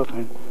and stuff,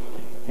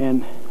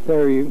 and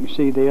there you can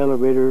see the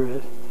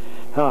elevator,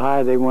 how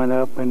high they went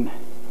up, and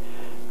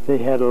they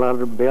had a lot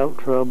of belt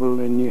trouble,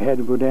 and you had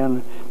to go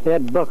down. They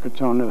had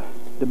buckets on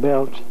the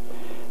belts.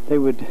 They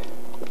would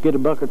get a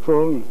bucket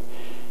full and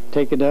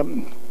take it up.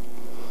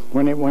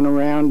 When it went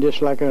around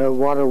just like a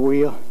water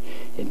wheel,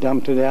 it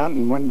dumped it out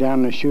and went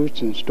down the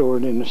chutes and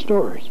stored in the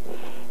storage.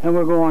 And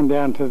we'll go on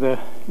down to the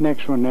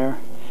next one there.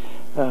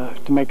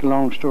 To make a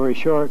long story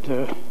short,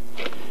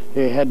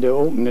 they had to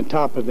open the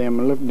top of them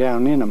and look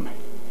down in them.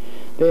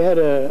 They had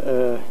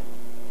a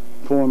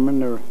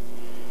foreman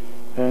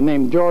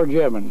named George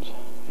Evans.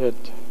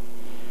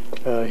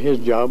 His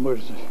job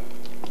was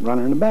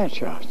running the batch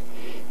house.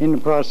 In the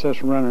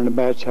process of running the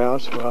batch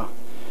house,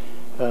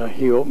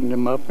 he opened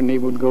them up and he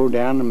would go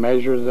down and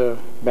measure the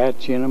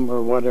batch in them,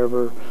 or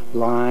whatever,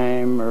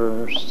 lime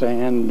or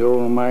sand,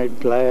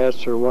 dolomite,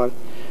 glass, or what.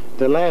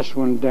 The last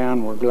one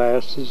down were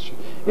glasses.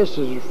 This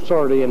is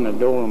sort of in the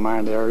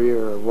dolomite area,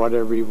 or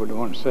whatever you would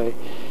want to say.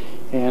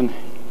 And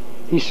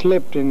he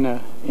slipped in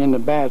the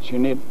batch,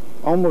 and it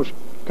almost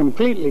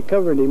completely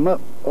covered him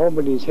up, all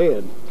but his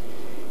head.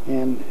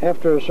 And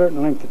after a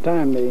certain length of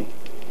time, they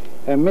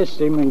missed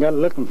him and got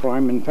looking for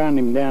him and found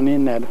him down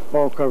in that,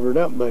 all covered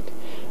up. But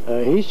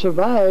he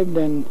survived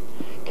and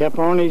kept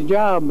on his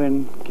job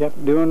and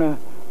kept doing a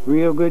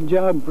real good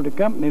job for the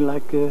company,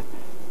 like he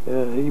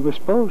was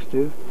supposed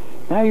to.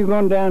 Now you're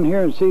going down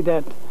here and see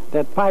that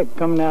pipe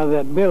coming out of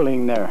that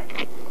building there.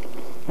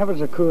 That was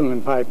a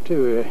cooling pipe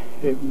too.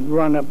 It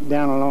run up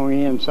down along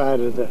the inside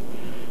of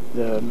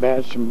the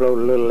batch and blowed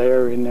a little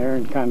air in there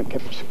and kind of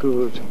kept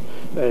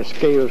the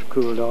scales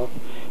cooled off.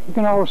 You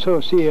can also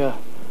see a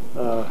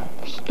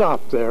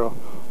stop there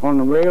on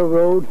the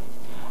railroad.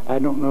 I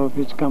don't know if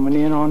it's coming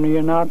in on you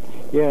or not.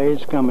 Yeah,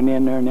 it's coming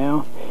in there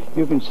now.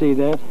 You can see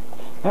that.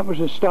 That was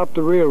to stop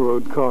the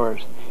railroad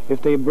cars.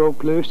 If they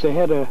broke loose, they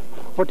had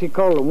what they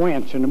call a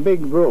winch and a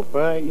big rope,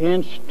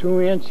 inch,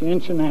 2 inch,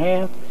 inch and a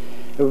half.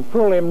 It would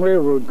pull them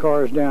railroad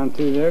cars down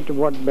through there to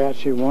what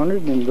batch they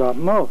wanted and drop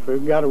them off.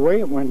 If it got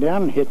away, it went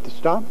down and hit the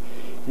stop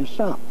and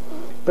stopped.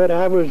 But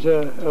I was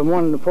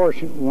one of the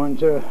fortunate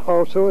ones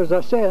also, as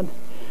I said,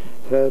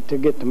 to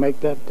get to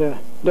make that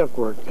duct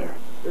work there.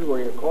 Here's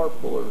one of your car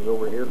pullers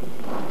over here.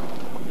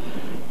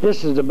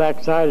 This is the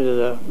back side of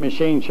the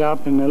machine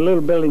shop, and the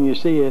little building you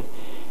see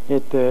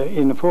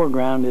in the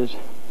foreground is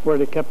where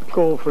they kept the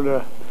coal for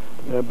the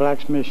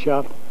blacksmith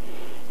shop.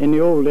 In the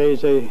old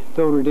days, they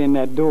throwed it in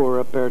that door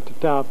up there at the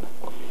top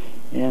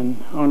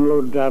and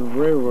unloaded out of a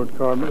railroad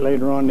car, but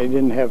later on they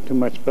didn't have too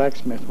much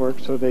blacksmith work,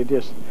 so they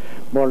just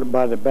bought it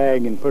by the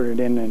bag and put it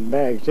in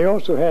bags. They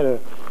also had a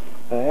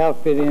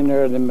outfit in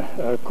there,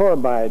 the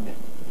carbide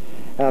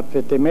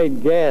outfit. They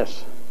made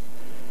gas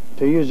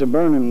to use a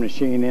burning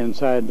machine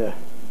inside the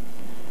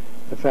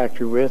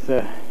factory with.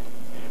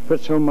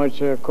 Put so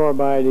much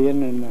carbide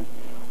in, and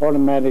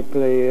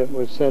automatically it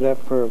was set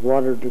up for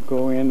water to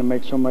go in to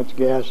make so much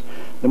gas.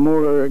 The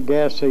more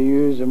gas they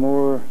used, the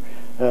more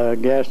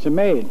gas they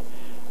made.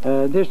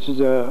 This is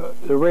the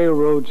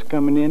railroads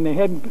coming in. They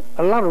had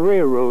a lot of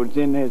railroads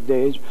in those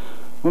days.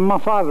 When my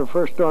father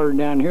first started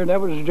down here, that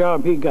was the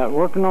job he got,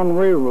 working on the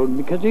railroad,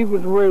 because he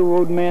was a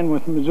railroad man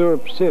with Missouri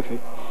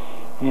Pacific.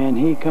 And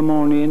he come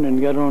on in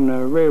and got on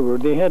the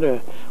railroad. They had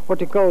what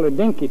they called a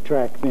dinky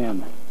track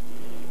then.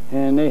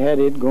 And they had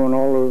it going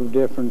all over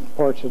different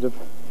parts of the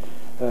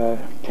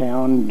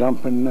town,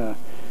 dumping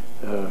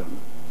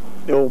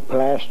old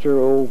plaster,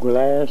 old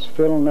glass,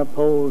 filling up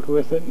holes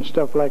with it and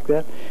stuff like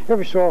that.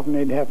 Every so often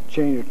they'd have to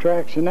change the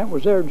tracks, and that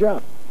was their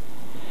job.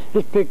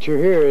 This picture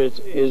here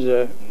is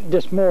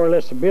just more or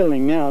less a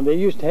building now. They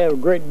used to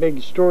have great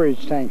big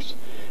storage tanks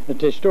that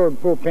they stored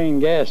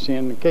propane gas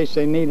in case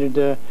they needed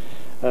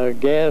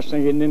gas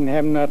and they didn't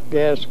have enough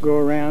gas to go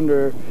around,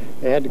 or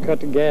they had to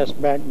cut the gas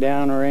back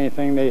down or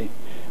anything. They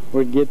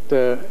would get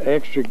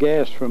extra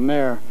gas from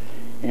there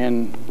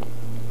and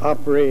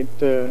operate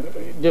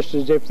just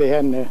as if they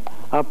hadn't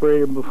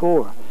operated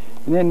before.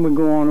 And then we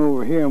go on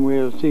over here and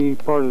we'll see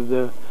part of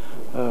the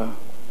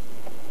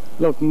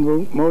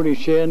locomotive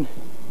shed.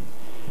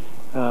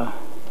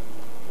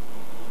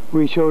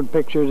 We showed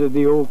pictures of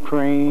the old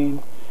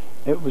crane.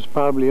 It was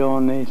probably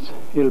on this,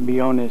 it'll be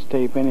on this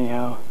tape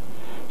anyhow,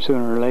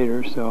 sooner or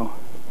later. So,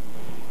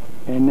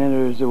 and then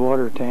there's the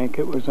water tank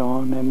it was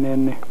on, and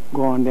then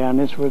going down,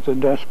 this was a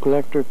dust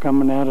collector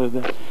coming out of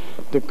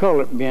the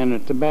cullet bin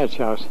at the batch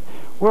house.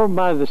 We're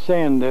by the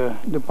sand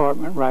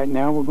department right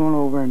now. We're going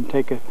over and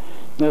take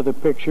another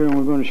picture, and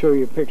we're going to show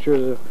you a picture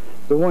of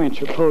the winch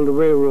that pulled the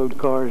railroad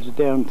cars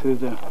down to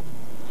the...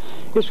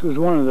 This was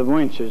one of the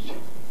winches.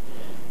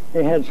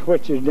 They had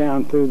switches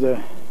down through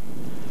the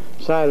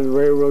side of the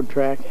railroad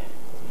track,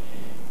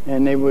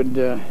 and they would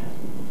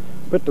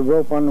put the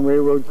rope on the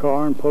railroad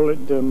car and pull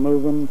it to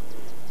move them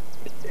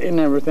and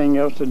everything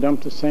else to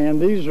dump the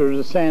sand. These are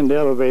the sand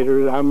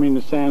elevators, I mean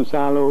the sand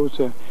silos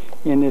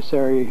in this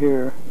area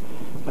here.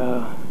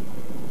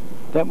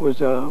 That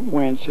was a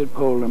winch that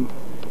pulled them.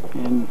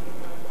 And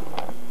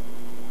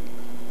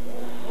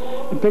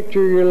the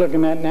picture you're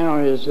looking at now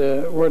is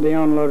where they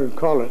unloaded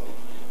cullet.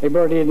 They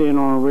brought it in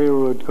on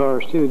railroad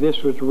cars too.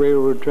 This was the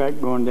railroad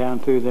track going down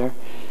through there.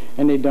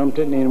 and they dumped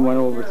it and then went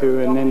over through,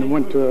 and then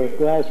went to a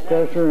glass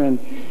crusher, and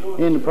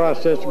in the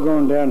process of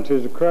going down to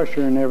the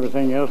crusher and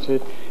everything else,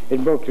 it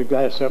broke the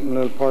glass up in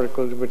little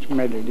particles, which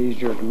made it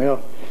easier to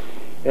melt.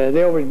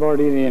 They always brought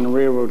it in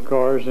railroad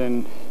cars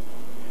and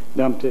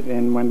dumped it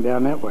and went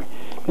down that way.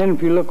 Then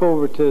if you look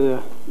over to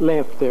the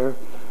left there,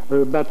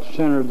 or about the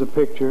center of the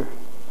picture,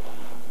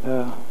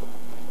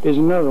 is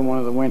another one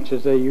of the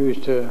winches they use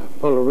to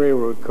pull the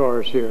railroad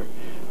cars here.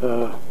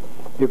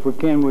 If we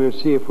can, we'll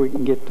see if we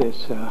can get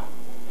this.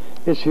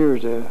 This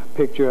here's a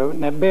picture of it.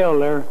 And that bell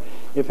there,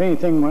 if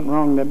anything went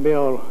wrong, that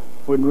bell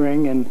would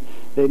ring and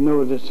they'd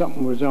know that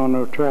something was on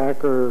their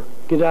track, or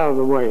get out of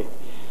the way.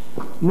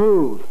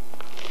 Move.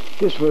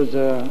 This was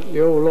the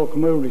old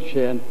locomotive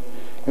shed.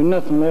 There's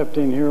nothing left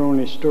in here,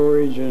 only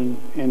storage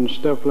and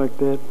stuff like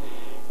that.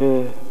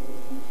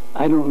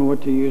 I don't know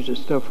what to use the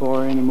stuff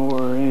for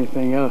anymore or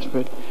anything else,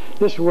 but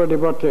this is where they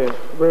brought the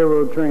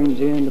railroad trains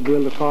in to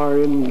build a car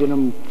in and get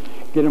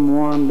them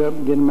warmed up,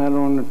 get them out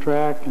on the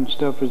track and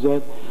stuff as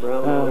that.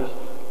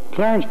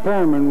 Clarence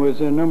Perriman was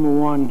the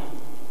 #1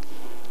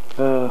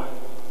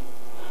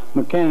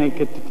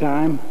 mechanic at the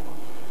time.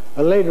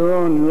 Later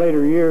on, in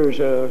later years,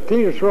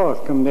 Cletus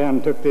Roth come down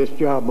and took this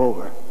job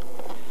over.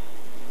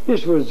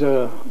 This was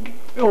the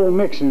old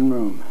mixing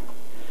room.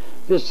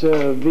 This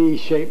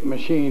V-shaped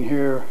machine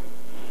here,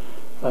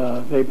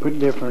 they put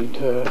different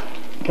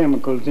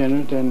chemicals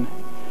in it, and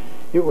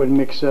it would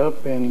mix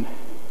up and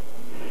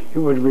it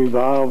would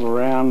revolve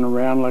around and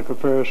around like a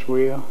Ferris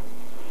wheel.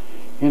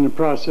 In the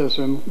process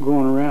of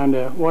going around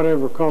to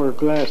whatever color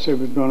glass they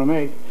was going to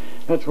make,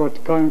 that's what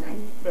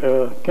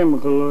the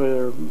chemical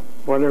or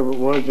whatever it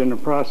was in the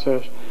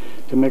process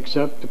to mix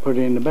up to put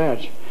in the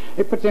batch.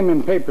 They put them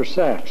in paper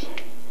sacks,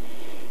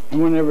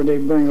 and whenever they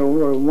bring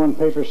over, one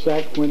paper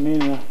sack went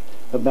in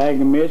a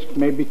bag of mix,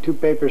 maybe 2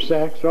 paper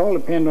sacks, all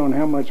depend on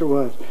how much it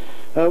was.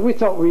 We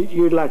thought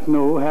you'd like to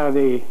know how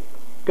they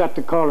got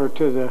the color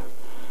to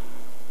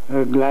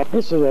the glass.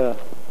 This is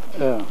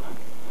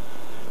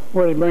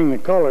where they bring the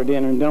color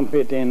in and dump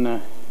it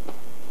in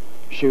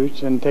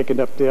chutes and take it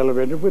up the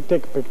elevator. We'll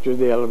take a picture of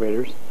the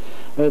elevators.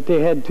 They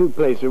had 2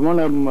 places. One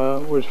of them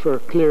was for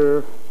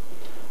clear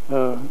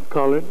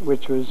colored,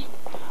 which was,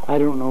 I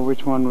don't know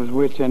which one was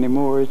which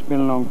anymore. It's been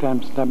a long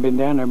time since I've been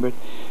down there, but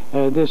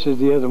this is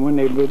the other one.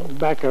 They would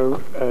back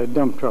a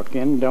dump truck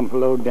in, dump a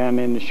load down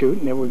in the chute,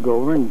 and it would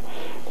go over and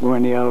go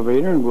in the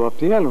elevator and go up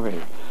the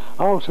elevator.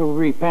 I also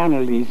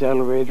repaneled these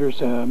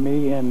elevators.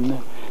 Me and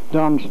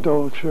Don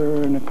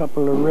Stolzer and a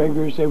couple of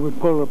riggers, they would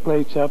pull the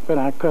plates up and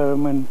I cut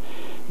them, and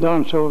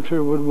Don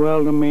Stolzer would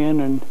weld them in,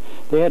 and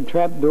they had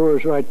trap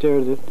doors right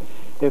there that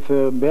if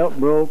a belt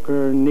broke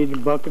or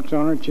needed buckets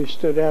on it, you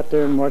stood out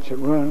there and watched it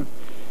run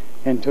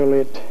until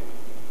it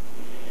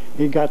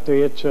got to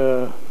its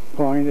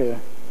point of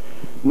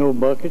no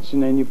buckets,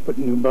 and then you put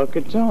new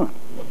buckets on.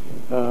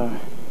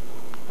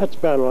 That's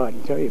about all I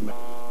can tell you about.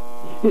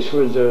 This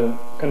was a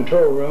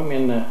control room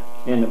in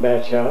the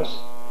batch house.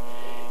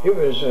 It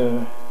was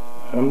a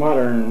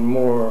modern,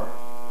 more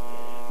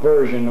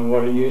version of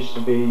what it used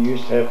to be. You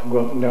used to have to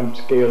go up and dump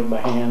scales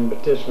by hand,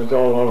 but this was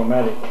all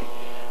automatic.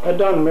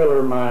 Don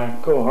Miller, my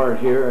cohort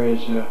here,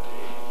 is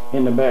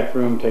in the back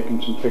room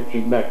taking some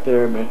pictures back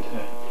there, but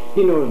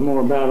he knows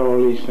more about all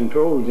these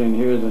controls in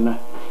here than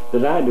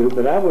I do.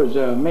 But I was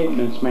a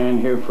maintenance man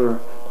here for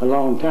a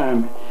long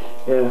time.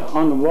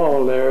 On the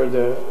wall there,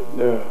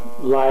 the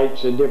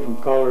lights, the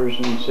different colors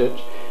and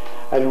such.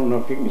 I don't know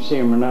if you can see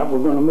them or not. We're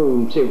going to move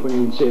them and see if we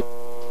can see it.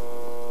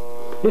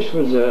 This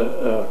was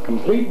a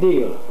complete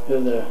deal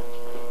of the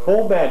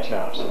whole batch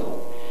house.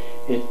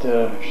 It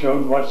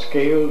showed what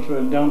scales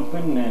were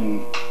dumping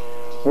and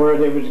where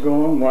they was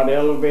going, what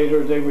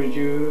elevator they was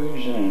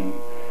used, and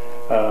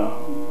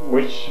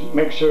which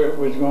mixer it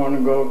was going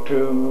to go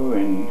to,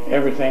 and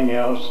everything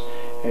else.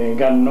 They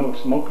got a no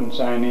smoking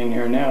sign in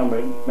here now,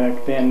 but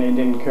back then they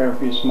didn't care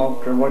if you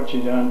smoked or what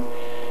you done.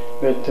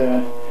 But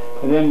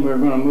then we're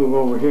going to move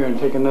over here and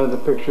take another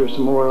picture of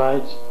some more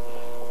lights.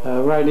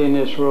 Right in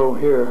this row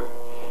here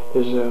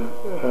is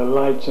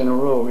lights in a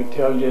row. It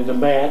tells you the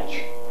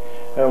batch,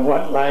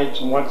 what lights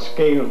and what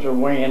scales are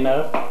weighing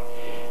up.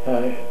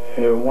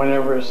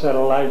 Whenever a set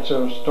of lights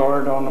will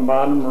start on the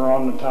bottom or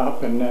on the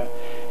top, and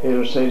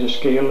it'll say the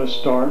scale is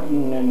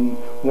starting and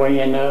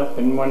weighing up,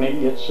 and when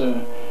it gets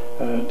to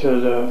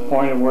the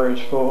point of where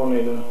it's full,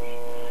 it'll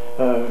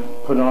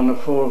put on the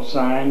full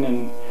sign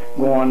and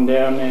go on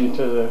down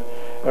into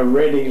the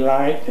ready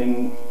light,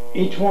 and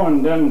each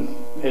one done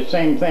the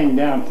same thing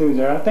down through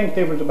there. I think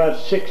there was about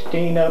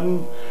 16 of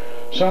them,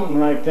 something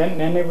like that, and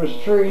then there was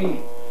 3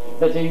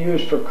 that they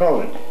used for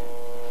colored.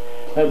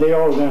 They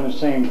all done the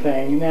same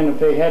thing, and then if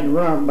they had to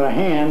run it by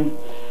hand,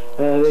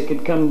 they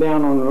could come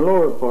down on the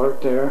lower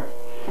part there,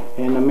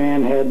 and the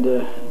man had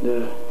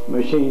the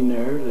machine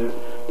there,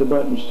 the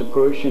buttons to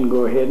push, and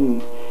go ahead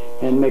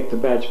and make the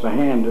batch by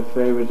hand if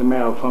there was a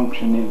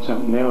malfunction in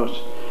something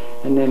else.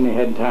 And then they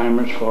had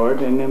timers for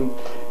it, and then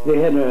they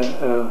had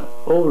a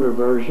older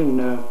version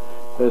of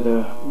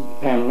the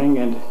paneling,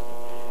 and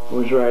it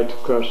was right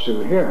across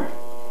through here.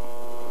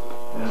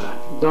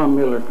 Don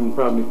Miller can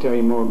probably tell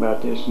you more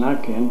about this than I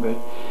can, but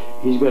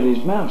he's got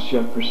his mouth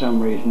shut for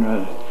some reason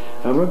or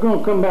other. We're going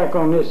to come back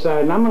on this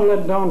side, and I'm going to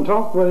let Don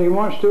talk whether he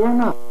wants to or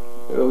not.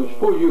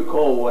 Suppose you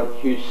call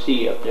what you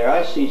see up there.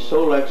 I see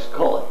Solex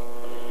cullet.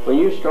 When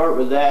you start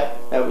with that,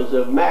 that was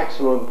the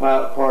maximum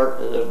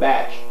part of the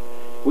batch.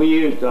 We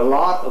used a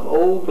lot of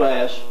old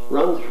glass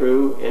run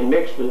through and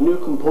mixed with new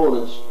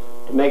components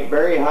to make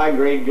very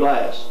high-grade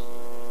glass.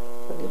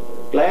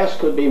 Glass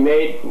could be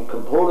made from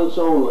components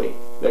only,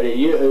 but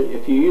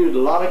if you used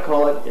a lot of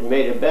cullet, it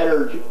made a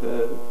better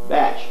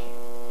batch.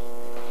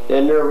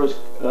 Then there was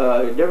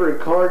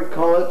different colored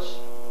cullets,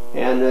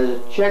 and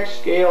the check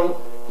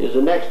scale is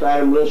the next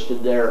item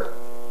listed there.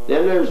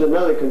 Then there's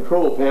another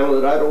control panel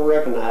that I don't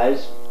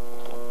recognize.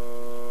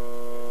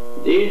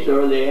 These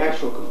are the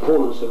actual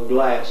components of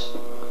glass.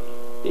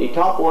 The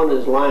top one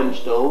is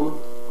limestone.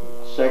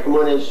 Second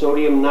one is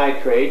sodium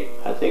nitrate.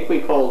 I think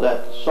we called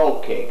that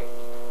salt cake.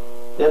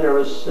 Then there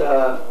was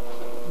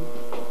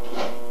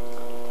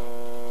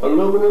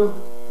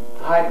aluminum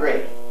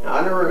hydrate. Now,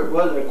 I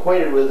wasn't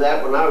acquainted with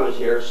that when I was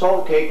here.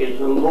 Salt cake is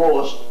the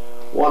lowest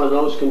one of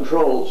those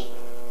controls.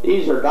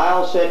 These are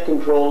dial set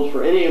controls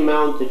for any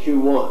amount that you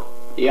want.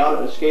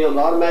 The scale is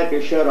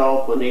automatically shut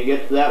off when they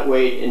get to that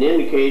weight and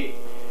indicate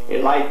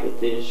a light that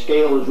the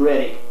scale is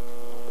ready.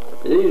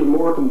 These are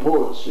more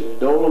components. There's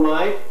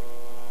dolomite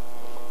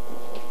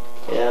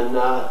and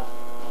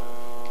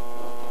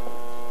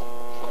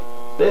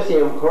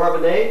lithium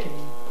carbonate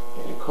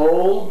and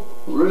coal,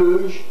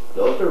 rouge.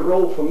 Those are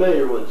real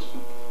familiar ones.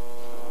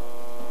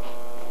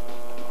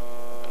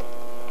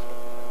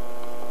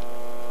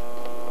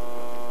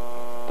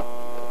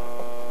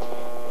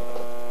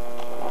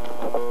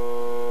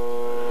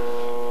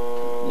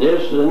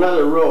 This is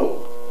another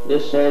row.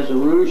 This has a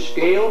rouge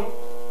scale,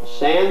 a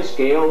sand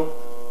scale,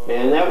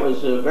 and that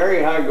was a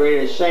very high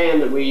grade of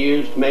sand that we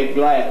used to make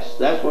glass.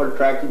 That's what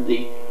attracted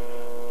the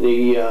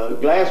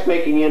glass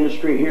making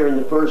industry here in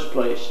the first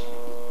place.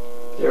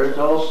 There's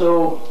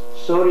also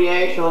soda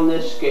ash on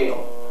this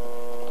scale.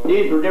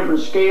 These were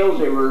different scales.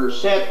 They were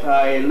set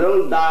by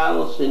little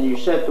dials, and you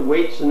set the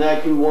weights and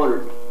that you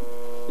wanted.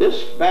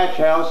 This batch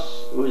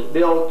house was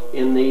built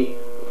in the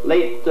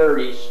late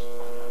 30s.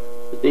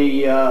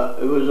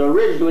 It was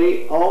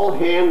originally all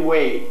hand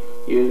weighed.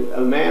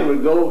 A man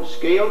would go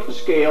scale to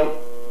scale,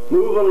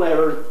 move a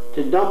lever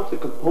to dump the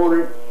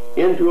component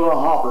into a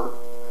hopper.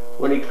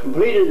 When he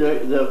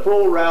completed the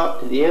full route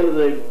to the end of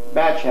the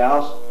batch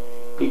house,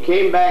 he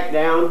came back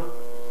down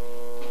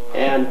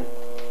and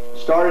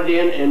started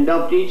in and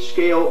dumped each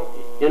scale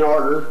in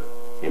order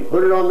and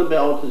put it on the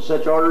belt in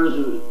such order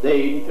as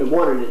they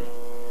wanted it.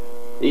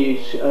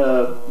 These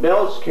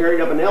belts carried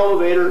up an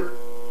elevator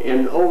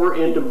and over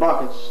into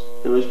buckets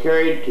and was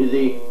carried to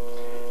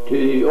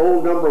the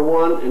old number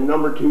 1 and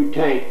number 2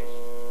 tank.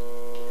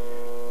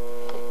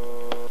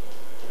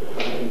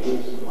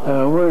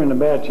 We're in the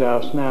batch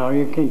house now.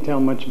 You can't tell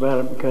much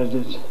about it because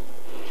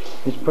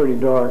it's pretty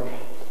dark,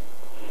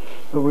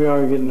 but we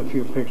are getting a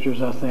few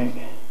pictures, I think.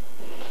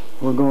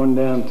 We're going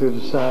down through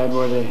the side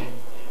where they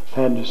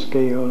had the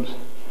scales,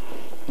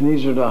 and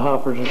these are the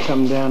hoppers that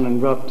come down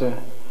and drop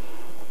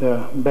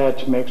the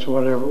batch mix,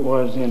 whatever it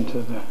was,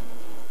 into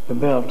the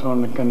belt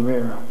on the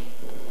conveyor.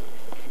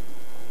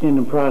 In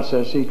the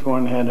process, each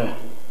one had a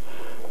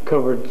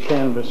covered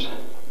canvas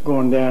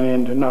going down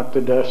in to knock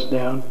the dust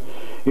down.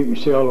 You can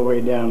see all the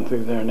way down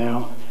through there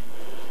now.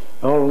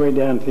 All the way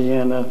down to the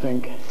end, I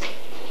think.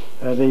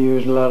 They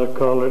used a lot of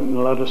color and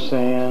a lot of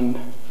sand.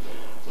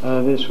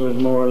 This was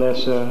more or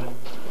less a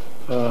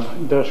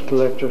dust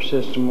collector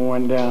system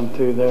went down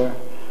through there.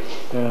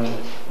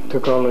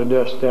 Took all the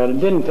dust out.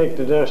 It didn't take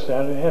the dust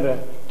out. It had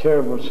a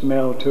terrible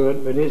smell to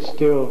it, but it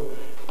still...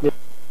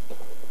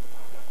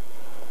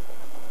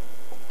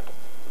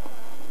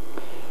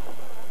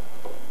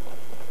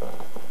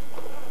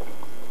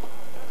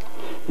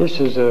 This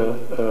is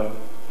a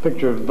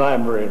picture of a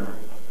vibrator.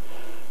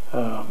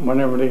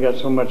 Whenever they got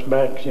so much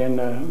batch in,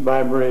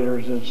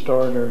 vibrators that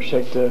start or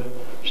shake the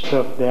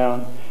stuff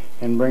down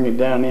and bring it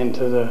down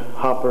into the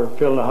hopper,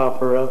 fill the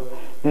hopper up.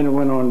 Then it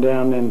went on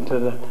down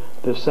into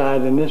the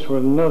side, and this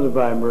was another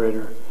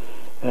vibrator.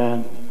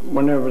 And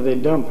whenever they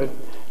dump it,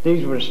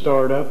 these would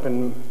start up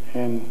and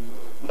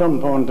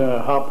thump onto the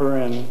hopper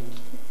and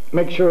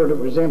make sure that it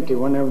was empty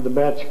whenever the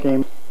batch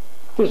came.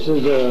 This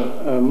is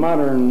a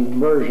modern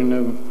version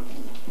of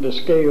the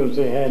scales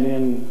they had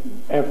in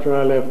after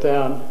I left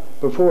out.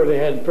 Before they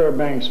had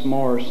Fairbanks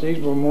Morris.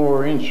 These were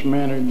more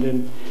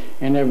instrumented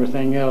and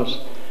everything else.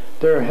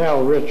 They're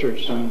Hal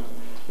Richardson.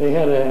 They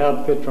had an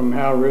outfit from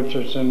Hal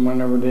Richardson.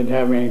 Whenever they'd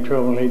have any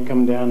trouble, he'd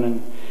come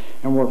down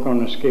and work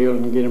on the scales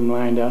and get them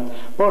lined out.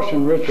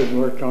 Boston Richards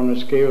worked on the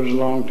scales a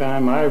long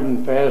time.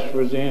 Ivan Fast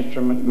was the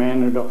instrument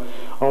man who'd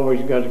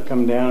always got to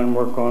come down and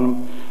work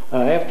on them.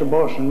 After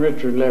Boston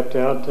Richards left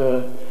out,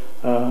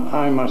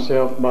 I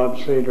myself, Bob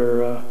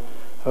Schlueter,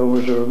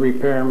 was a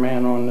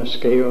repairman on the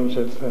scales.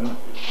 If the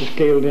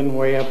scale didn't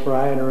weigh up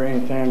right or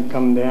anything, I'd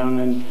come down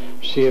and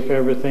see if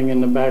everything in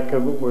the back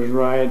of it was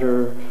right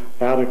or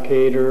out of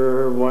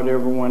cater or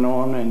whatever went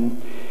on,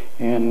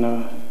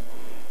 and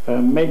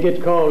may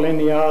get called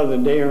any hour of the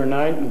day or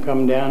night and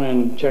come down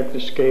and check the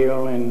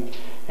scale and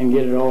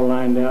get it all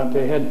lined out.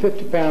 They had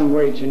 50-pound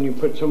weights, and you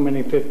put so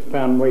many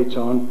 50-pound weights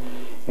on,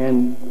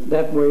 and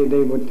that way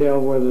they would tell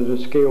whether the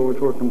scale was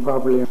working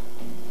properly.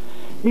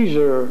 These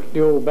are the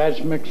old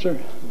batch mixer.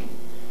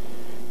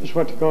 This is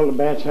what they call the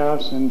batch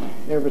house and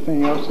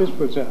everything else. This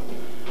was a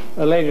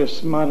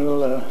latest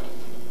model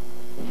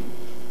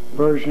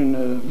version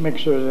of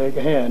mixer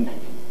they had.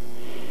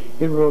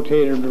 It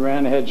rotated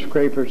around, it had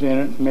scrapers in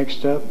it,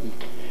 mixed up.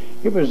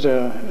 It was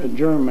a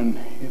German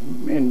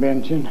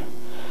invention.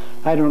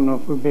 I don't know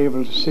if we'll be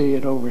able to see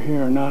it over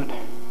here or not,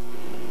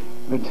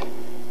 but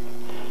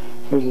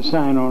there's a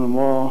sign on the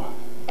wall.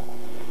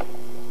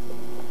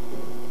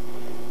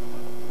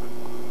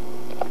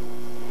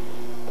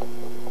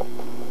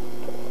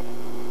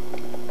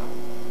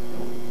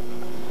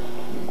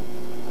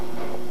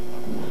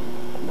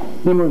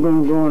 Then we're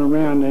going to go on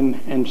around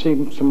and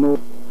see some more.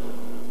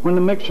 When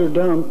the mixer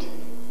dumped,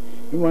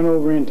 it went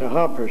over into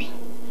hoppers,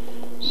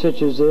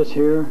 such as this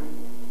here.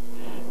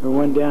 It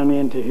went down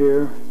into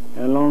here,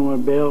 along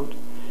with the belt,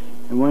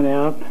 and went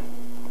out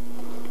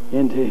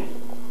into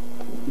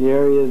the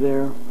area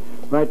there.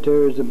 Right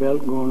there is the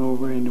belt going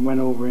over, and it went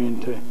over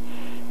into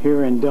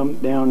here and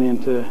dumped down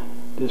into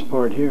this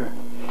part here.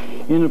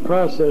 In the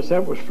process,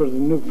 that was for the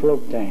new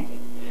float tank.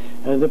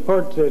 The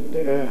part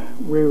that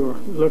we were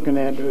looking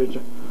at was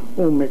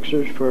old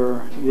mixers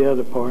for the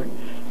other part.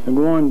 And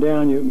going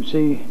down, you can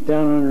see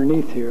down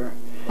underneath here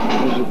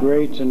is the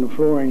grates and the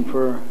flooring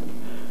for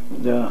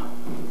the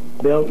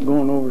belt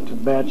going over to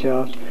the batch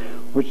house,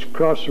 which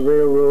crossed the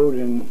railroad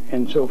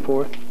and so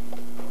forth.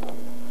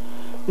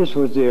 This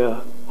was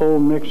the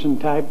old mixing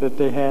type that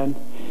they had.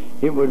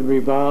 It would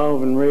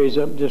revolve and raise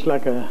up just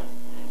like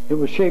it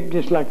was shaped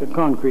just like a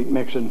concrete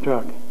mixing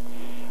truck.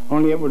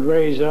 Only it would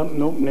raise up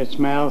and open its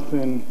mouth,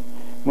 and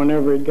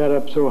whenever it got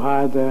up so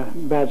high, the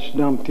batch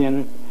dumped in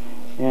it,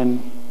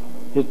 and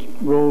it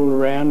rolled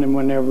around, and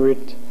whenever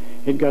it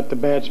got the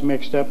batch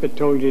mixed up, it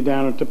told you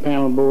down at the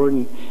panel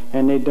board,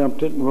 and they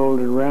dumped it and rolled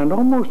it around,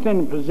 almost in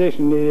the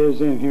position it is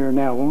in here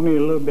now, only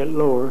a little bit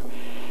lower,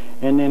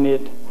 and then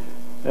it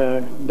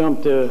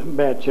dumped the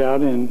batch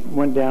out and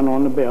went down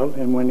on the belt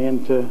and went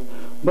into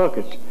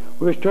buckets.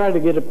 We was trying to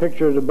get a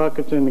picture of the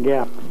buckets in the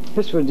gap.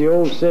 This was the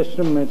old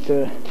system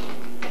that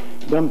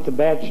dumped the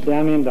batch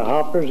down into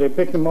hoppers. They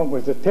picked them up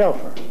with a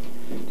telfer.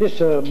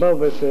 This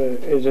above us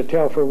is a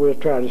telfer. We'll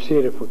try to see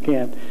it if we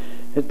can.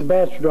 If the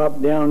batch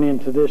dropped down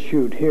into this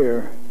chute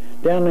here,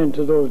 down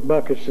into those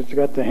buckets that's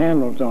got the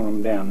handles on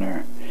them down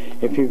there,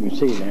 if you can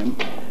see them.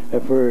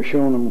 If we're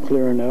showing them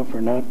clear enough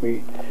or not,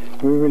 we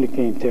really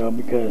can't tell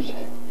because,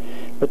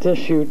 but this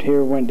chute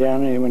here went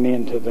down and it went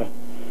into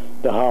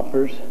the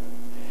hoppers.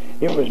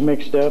 It was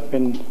mixed up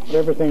and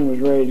everything was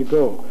ready to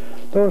go.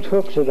 Those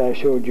hooks that I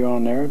showed you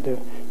on there, the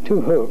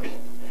two hooks,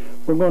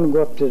 we're going to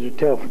go up to the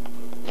telfer.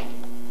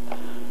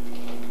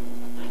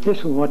 This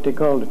is what they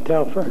call the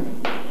telfer.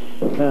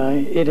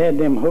 It had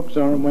them hooks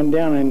on it, went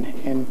down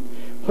and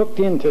hooked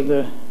into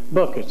the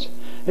buckets.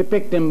 They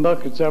picked them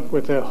buckets up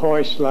with a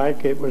hoist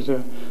like. It was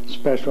a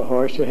special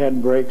hoist. It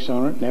had brakes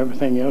on it and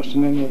everything else.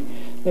 And then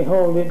they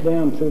hauled it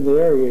down through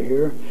the area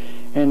here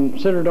and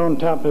set it on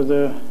top of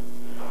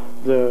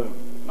the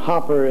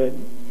hopper.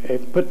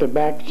 It put the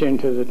batch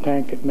into the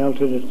tank. It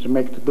melted it to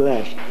make the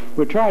glass.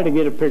 We tried to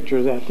get a picture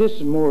of that. This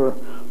is more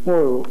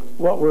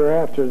what we're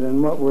after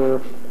than what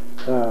we're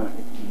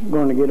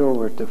going to get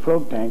over at the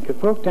float tank. The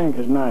float tank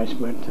is nice,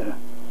 but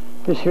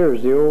this here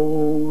is the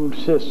old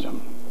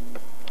system.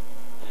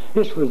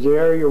 This was the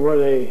area where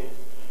they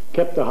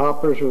kept the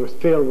hoppers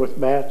filled with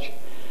batch.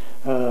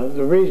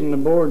 The reason the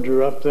boards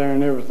are up there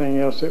and everything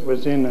else, it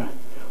was in the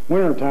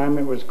wintertime.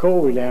 It was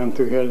cold down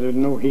through here. There's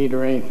no heat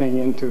or anything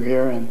in through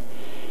here,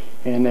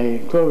 and they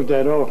closed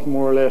that off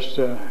more or less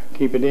to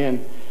keep it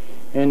in.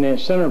 And the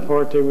center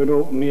part, they would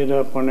open it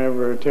up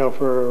whenever a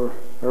telfer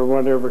or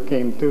whatever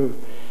came through.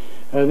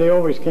 They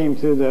always came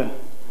through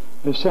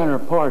the center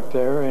part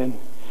there and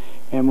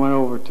went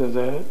over to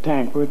the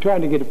tank. We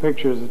tried to get a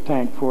picture of the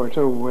tank before it's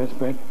over with,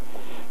 but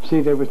see,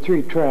 there were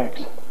 3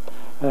 tracks.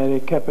 They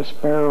kept a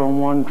spare on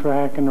one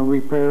track and a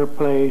repair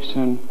place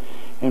and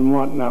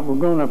whatnot. We're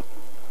going to,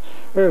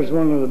 there's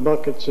one of the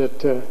buckets that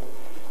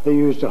they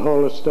used to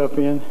haul the stuff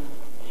in.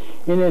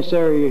 In this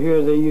area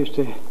here, they used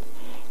to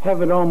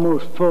have it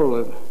almost full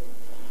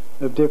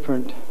of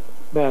different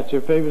batches.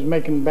 If they was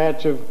making a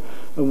batch of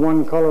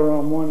one color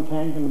on one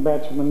tank and a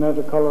batch of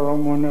another color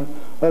on one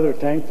other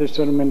tank, they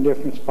set them in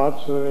different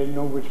spots so they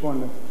know which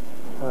one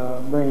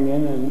to bring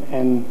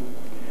in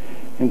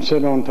and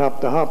sit on top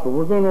of the hopper.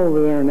 We're going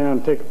over there now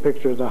and take a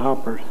picture of the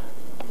hoppers.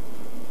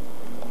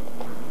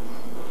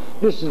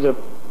 This is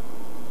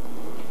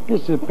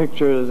a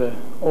picture of the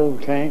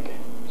old tank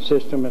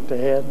system that they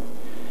had.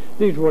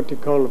 These are what they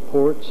call the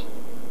ports.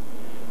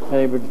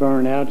 They would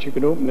burn out. You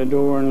could open the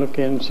door and look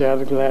in and see how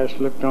the glass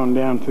looked on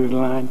down through the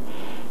line.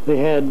 They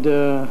had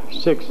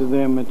 6 of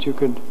them that you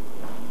could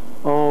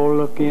all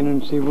look in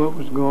and see what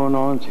was going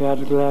on, see how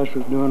the glass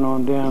was doing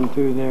on down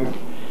through there.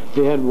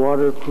 They had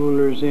water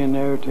coolers in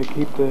there to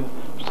keep the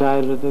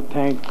side of the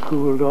tank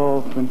cooled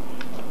off and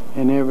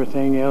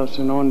everything else.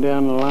 And on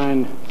down the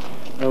line,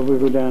 we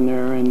go down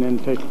there and then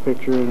take a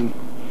picture.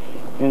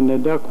 And the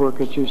ductwork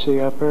that you see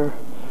up there,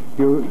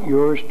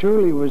 yours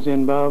truly was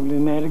involved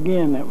in that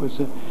again. That was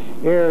the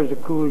air to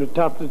cool the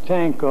top of the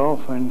tank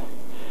off, and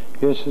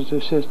this is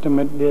the system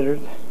that did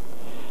it.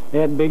 They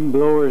had big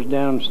blowers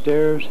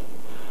downstairs,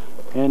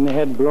 and they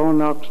had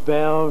blow-knox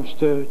valves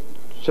to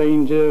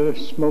change the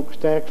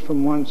smokestacks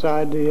from one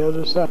side to the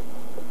other side.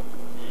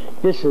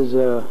 This is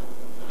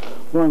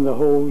one of the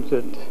holes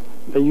that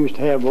they used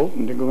to have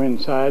open to go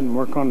inside and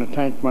work on the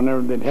tank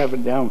whenever they'd have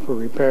it down for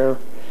repair.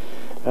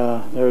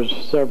 There's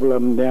several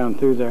of them down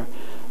through there.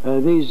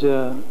 These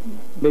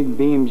big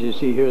beams you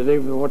see here, they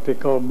were what they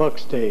call buck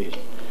stays.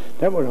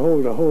 That would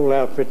hold the whole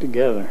outfit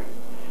together.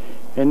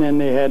 And then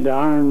they had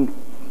the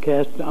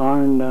cast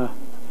iron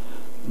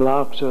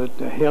blocks that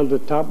held the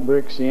top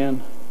bricks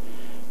in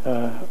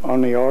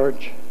on the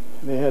arch.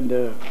 They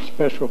had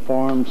special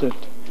forms that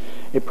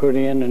they put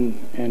in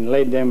and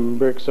laid them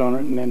bricks on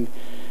it, and then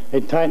they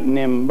tightened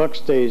them buck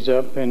stays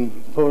up and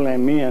pull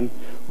them in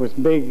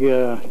with big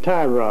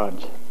tie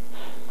rods.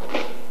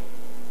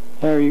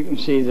 There you can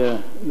see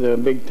the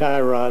big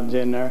tie rods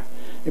in there.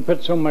 They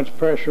put so much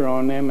pressure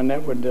on them, and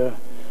that would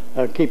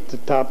keep the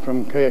top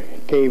from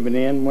caving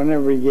in.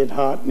 Whenever you get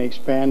hot and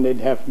expand, they'd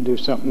have to do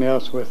something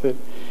else with it.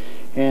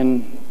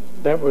 And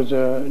that was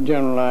a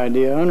general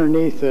idea.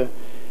 Underneath the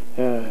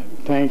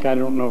tank, I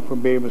don't know if we'll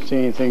be able to see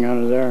anything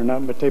under there or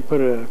not, but they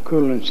put a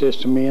cooling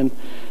system in.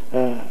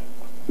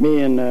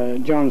 Me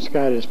and John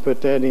Skytis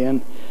put that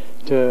in.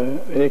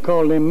 They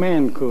called them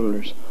man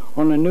coolers.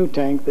 On the new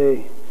tank,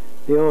 they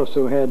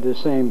also had the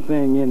same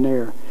thing in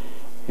there,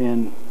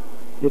 and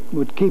it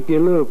would keep you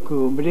a little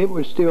cool, but it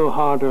was still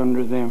hot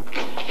under them.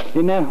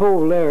 In that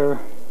hole there,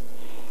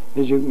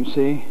 as you can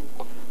see,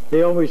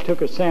 they always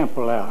took a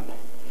sample out.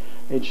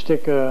 They'd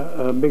stick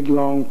a big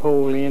long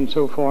pole in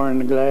so far in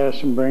the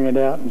glass and bring it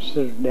out and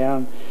sit it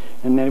down,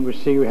 and they would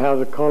see how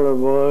the color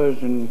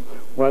was and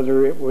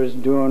whether it was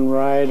doing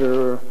right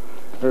or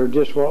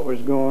just what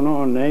was going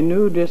on. They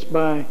knew just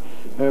by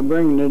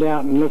bringing it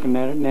out and looking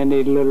at it, and then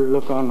they'd let it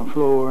look on the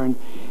floor, and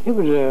it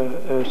was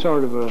a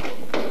sort of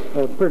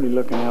a pretty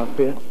looking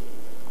outfit.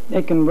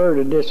 They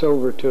converted this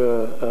over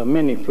to a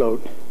mini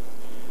float.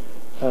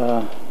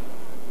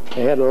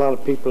 They had a lot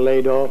of people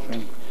laid off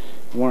and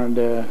wanted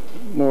to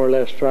more or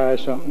less try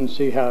something and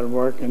see how it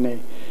worked, and they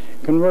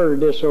converted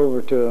this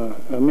over to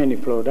a mini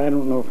float. I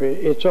don't know if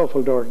it's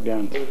awful dark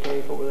down there.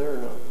 Over there or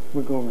not?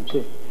 We'll go over and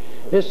see.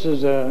 This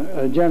is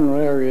a general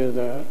area of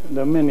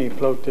the mini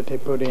float that they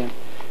put in.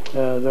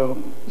 The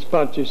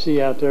spot you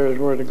see out there is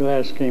where the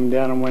glass came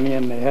down and went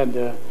in. They had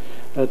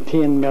a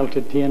tin,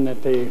 melted tin,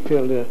 that they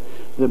filled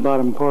the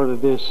bottom part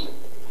of this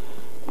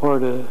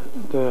part of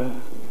the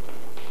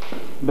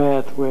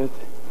bath with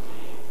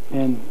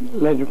and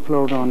let it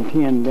float on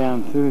tin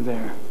down through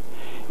there.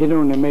 It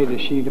only made a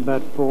sheet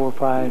about 4,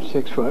 5,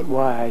 6 foot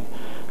wide.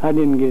 I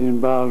didn't get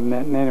involved in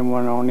that, and then it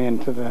went on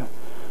into the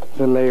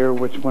layer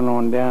which went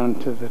on down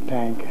to the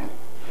tank.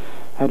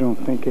 I don't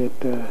think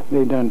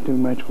they done too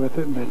much with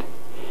it, but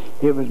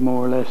it was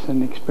more or less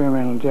an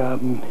experimental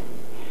job and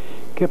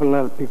kept a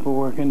lot of people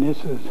working.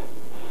 This is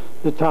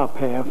the top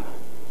half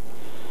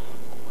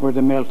where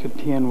the melted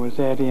tin was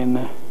at in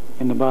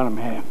the bottom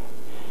half.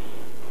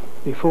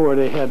 Before,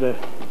 they had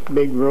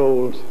big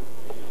rolls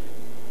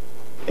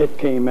that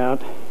came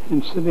out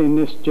and sit in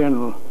this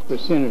general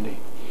vicinity,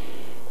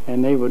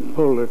 and they would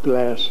pull the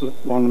glass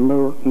on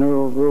the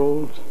knurled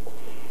rolls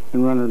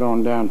and run it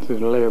on down through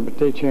the layer. But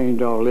they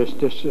changed all this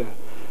just to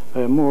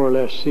more or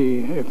less see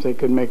if they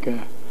could make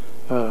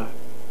a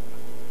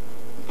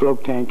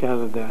float tank out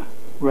of the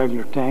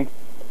regular tank.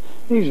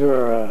 These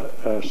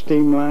are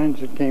steam lines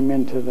that came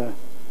into the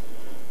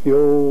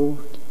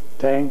old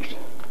tanks.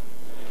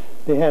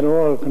 They had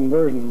oil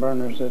conversion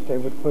burners that they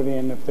would put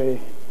in if they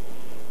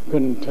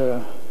couldn't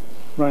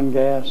run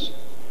gas.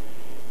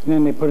 And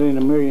then they put in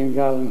a 1 million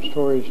gallon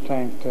storage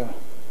tank to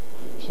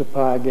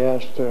supply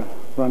gas to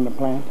run the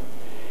plant.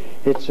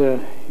 It's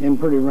in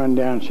pretty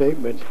run-down shape,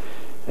 but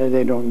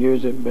they don't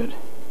use it. But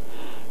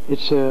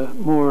it's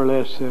more or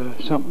less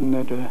something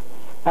that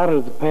out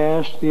of the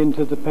past,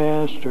 into the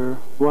past, or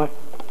what.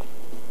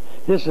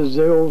 This is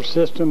the old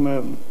system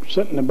of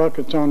setting the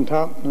buckets on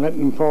top and letting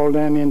them fall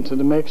down into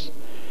the mix,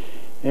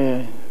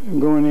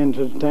 going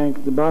into the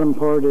tank. The bottom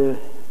part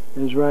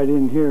is right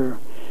in here,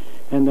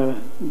 and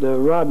the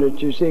rod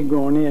that you see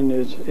going in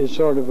is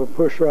sort of a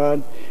push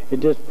rod. It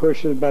just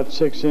pushes about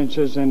 6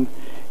 inches, and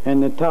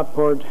the top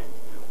part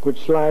would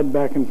slide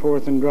back and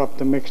forth and drop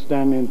the mix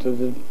down into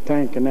the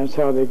tank, and that's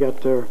how they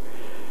got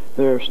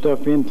their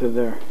stuff into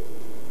there.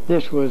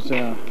 This was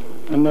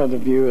another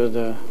view of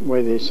the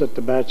way they set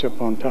the batch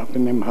up on top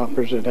in them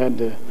hoppers that had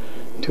the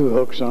 2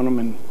 hooks on them,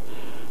 and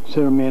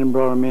set them in and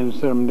brought them in and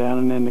set them down,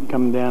 and then they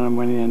come down and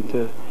went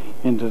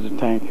into the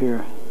tank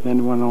here. Then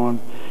it went on.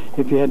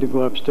 If you had to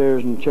go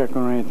upstairs and check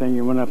on anything,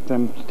 you went up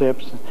them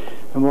steps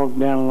and walked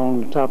down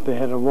along the top. They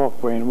had a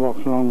walkway and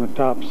walked along the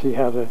top, see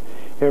how the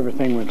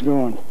everything was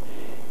going.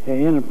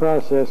 In the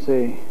process,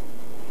 they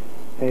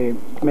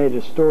made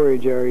a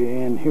storage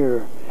area in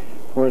here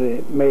where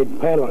they made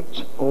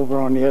pallets over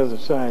on the other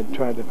side.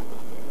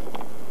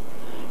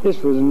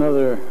 This was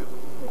another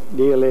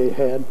deal they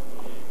had.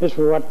 This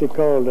was what they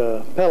called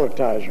a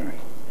pelletizer.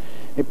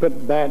 They put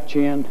the batch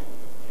in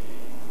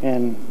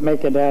and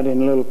make it out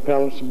in little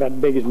pellets about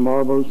big as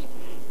marbles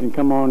and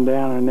come on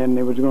down, and then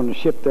they was going to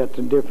ship that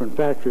to different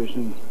factories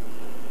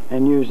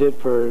and use it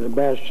for the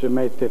batch to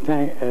make the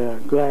tank,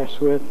 glass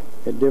with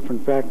at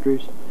different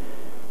factories.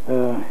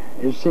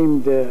 It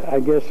seemed, I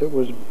guess it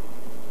was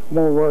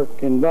more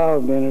work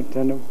involved in it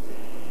than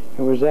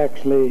it was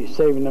actually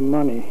saving them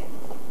money.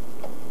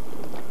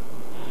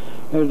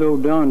 There's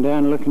old Don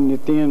down looking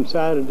at the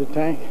inside of the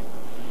tank,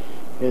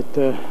 at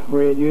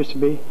where it used to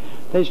be.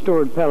 They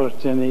stored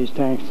pellets in these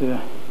tanks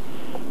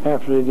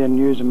after they didn't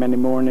use them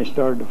anymore and they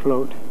started to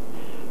float.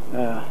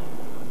 You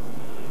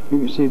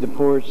can see the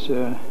ports,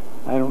 I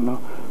don't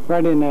know,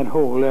 right in that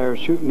hole there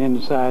shooting in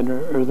the side,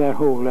 or that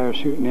hole there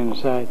shooting in the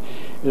side,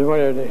 is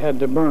where they had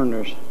the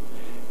burners.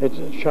 It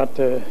shot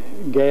the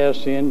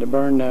gas in to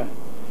burn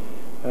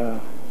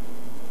the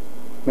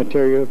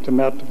material to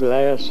melt the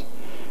glass.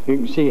 You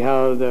can see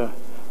how the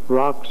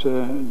rocks,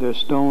 the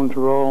stones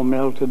were all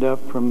melted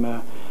up from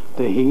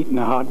the heat and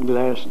the hot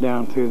glass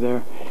down through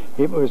there.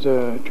 It was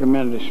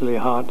tremendously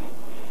hot.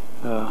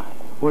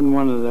 Wasn't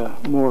one of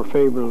the more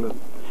favorable.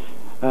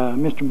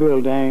 Mr.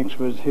 Bill Danks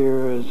was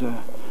here as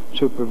a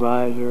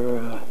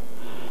supervisor.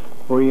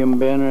 William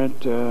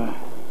Bennett,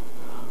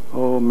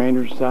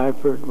 Maynard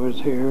Seifert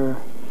was here.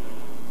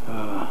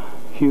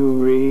 Hugh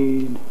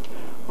Reed,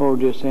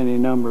 just any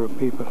number of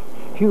people.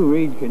 Hugh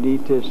Reed could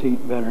eat this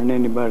heat better than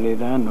anybody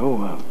that I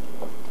know of.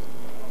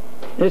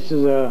 This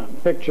is a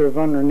picture of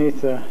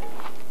underneath the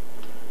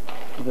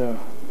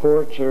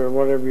ports, or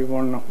whatever you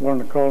want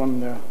to call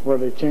them, where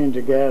they change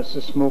the gas.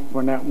 The smoke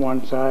went out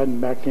one side and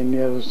back in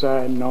the other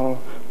side, and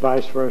all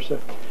vice versa.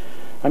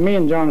 Me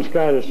and John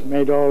Skytis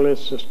made all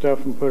this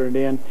stuff and put it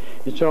in.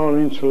 It's all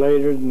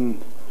insulated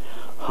and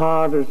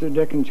hot as the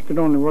dickens. You could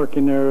only work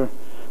in there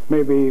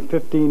maybe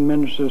 15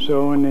 minutes or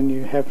so, and then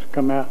you have to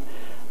come out.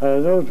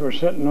 Those were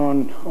sitting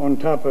on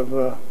top of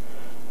a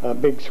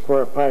big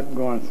square pipe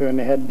going through, and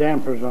they had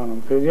dampers on them.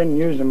 If they didn't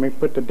use them, we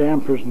put the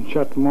dampers and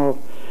shut them off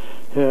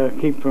to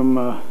keep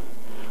from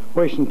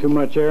wasting too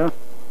much air.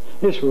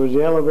 This was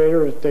the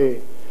elevator that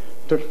they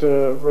took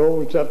the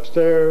rolls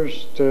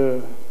upstairs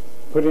to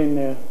put in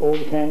the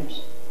old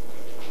tanks.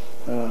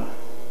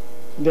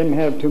 Didn't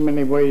have too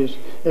many ways.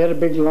 They had a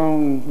big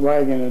long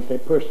wagon that they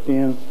pushed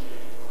in,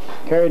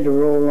 carried the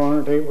roll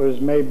on it. It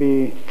was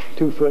maybe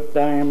 2 foot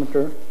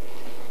diameter.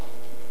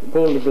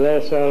 Pulled the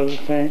glass out of the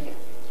tank.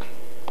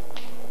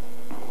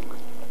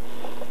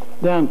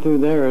 Down through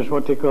there is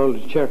what they call the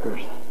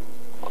checkers.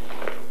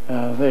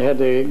 They had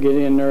to get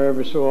in there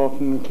every so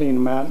often and clean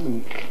them out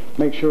and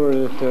make sure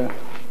that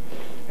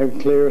they were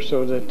clear,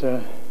 so that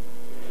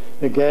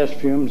the gas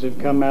fumes had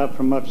come out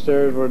from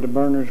upstairs where the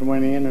burners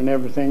went in and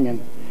everything,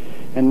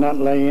 and not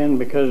lay in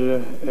because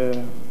of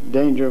the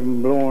danger of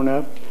them blowing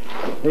up.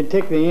 They'd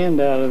take the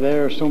end out of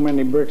there, so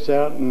many bricks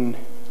out, and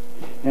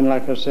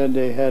like I said,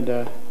 they had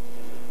a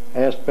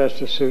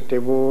asbestos suit they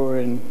wore,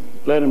 and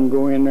let them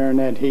go in there in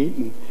that heat,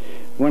 and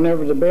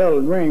whenever the bell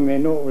would ring, they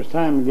knew it was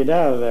time to get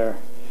out of there,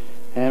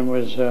 and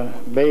was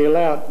bail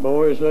out,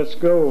 boys, let's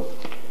go.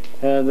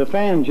 The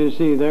fans you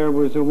see there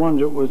was the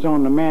ones that was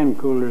on the man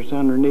coolers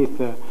underneath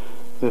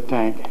the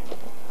tank.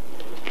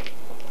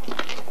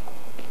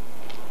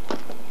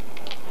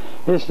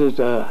 This is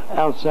the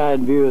outside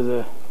view of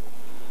the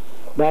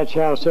batch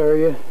house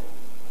area.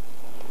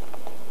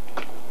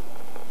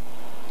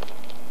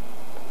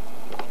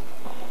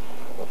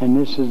 And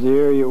this is the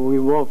area we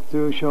walked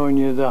through, showing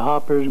you the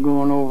hoppers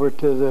going over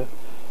to the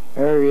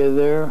area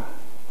there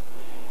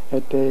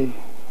that they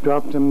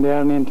dropped them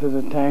down into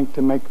the tank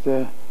to make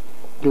the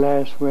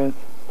glass with.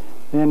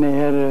 Then they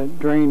had a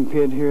drain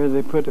pit here.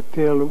 They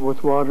filled it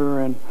with water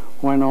and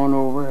went on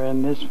over,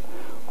 and this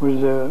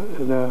was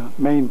the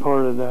main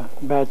part of the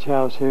batch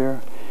house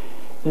here.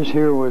 This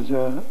here was,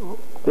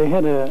 they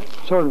had a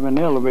sort of an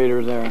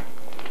elevator there.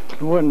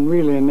 It wasn't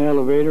really an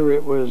elevator,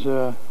 it was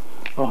a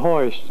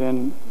hoist,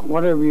 and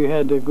whatever you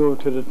had to go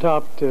to the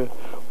top to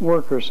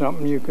work or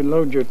something, you could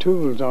load your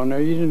tools on there.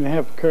 You didn't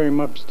have to carry them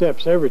up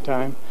steps every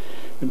time,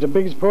 but the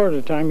biggest part of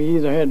the time you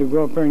either had to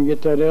go up there and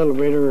get that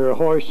elevator or a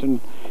hoist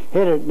and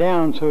hit it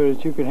down so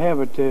that you could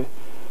have it to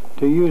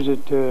use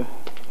it to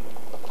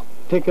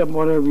take up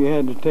whatever you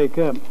had to take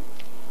up.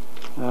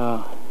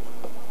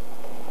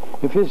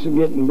 If this is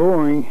getting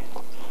boring,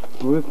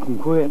 we can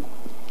quit,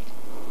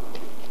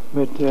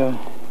 but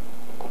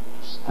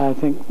I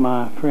think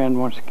my friend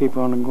wants to keep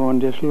on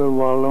going just a little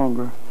while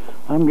longer.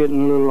 I'm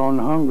getting a little on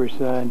the hungry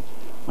side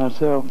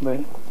myself,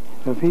 but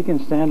if he can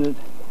stand it,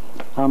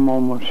 I'm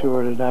almost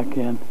sure that I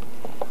can.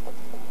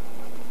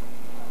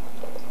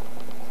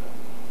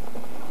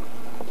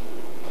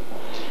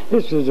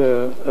 This is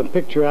a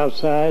picture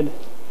outside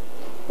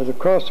of the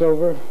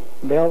crossover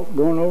belt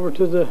going over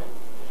to the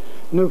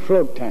new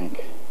float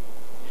tank.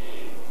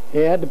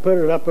 They had to put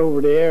it up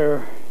over the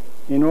air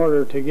in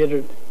order to get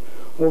it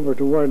over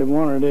to where they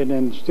wanted it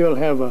and still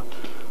have a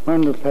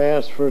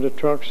underpass for the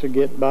trucks to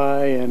get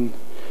by and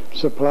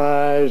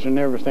supplies and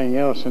everything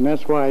else, and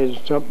that's why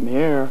it's up in the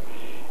air.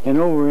 And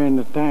over in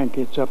the tank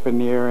it's up in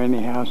the air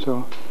anyhow,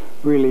 so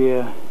really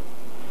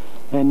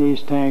and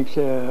these tanks,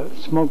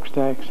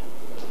 smokestacks,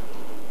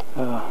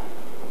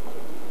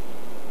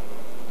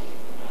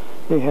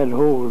 they had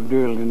holes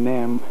drilled in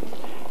them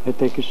that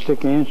they could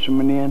stick an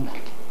instrument in,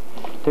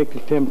 take the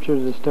temperature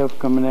of the stuff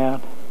coming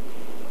out.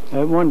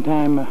 At one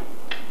time,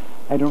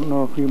 I don't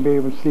know if you'll be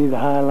able to see the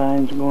high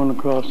lines going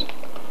across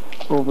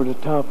over the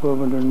top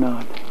of it or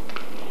not.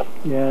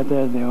 Yeah,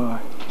 there they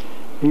are.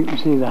 You can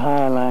see the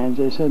high lines.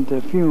 They said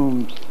the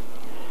fumes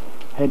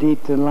had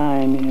eat the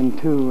line in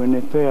two and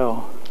it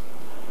fell.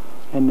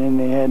 And then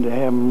they had to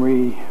have them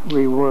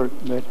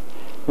reworked, but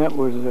that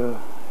was a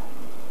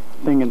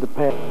thing of the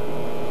past.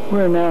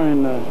 We're now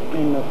in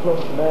the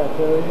float bath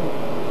area.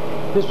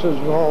 This was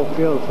all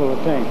filled full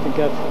of tanks. They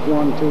got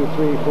 1, 2,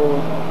 3, 4,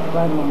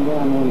 right on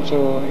down in.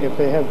 So if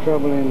they have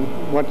trouble in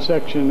what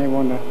section they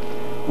want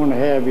to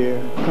have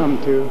you come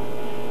to,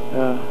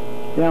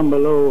 down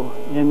below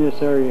in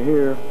this area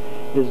here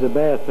is the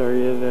bath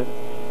area that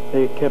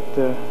they kept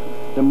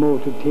the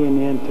motor tin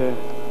in to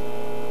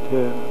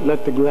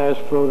let the glass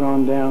float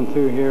on down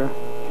through here.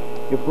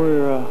 If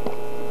we're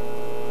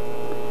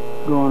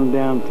going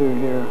down through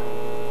here,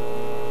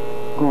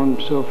 going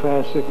so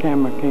fast the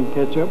camera can't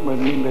catch up with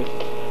me, but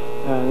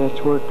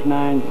that's Work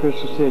 9,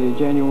 Crystal City,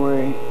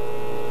 January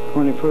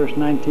 21st,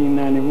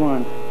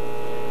 1991.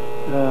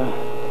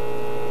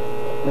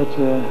 That's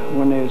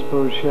when they were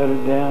supposed to shut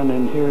it down,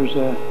 and here's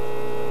a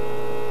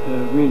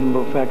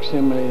reasonable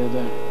facsimile of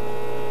the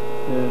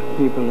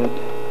people that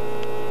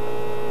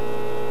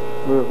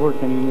were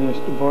working in this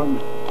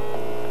department.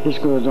 This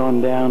goes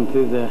on down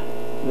through the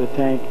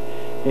tank.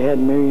 They had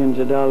millions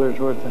of dollars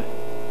worth of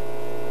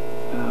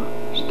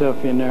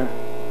stuff in there.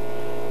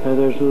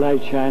 There's a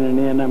light shining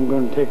in. I'm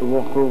going to take a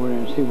walk over there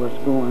and see what's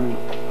going on.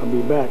 I'll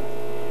be back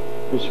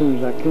as soon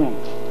as I can.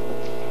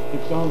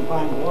 If I don't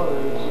find water,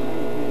 it's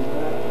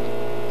back.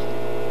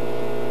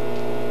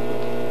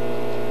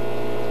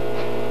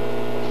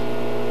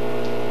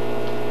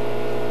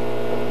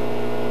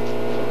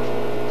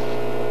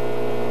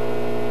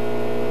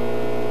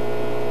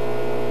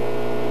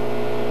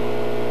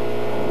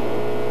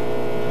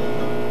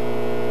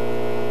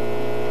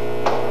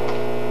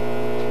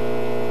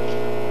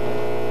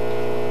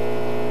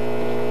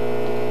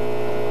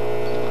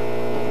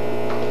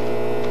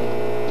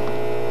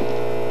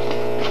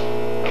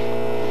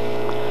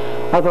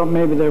 I thought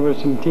maybe there was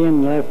some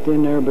tin left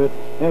in there, but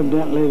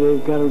evidently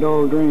they've got it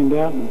all drained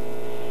out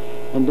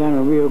and done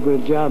a real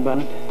good job on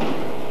it.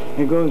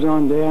 It goes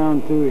on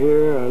down through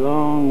here a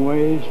long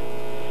ways.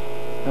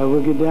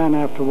 We'll get down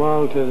after a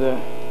while to the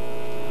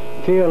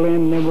tail end,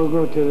 and then we'll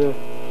go to the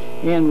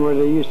end where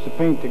they used to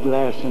paint the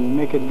glass and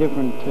make it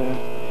different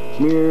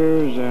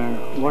mirrors or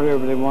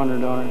whatever they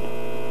wanted on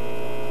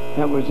it.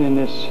 That was in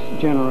this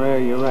general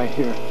area right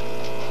here.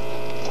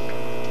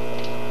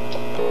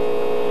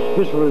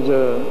 This was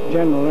a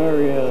general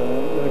area,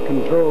 a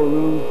control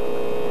room.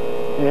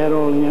 They had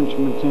all the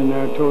instruments in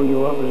there, told you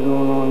what was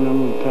going on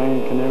in the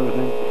tank and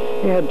everything.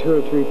 They had 2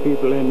 or 3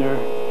 people in there.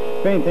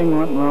 If anything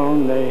went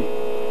wrong, they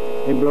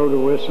blowed a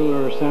whistle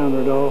or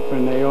sounded off,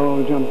 and they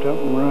all jumped up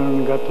and ran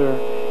and got their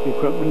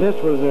equipment.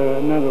 This was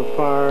another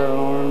fire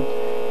alarm.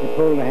 They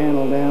pulled the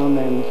handle down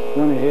and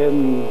went ahead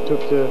and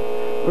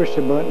pushed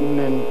the button,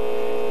 and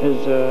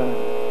as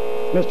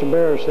Mr.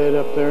 Barrow said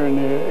up there in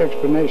the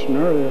explanation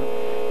earlier,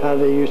 how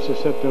they used to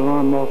set the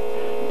alarm off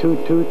 2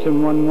 toots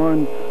and 1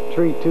 1,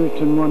 3 toots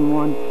and 1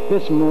 1.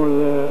 This is more of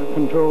the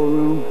control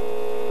room.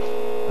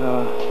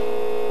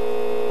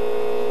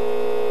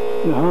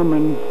 The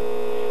humming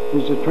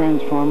is the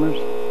transformers.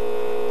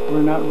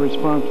 We're not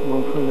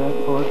responsible for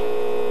that part.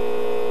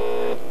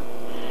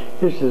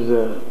 This is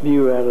a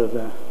view out of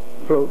the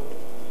float.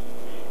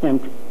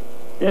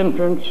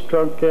 Entrance,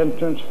 truck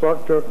entrance,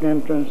 fork truck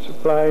entrance,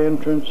 supply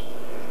entrance,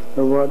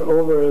 or what,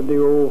 over the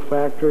old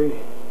factory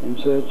and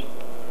such.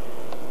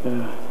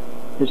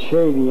 It's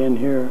shady in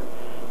here,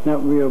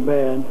 not real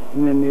bad.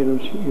 And then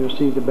you'll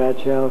see the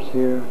batch house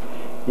here,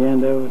 the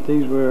end of it.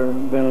 These were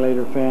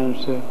ventilator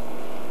fans to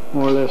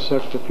more or less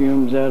suck the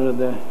fumes out of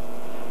the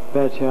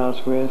batch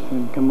house with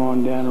and come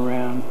on down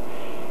around.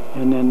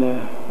 And then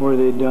where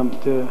they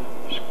dumped the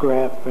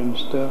scrap and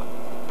stuff.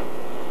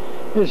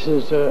 This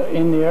is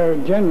in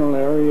the general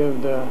area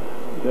of the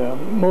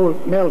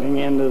melting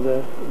end of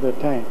the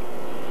tank.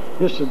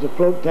 This is the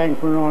float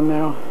tank we're on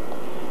now.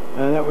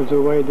 That was the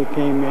way they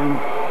came in,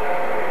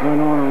 went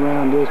on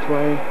around this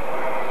way,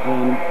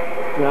 and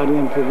got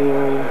into the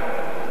area,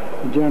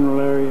 the general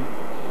area.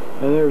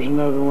 There's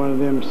another one of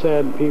them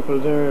sad people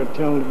there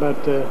telling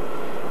about the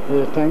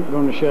tank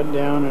going to shut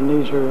down, and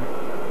these are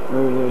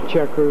the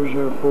checkers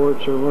or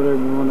ports or whatever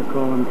you want to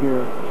call them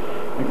here.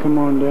 And come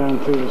on down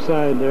through the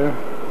side there,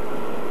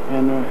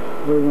 and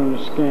we're going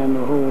to scan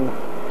the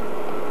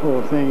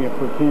whole thing if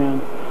we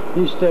can.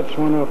 These steps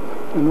went up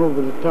and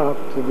over the top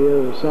to the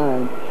other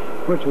side,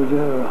 which was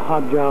a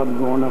hot job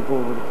going up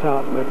over the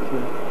top, but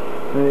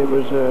it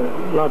was a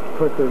lot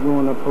quicker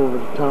going up over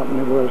the top than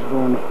it was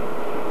going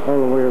all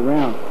the way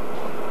around.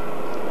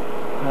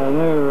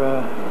 There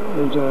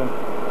is a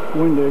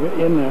window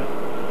in the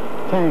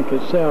tank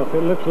itself.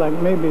 It looks like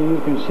maybe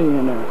you can see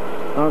in there.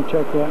 I'll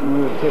check that and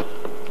we'll take.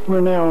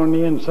 We're now on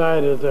the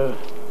inside of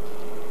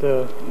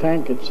the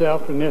tank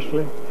itself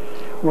initially,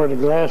 where the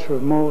glass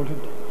was molded.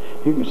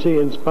 You can see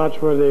in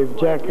spots where they've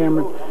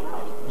jackhammered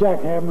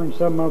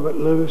some of it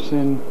loose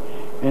and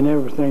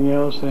everything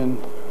else. And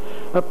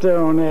up there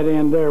on that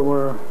end there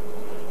where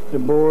the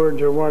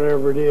boards or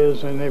whatever it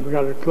is, and they've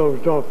got it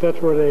closed off,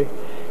 that's where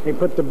they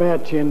put the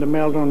batch in to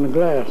melt on the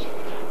glass.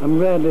 I'm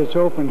glad it's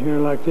open here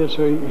like this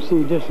so you can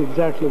see just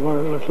exactly what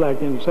it looks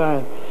like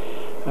inside.